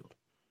Baker Mayfield.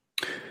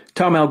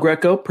 Tom El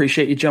Greco,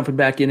 appreciate you jumping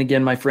back in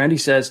again, my friend. He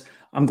says,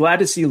 I'm glad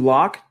to see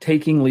Locke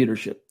taking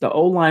leadership. The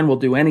O-line will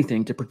do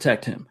anything to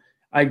protect him.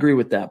 I agree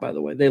with that, by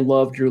the way. They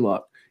love Drew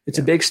Lock. It's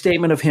a big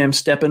statement of him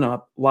stepping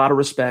up. A lot of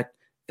respect.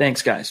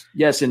 Thanks, guys.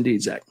 Yes,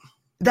 indeed, Zach.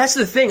 That's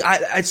the thing.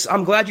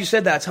 I'm glad you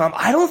said that, Tom.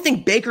 I don't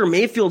think Baker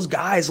Mayfield's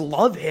guys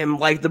love him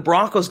like the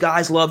Broncos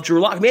guys love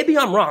Drew Lock. Maybe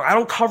I'm wrong. I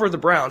don't cover the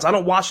Browns. I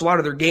don't watch a lot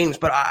of their games,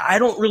 but I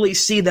don't really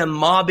see them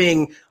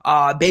mobbing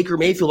Baker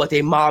Mayfield like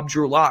they mob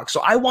Drew Lock. So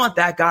I want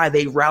that guy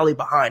they rally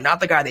behind, not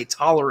the guy they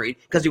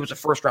tolerate because he was a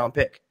first-round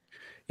pick.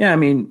 Yeah, I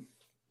mean,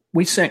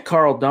 we sent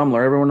Carl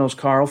Dumler. Everyone knows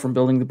Carl from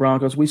Building the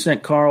Broncos. We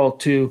sent Carl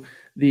to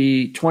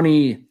the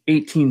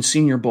 2018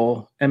 Senior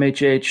Bowl,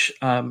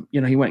 MHH.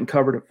 He went and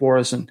covered it for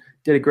us and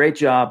did a great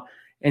job.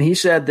 And he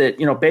said that,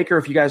 Baker,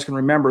 if you guys can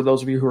remember,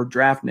 those of you who are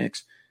draft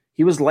nicks,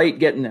 he was late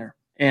getting there.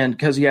 And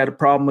because he had a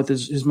problem with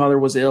his mother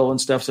was ill and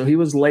stuff. So he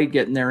was late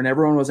getting there, and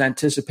everyone was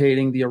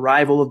anticipating the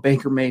arrival of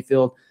Baker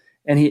Mayfield.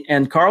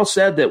 And Carl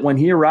said that when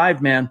he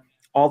arrived, man,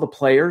 all the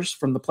players,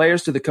 from the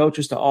players to the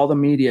coaches to all the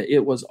media,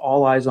 it was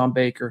all eyes on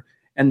Baker.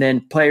 And then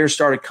players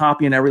started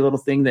copying every little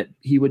thing that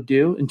he would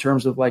do in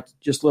terms of like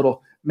just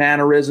little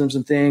mannerisms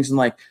and things and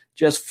like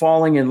just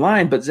falling in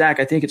line. But Zach,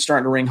 I think it's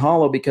starting to ring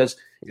hollow because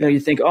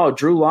you think, oh,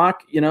 Drew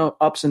Lock,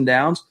 ups and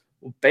downs.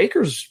 Well,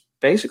 Baker's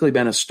basically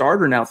been a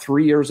starter now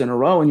 3 years in a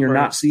row, and you're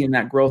not seeing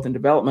that growth and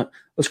development.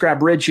 Let's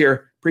grab Ridge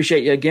here.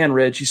 Appreciate you again,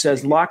 Ridge. He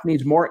says Lock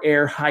needs more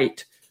air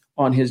height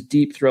on his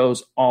deep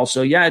throws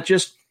also. Yeah,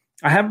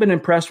 I have been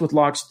impressed with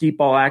Lock's deep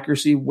ball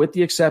accuracy with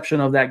the exception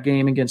of that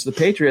game against the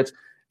Patriots.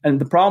 And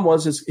the problem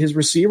was his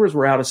receivers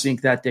were out of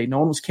sync that day. No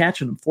one was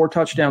catching them. 4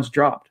 touchdowns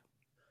dropped.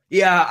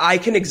 Yeah, I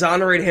can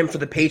exonerate him for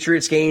the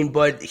Patriots game,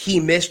 but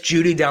he missed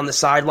Jeudy down the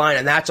sideline,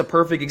 and that's a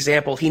perfect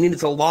example. He needed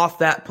to loft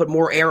that, put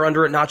more air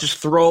under it, not just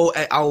throw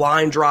a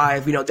line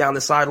drive, down the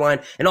sideline.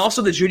 And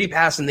also the Jeudy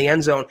pass in the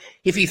end zone.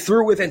 If he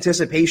threw with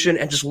anticipation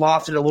and just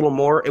lofted a little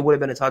more, it would have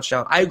been a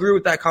touchdown. I agree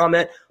with that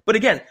comment, but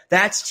again,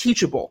 that's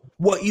teachable.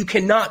 What you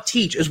cannot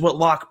teach is what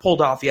Locke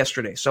pulled off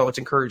yesterday, so it's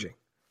encouraging.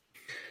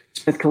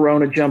 Smith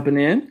Corona jumping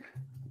in.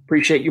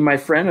 Appreciate you, my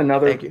friend.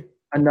 Thank you.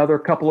 Another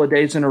couple of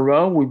days in a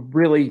row. We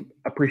really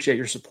appreciate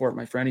your support,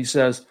 my friend. He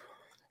says,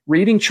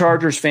 reading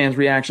Chargers fans'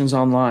 reactions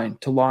online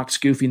to Locke's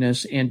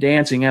goofiness and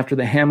dancing after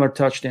the Hamler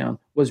touchdown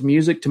was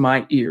music to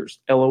my ears.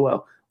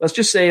 LOL. Let's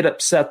just say it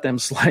upset them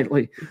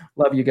slightly.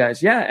 Love you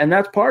guys. Yeah, and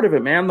that's part of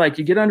it, man. Like,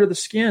 you get under the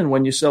skin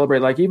when you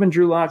celebrate. Like, even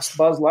Drew Locke's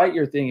Buzz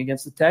Lightyear thing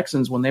against the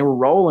Texans when they were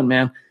rolling,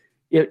 man,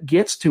 it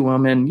gets to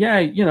them. And,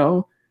 yeah,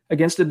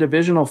 against a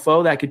divisional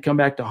foe that could come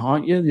back to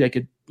haunt you. They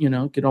could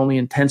only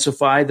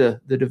intensify the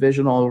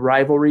divisional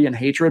rivalry and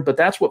hatred, but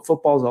that's what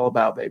football is all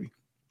about, baby.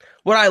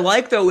 What I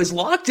like, though, is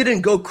Locke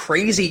didn't go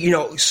crazy,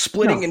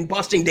 splitting and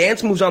busting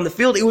dance moves on the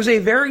field. It was a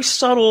very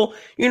subtle,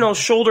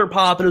 shoulder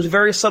pop, and it was a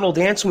very subtle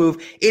dance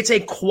move. It's a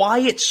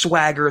quiet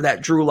swagger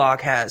that Drew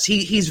Locke has.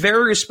 He's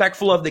very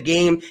respectful of the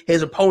game,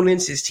 his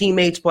opponents, his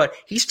teammates, but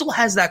he still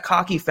has that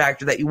cocky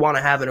factor that you want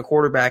to have in a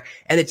quarterback,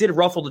 and it did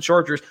ruffle the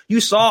Chargers.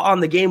 You saw on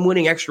the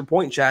game-winning extra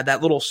point, Chad,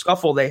 that little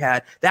scuffle they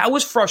had. That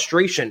was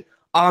frustration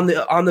on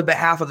the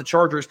behalf of the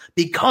Chargers,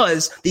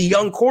 because the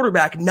young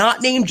quarterback,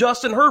 not named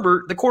Justin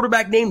Herbert, the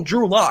quarterback named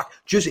Drew Locke,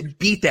 just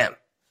beat them.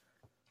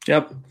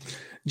 Yep.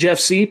 Jeff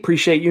C.,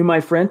 appreciate you,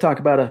 my friend. Talk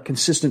about a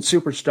consistent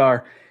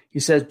superstar. He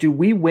says, do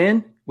we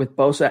win with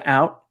Bosa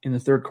out in the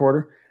third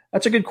quarter?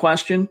 That's a good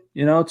question.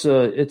 It's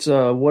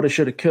a woulda,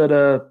 shoulda,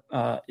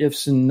 coulda,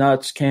 ifs and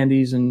nuts,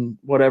 candies and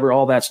whatever,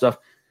 all that stuff.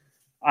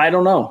 I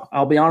don't know.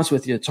 I'll be honest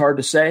with you. It's hard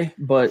to say,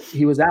 but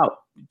he was out.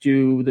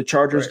 Do the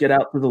Chargers get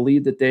out for the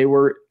lead that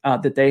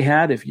they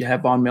had if you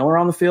have Von Miller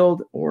on the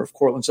field, or if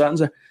Cortland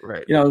Sutton's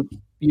right?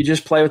 You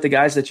just play with the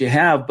guys that you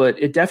have,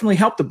 but it definitely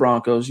helped the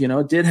Broncos.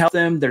 It did help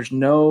them. There's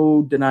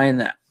no denying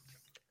that.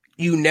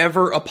 You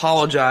never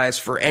apologize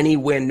for any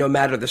win, no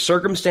matter the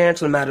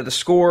circumstance, no matter the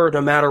score, no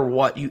matter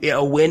what.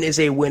 A win is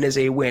a win is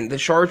a win. The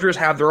Chargers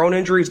have their own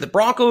injuries. The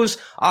Broncos,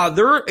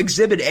 they're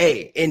exhibit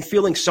A in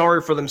feeling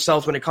sorry for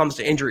themselves when it comes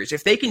to injuries.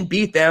 If they can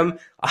beat them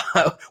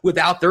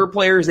without their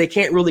players, they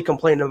can't really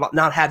complain about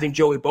not having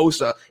Joey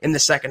Bosa in the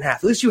second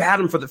half. At least you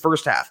had him for the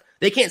first half.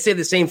 They can't say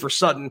the same for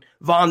Sutton,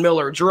 Von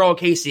Miller, Jurrell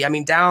Casey. I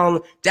mean,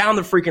 down the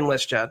freaking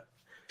list, Chad.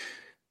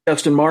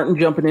 Justin Martin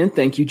jumping in.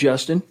 Thank you,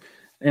 Justin.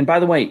 And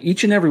by the way,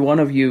 each and every one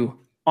of you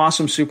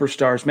awesome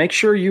superstars, make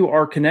sure you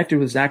are connected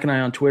with Zach and I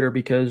on Twitter,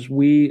 because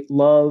we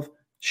love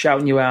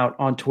shouting you out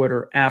on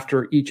Twitter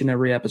after each and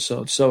every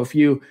episode. So if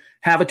you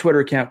have a Twitter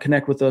account,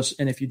 connect with us.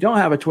 And if you don't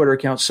have a Twitter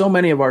account, so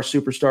many of our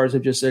superstars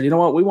have just said, you know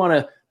what, we want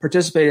to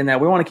participate in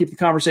that. We want to keep the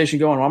conversation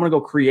going. Well, I'm going to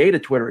go create a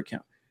Twitter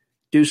account.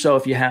 Do so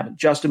if you haven't.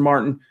 Justin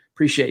Martin,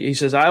 appreciate you. He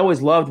says, I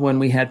always loved when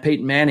we had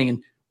Peyton Manning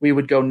and we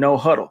would go no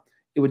huddle.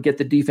 It would get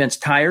the defense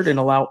tired and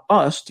allow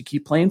us to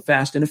keep playing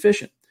fast and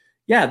efficient.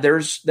 Yeah,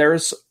 there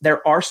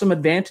are some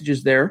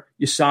advantages there.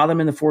 You saw them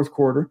in the fourth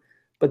quarter,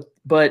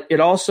 but it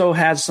also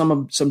has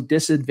some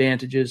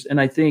disadvantages.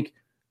 And I think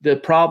the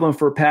problem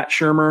for Pat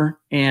Shurmur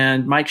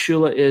and Mike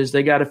Shula is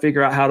they got to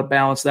figure out how to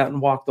balance that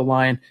and walk the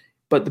line.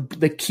 But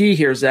the key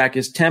here, Zach,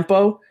 is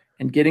tempo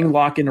and getting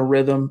Locke in a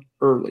rhythm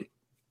early.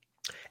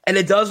 And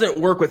it doesn't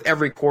work with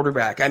every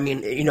quarterback. I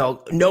mean,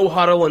 no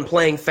huddle and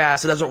playing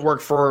fast. It doesn't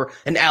work for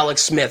an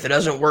Alex Smith. It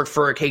doesn't work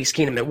for a Case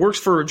Keenum. It works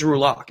for a Drew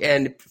Locke.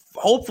 And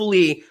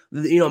hopefully,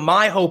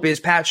 my hope is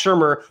Pat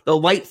Shurmur, the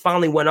light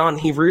finally went on.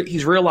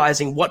 He's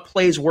realizing what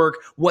plays work,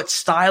 what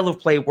style of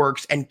play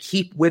works, and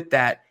keep with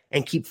that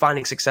and keep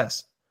finding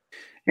success.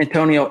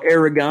 Antonio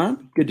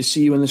Aragon, good to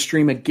see you in the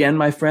stream again,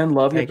 my friend.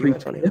 Love you. Thank you,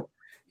 Antonio.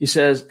 He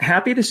says,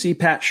 happy to see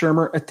Pat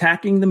Shurmur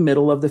attacking the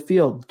middle of the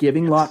field.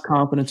 Giving Locke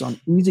confidence on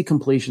easy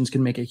completions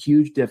can make a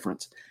huge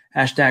difference.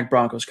 #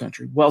 Broncos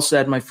country. Well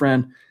said, my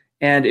friend.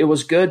 And it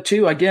was good,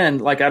 too.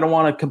 Again, I don't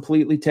want to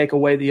completely take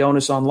away the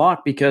onus on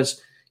Locke, because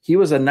he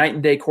was a night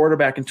and day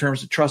quarterback in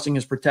terms of trusting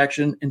his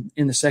protection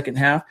in the second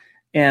half.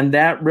 And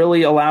that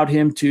really allowed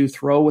him to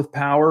throw with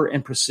power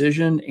and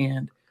precision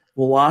and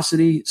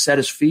velocity, set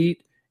his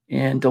feet,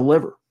 and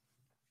deliver.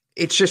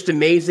 It's just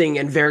amazing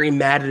and very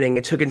maddening.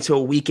 It took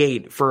until week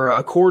 8 for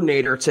a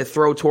coordinator to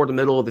throw toward the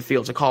middle of the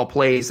field, to call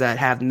plays that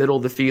have the middle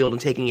of the field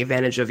and taking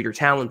advantage of your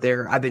talent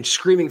there. I've been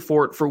screaming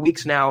for it for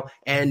weeks now,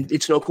 and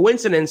it's no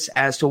coincidence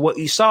as to what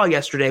you saw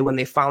yesterday when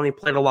they finally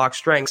played to Locke's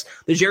strengths.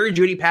 The Jerry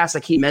Jeudy pass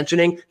I keep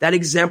mentioning, that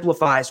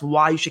exemplifies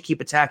why you should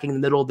keep attacking the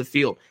middle of the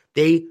field.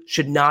 They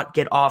should not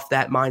get off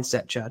that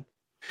mindset, Chad.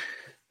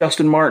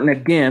 Justin Martin,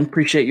 again,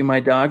 appreciate you, my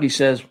dog. He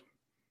says,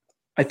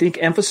 I think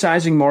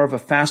emphasizing more of a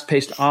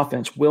fast-paced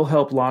offense will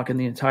help Locke and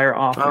the entire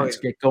offense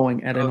get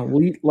going at an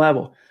elite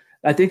level.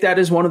 I think that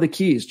is one of the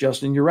keys,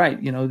 Justin. You're right.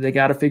 They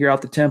got to figure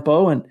out the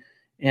tempo,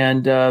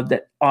 and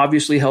that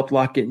obviously helped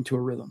Locke get into a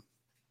rhythm.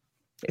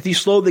 If you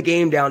slow the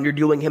game down, you're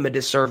doing him a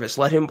disservice.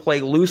 Let him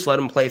play loose, let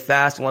him play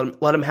fast,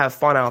 let him have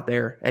fun out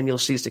there, and you'll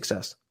see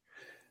success.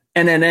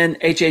 And then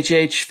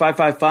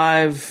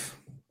HHH555,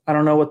 I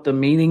don't know what the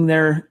meaning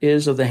there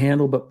is of the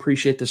handle, but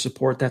appreciate the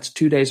support. That's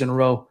 2 days in a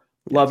row.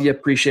 Love you,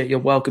 appreciate you,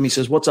 welcome. He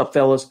says, what's up,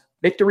 fellas?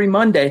 Victory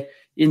Monday,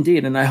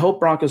 indeed. And I hope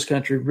Broncos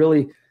country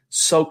really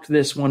soaked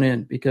this one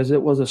in because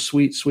it was a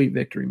sweet, sweet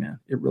victory, man.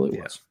 It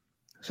really was.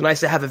 It's nice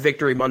to have a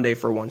Victory Monday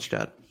for once,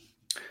 Chad.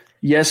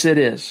 Yes, it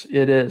is.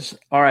 It is.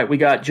 All right, we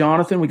got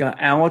Jonathan, we got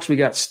Alex, we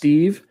got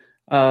Steve,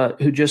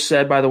 who just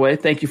said, by the way,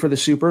 thank you for the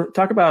super.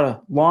 Talk about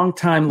a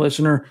long-time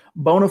listener,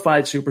 bona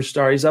fide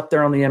superstar. He's up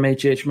there on the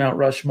MHH Mount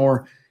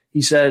Rushmore.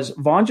 He says,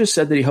 Vaughn just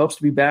said that he hopes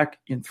to be back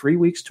in 3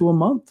 weeks to a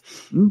month.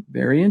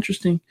 Very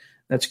interesting.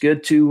 That's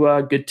good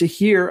to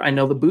hear. I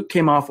know the boot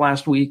came off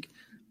last week,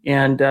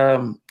 and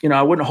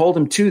I wouldn't hold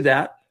him to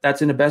that.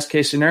 That's in the best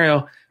case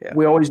scenario. Yeah.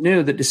 We always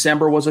knew that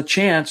December was a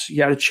chance.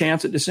 You had a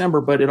chance at December,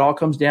 but it all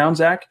comes down,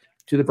 Zach,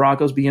 to the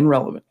Broncos being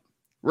relevant.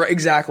 Right,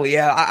 exactly.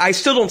 Yeah, I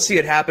still don't see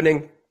it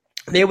happening.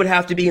 They would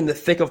have to be in the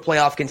thick of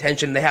playoff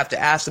contention. They have to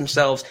ask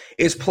themselves,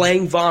 is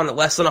playing Vaughn at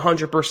less than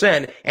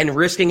 100% and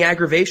risking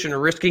aggravation or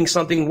risking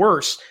something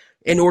worse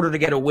in order to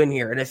get a win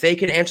here? And if they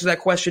can answer that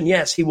question,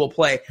 yes, he will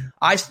play.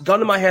 Gun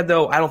to my head,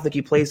 though, I don't think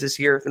he plays this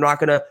year. They're not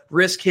going to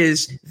risk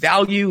his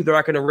value. They're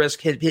not going to risk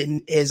his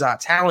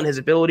talent, his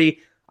ability.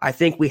 I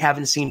think we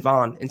haven't seen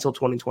Vaughn until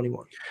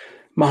 2021.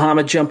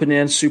 Muhammad jumping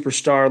in,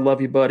 superstar.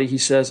 Love you, buddy. He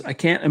says, I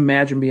can't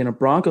imagine being a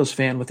Broncos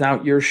fan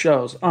without your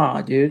shows.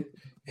 Dude,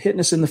 hitting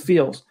us in the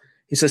feels.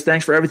 He says,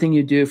 thanks for everything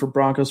you do for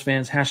Broncos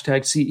fans.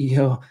 Hashtag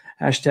CEO,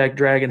 hashtag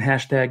Dragon,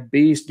 hashtag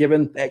Beast.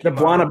 Giving the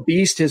Buana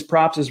Beast his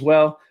props as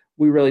well.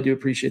 We really do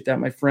appreciate that,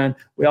 my friend.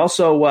 We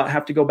also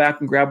have to go back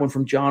and grab one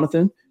from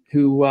Jonathan,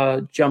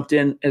 who jumped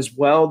in as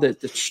well. The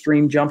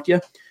stream jumped you.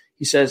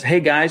 He says, hey,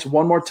 guys,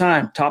 one more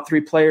time. Top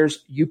 3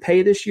 players you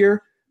pay this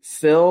year,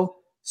 Phil,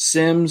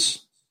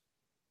 Simmons,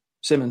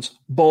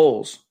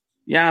 Bowles.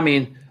 Yeah, I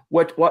mean,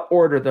 what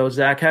order, though,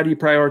 Zach? How do you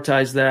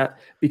prioritize that?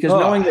 Because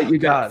knowing that you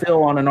got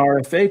Phil on an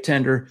RFA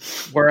tender,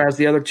 whereas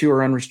the other 2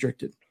 are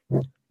unrestricted.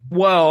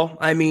 Well,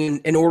 I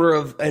mean, in order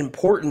of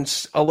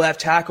importance, a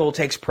left tackle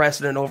takes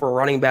precedent over a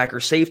running back or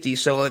safety.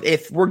 So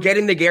if we're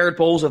getting the Garrett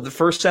Bowles of the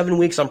first 7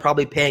 weeks, I'm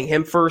probably paying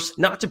him first,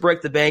 not to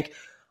break the bank.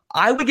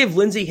 I would give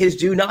Lindsey his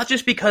due, not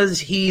just because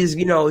he's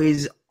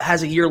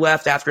has a year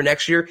left after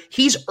next year.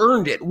 He's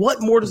earned it.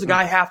 What more does the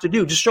guy have to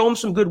do? Just show him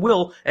some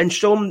goodwill and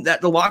show him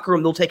that the locker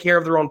room, they'll take care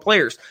of their own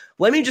players.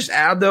 Let me just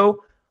add,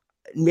 though,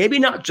 maybe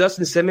not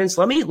Justin Simmons.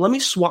 Let me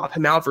swap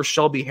him out for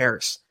Shelby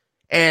Harris.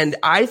 And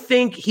I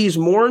think he's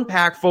more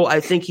impactful.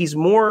 I think he's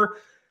more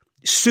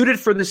suited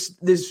for this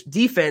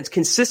defense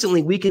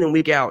consistently week in and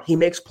week out. He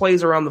makes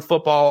plays around the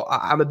football.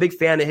 I'm a big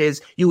fan of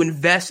his. You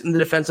invest in the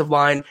defensive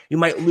line. You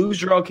might lose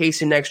Jarrell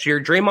Casey next year.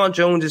 Draymond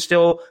Jones is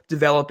still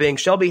developing.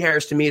 Shelby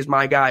Harris, to me, is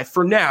my guy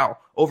for now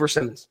over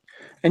Simmons.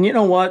 And you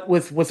know what?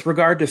 With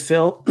regard to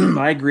Phil,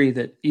 I agree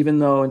that even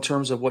though in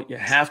terms of what you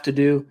have to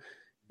do,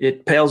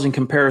 it pales in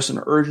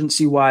comparison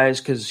urgency-wise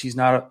because he's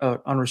not an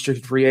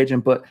unrestricted free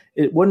agent, but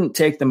it wouldn't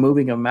take the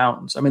moving of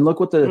mountains. I mean, look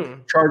what the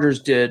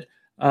Chargers did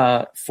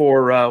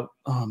for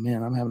I'm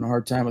having a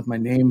hard time with my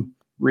name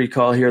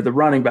recall here. The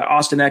running back,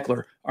 Austin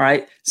Eckler, all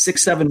right,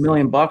 $6-7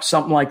 million,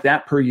 something like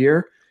that per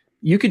year.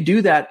 You could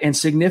do that and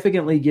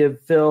significantly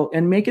give Phil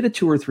and make it a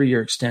 2 or 3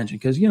 year extension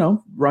because,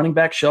 running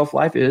back shelf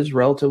life is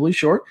relatively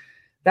short.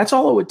 That's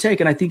all it would take.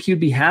 And I think he'd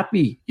be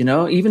happy,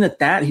 even at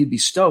that, he'd be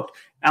stoked.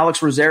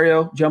 Alex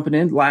Rosario jumping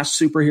in, last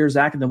super here,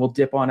 Zach, and then we'll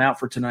dip on out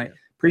for tonight.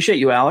 Appreciate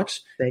you,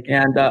 Alex. Thank you.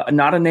 And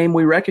not a name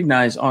we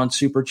recognize on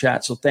Super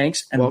Chat. So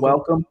thanks and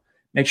welcome.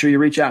 Make sure you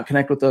reach out and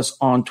connect with us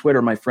on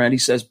Twitter, my friend. He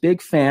says,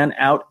 big fan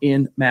out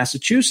in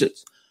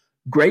Massachusetts.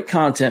 Great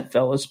content,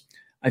 fellas.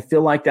 I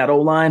feel like that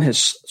O-line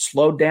has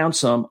slowed down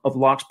some of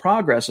Locke's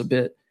progress a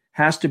bit.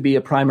 Has to be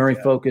a primary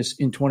focus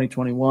in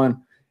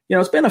 2021.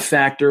 It's been a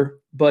factor,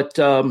 but,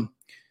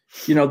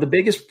 the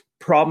biggest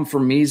problem for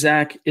me,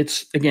 Zach,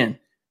 it's, again,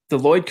 the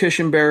Lloyd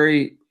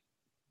Cushenberry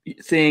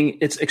thing,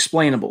 it's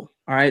explainable,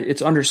 all right?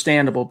 It's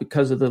understandable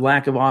because of the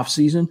lack of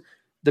offseason.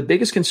 The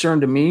biggest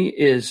concern to me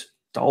is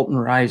Dalton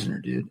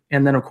Risner, dude.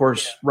 And then, of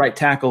course, right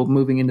tackle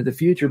moving into the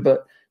future.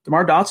 But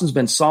DeMar Dotson's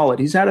been solid.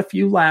 He's had a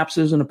few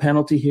lapses and a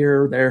penalty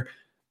here or there.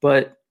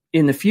 But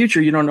in the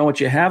future, you don't know what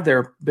you have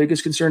there.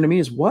 Biggest concern to me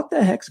is what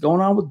the heck's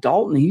going on with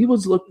Dalton? He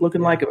was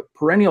looking like a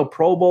perennial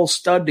Pro Bowl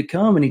stud to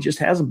come, and he just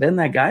hasn't been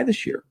that guy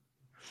this year.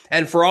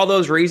 And for all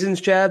those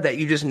reasons, Chad, that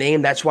you just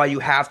named, that's why you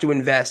have to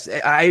invest.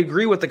 I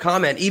agree with the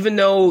comment. Even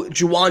though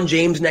Juwan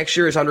James next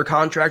year is under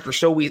contract, or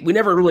so we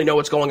never really know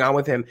what's going on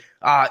with him.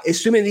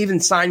 Assuming they even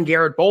sign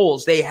Garrett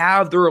Bowles, they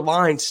have their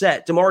line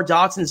set. DeMar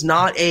Dotson's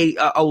not a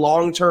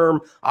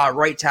long-term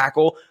right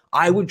tackle.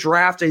 I would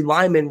draft a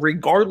lineman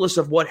regardless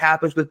of what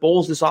happens with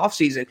Bowles this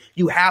offseason.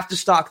 You have to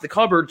stock the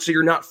cupboard so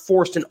you're not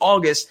forced in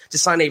August to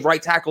sign a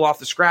right tackle off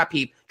the scrap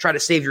heap, try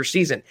to save your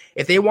season.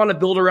 If they want to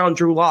build around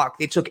Drew Lock,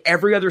 they took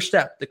every other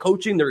step, the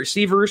coaching, the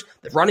receivers,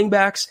 the running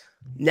backs.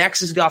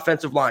 Next is the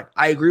offensive line.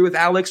 I agree with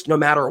Alex. No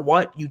matter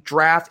what, you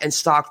draft and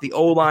stock the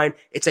O-line.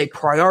 It's a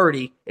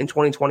priority in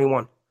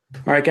 2021.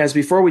 All right, guys,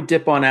 before we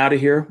dip on out of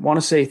here, want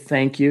to say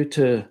thank you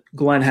to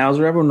Glenn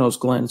Hauser. Everyone knows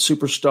Glenn,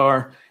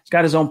 superstar. He's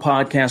got his own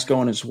podcast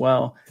going as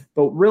well,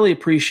 but really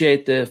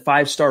appreciate the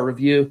 5-star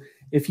review.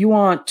 If you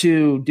want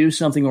to do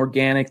something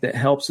organic that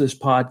helps this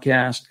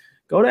podcast,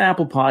 go to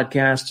Apple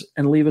Podcasts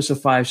and leave us a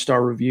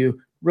 5-star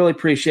review. Really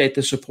appreciate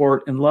the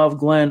support and love,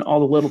 Glenn,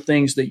 all the little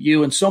things that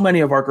you and so many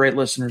of our great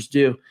listeners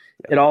do.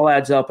 It all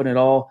adds up and it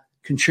all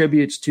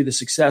contributes to the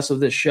success of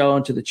this show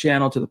and to the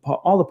channel, to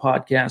all the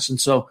podcasts.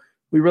 And so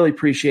we really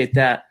appreciate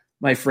that,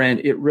 my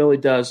friend. It really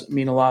does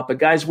mean a lot. But,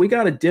 guys, we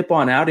got to dip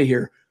on out of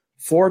here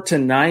for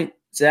tonight.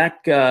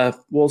 Zach,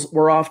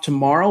 we're off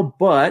tomorrow,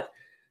 but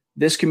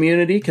this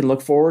community can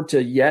look forward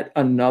to yet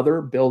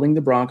another Building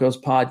the Broncos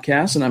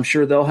podcast, and I'm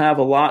sure they'll have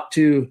a lot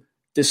to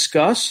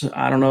discuss.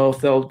 I don't know if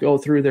they'll go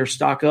through their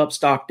stock up,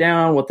 stock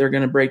down, what they're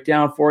going to break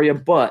down for you,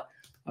 but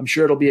I'm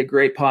sure it'll be a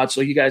great pod.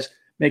 So you guys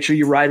make sure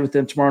you ride with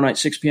them tomorrow night,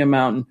 6 p.m.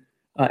 Mountain,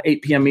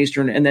 8 p.m.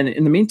 Eastern. And then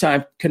in the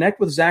meantime, connect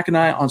with Zach and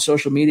I on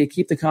social media.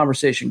 Keep the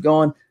conversation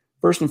going.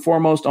 First and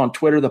foremost on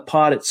Twitter, the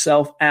pod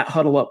itself at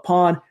Huddle Up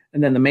Pod,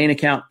 and then the main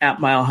account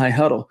at Mile High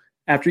Huddle.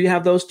 After you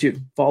have those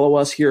two, follow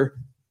us here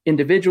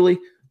individually,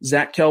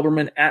 Zach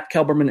Kelberman at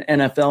Kelberman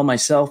NFL,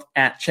 myself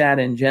at Chad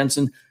and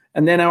Jensen,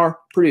 and then our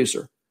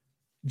producer,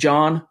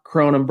 John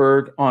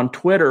Cronenberg on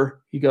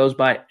Twitter. He goes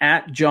by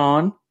at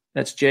John,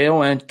 that's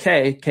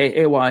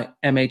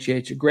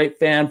JONKKAYMHH. A great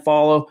fan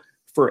follow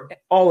for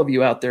all of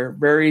you out there.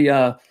 Very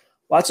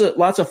lots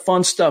of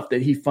fun stuff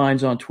that he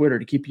finds on Twitter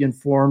to keep you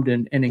informed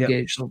and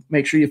engaged. Yep. So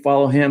make sure you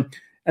follow him.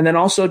 And then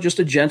also just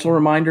a gentle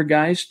reminder,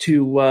 guys,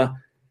 to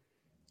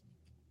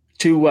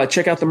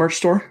check out the merch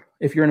store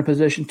if you're in a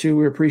position to.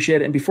 We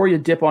appreciate it. And before you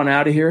dip on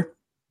out of here,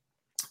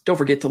 don't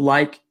forget to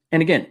like.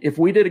 And again, if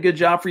we did a good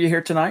job for you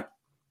here tonight,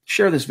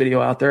 share this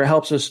video out there. It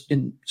helps us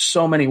in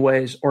so many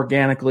ways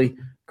organically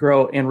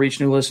grow and reach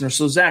new listeners.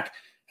 So, Zach,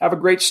 have a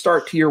great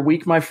start to your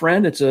week, my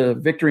friend. It's a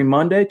Victory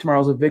Monday.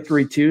 Tomorrow's a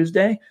Victory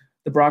Tuesday.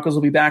 The Broncos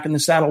will be back in the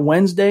saddle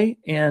Wednesday.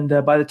 And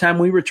by the time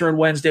we return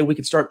Wednesday, we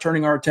can start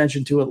turning our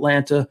attention to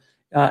Atlanta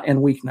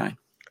and Week 9.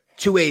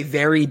 To a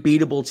very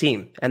beatable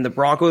team. And the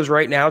Broncos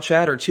right now,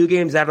 Chad, are 2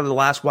 games out of the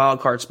last wild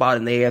card spot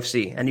in the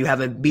AFC. And you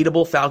have a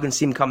beatable Falcons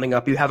team coming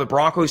up. You have a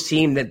Broncos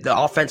team that the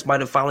offense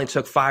might have finally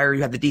took fire.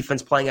 You have the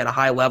defense playing at a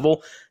high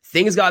level.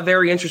 Things got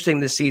very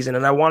interesting this season,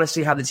 and I want to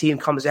see how the team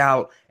comes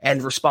out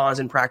and responds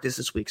in practice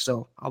this week.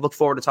 So I'll look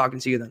forward to talking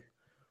to you then.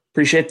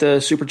 Appreciate the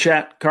super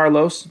chat,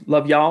 Carlos.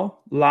 Love y'all.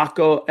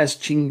 Laco es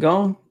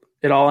chingon.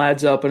 It all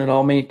adds up, and it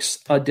all makes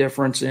a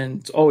difference, and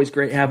it's always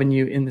great having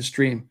you in the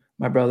stream,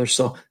 my brother.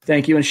 So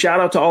thank you. And shout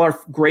out to all our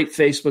great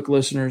Facebook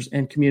listeners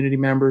and community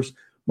members.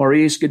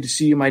 Maurice, good to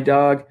see you, my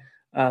dog.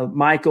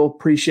 Michael,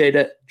 appreciate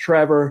it.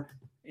 Trevor,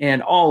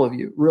 and all of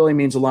you. Really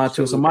means a lot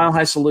to us. A mile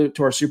high salute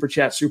to our Super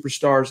Chat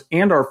superstars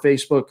and our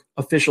Facebook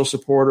official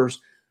supporters.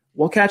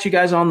 We'll catch you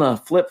guys on the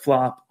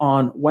flip-flop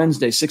on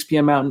Wednesday, 6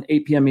 p.m. Mountain,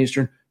 8 p.m.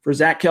 Eastern. For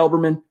Zach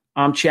Kelberman,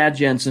 I'm Chad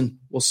Jensen.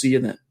 We'll see you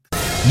then.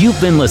 You've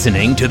been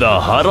listening to the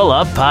Huddle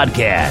Up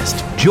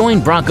Podcast.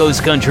 Join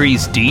Broncos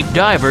Country's deep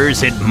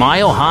divers at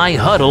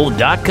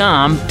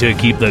milehighhuddle.com to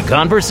keep the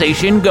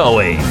conversation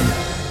going.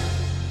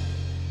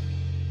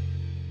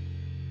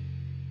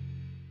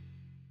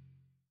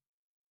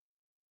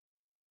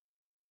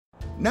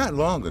 Not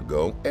long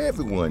ago,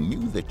 everyone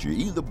knew that you're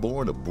either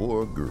born a boy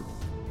or girl.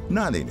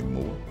 Not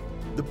anymore.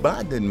 The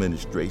Biden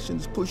administration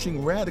is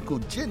pushing radical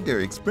gender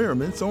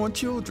experiments on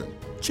children,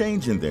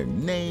 changing their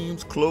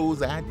names,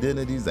 clothes,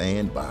 identities,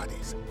 and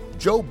bodies.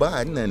 Joe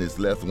Biden and his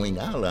left-wing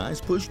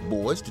allies push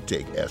boys to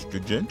take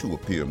estrogen to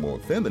appear more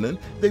feminine.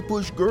 They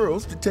push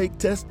girls to take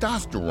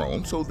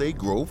testosterone so they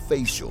grow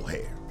facial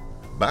hair.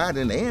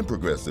 Biden and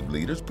progressive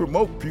leaders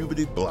promote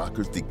puberty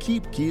blockers to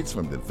keep kids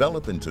from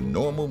developing to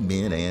normal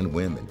men and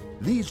women.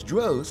 These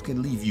drugs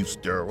can leave you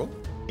sterile,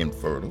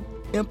 infertile,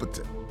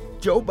 impotent.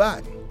 Joe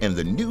Biden and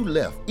the new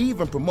left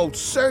even promote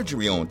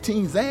surgery on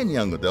teens and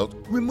young adults,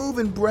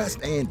 removing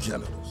breasts and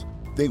genitals.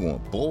 They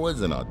want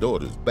boys in our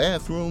daughters'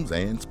 bathrooms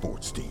and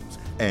sports teams.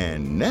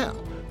 And now,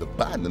 the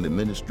Biden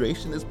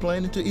administration is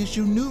planning to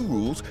issue new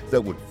rules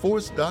that would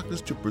force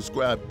doctors to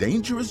prescribe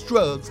dangerous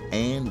drugs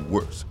and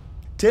worse.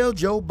 Tell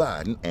Joe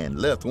Biden and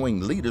left-wing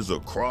leaders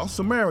across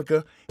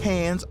America,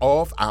 hands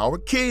off our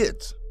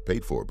kids.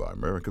 Paid for by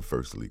America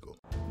First Legal.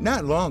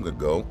 Not long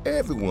ago,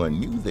 everyone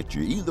knew that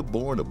you're either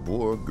born a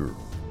boy or girl.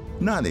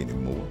 Not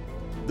anymore.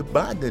 The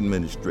Biden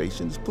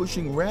administration is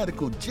pushing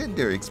radical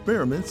gender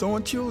experiments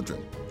on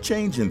children,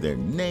 changing their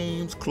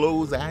names,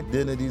 clothes,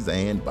 identities,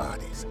 and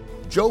bodies.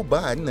 Joe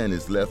Biden and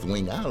his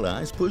left-wing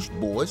allies push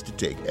boys to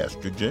take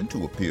estrogen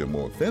to appear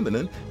more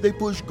feminine. They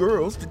push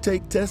girls to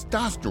take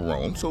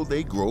testosterone so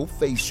they grow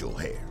facial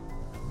hair.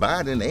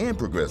 Biden and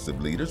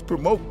progressive leaders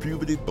promote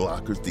puberty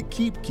blockers to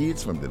keep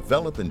kids from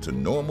developing to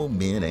normal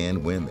men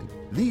and women.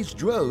 These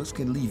drugs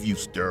can leave you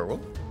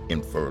sterile,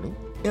 infertile,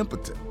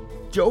 impotent.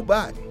 Joe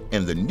Biden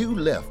and the new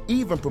left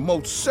even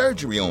promotes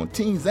surgery on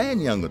teens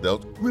and young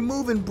adults,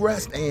 removing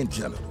breast and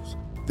genitals.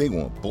 They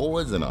want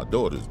boys in our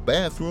daughters'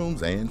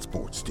 bathrooms and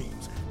sports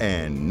teams.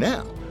 And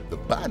now, the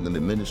Biden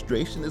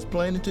administration is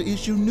planning to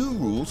issue new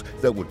rules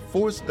that would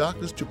force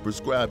doctors to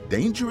prescribe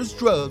dangerous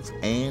drugs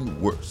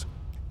and worse.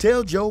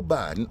 Tell Joe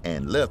Biden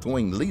and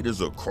left-wing leaders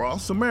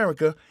across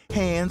America,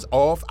 hands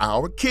off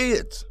our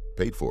kids.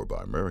 Paid for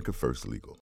by America First Legal.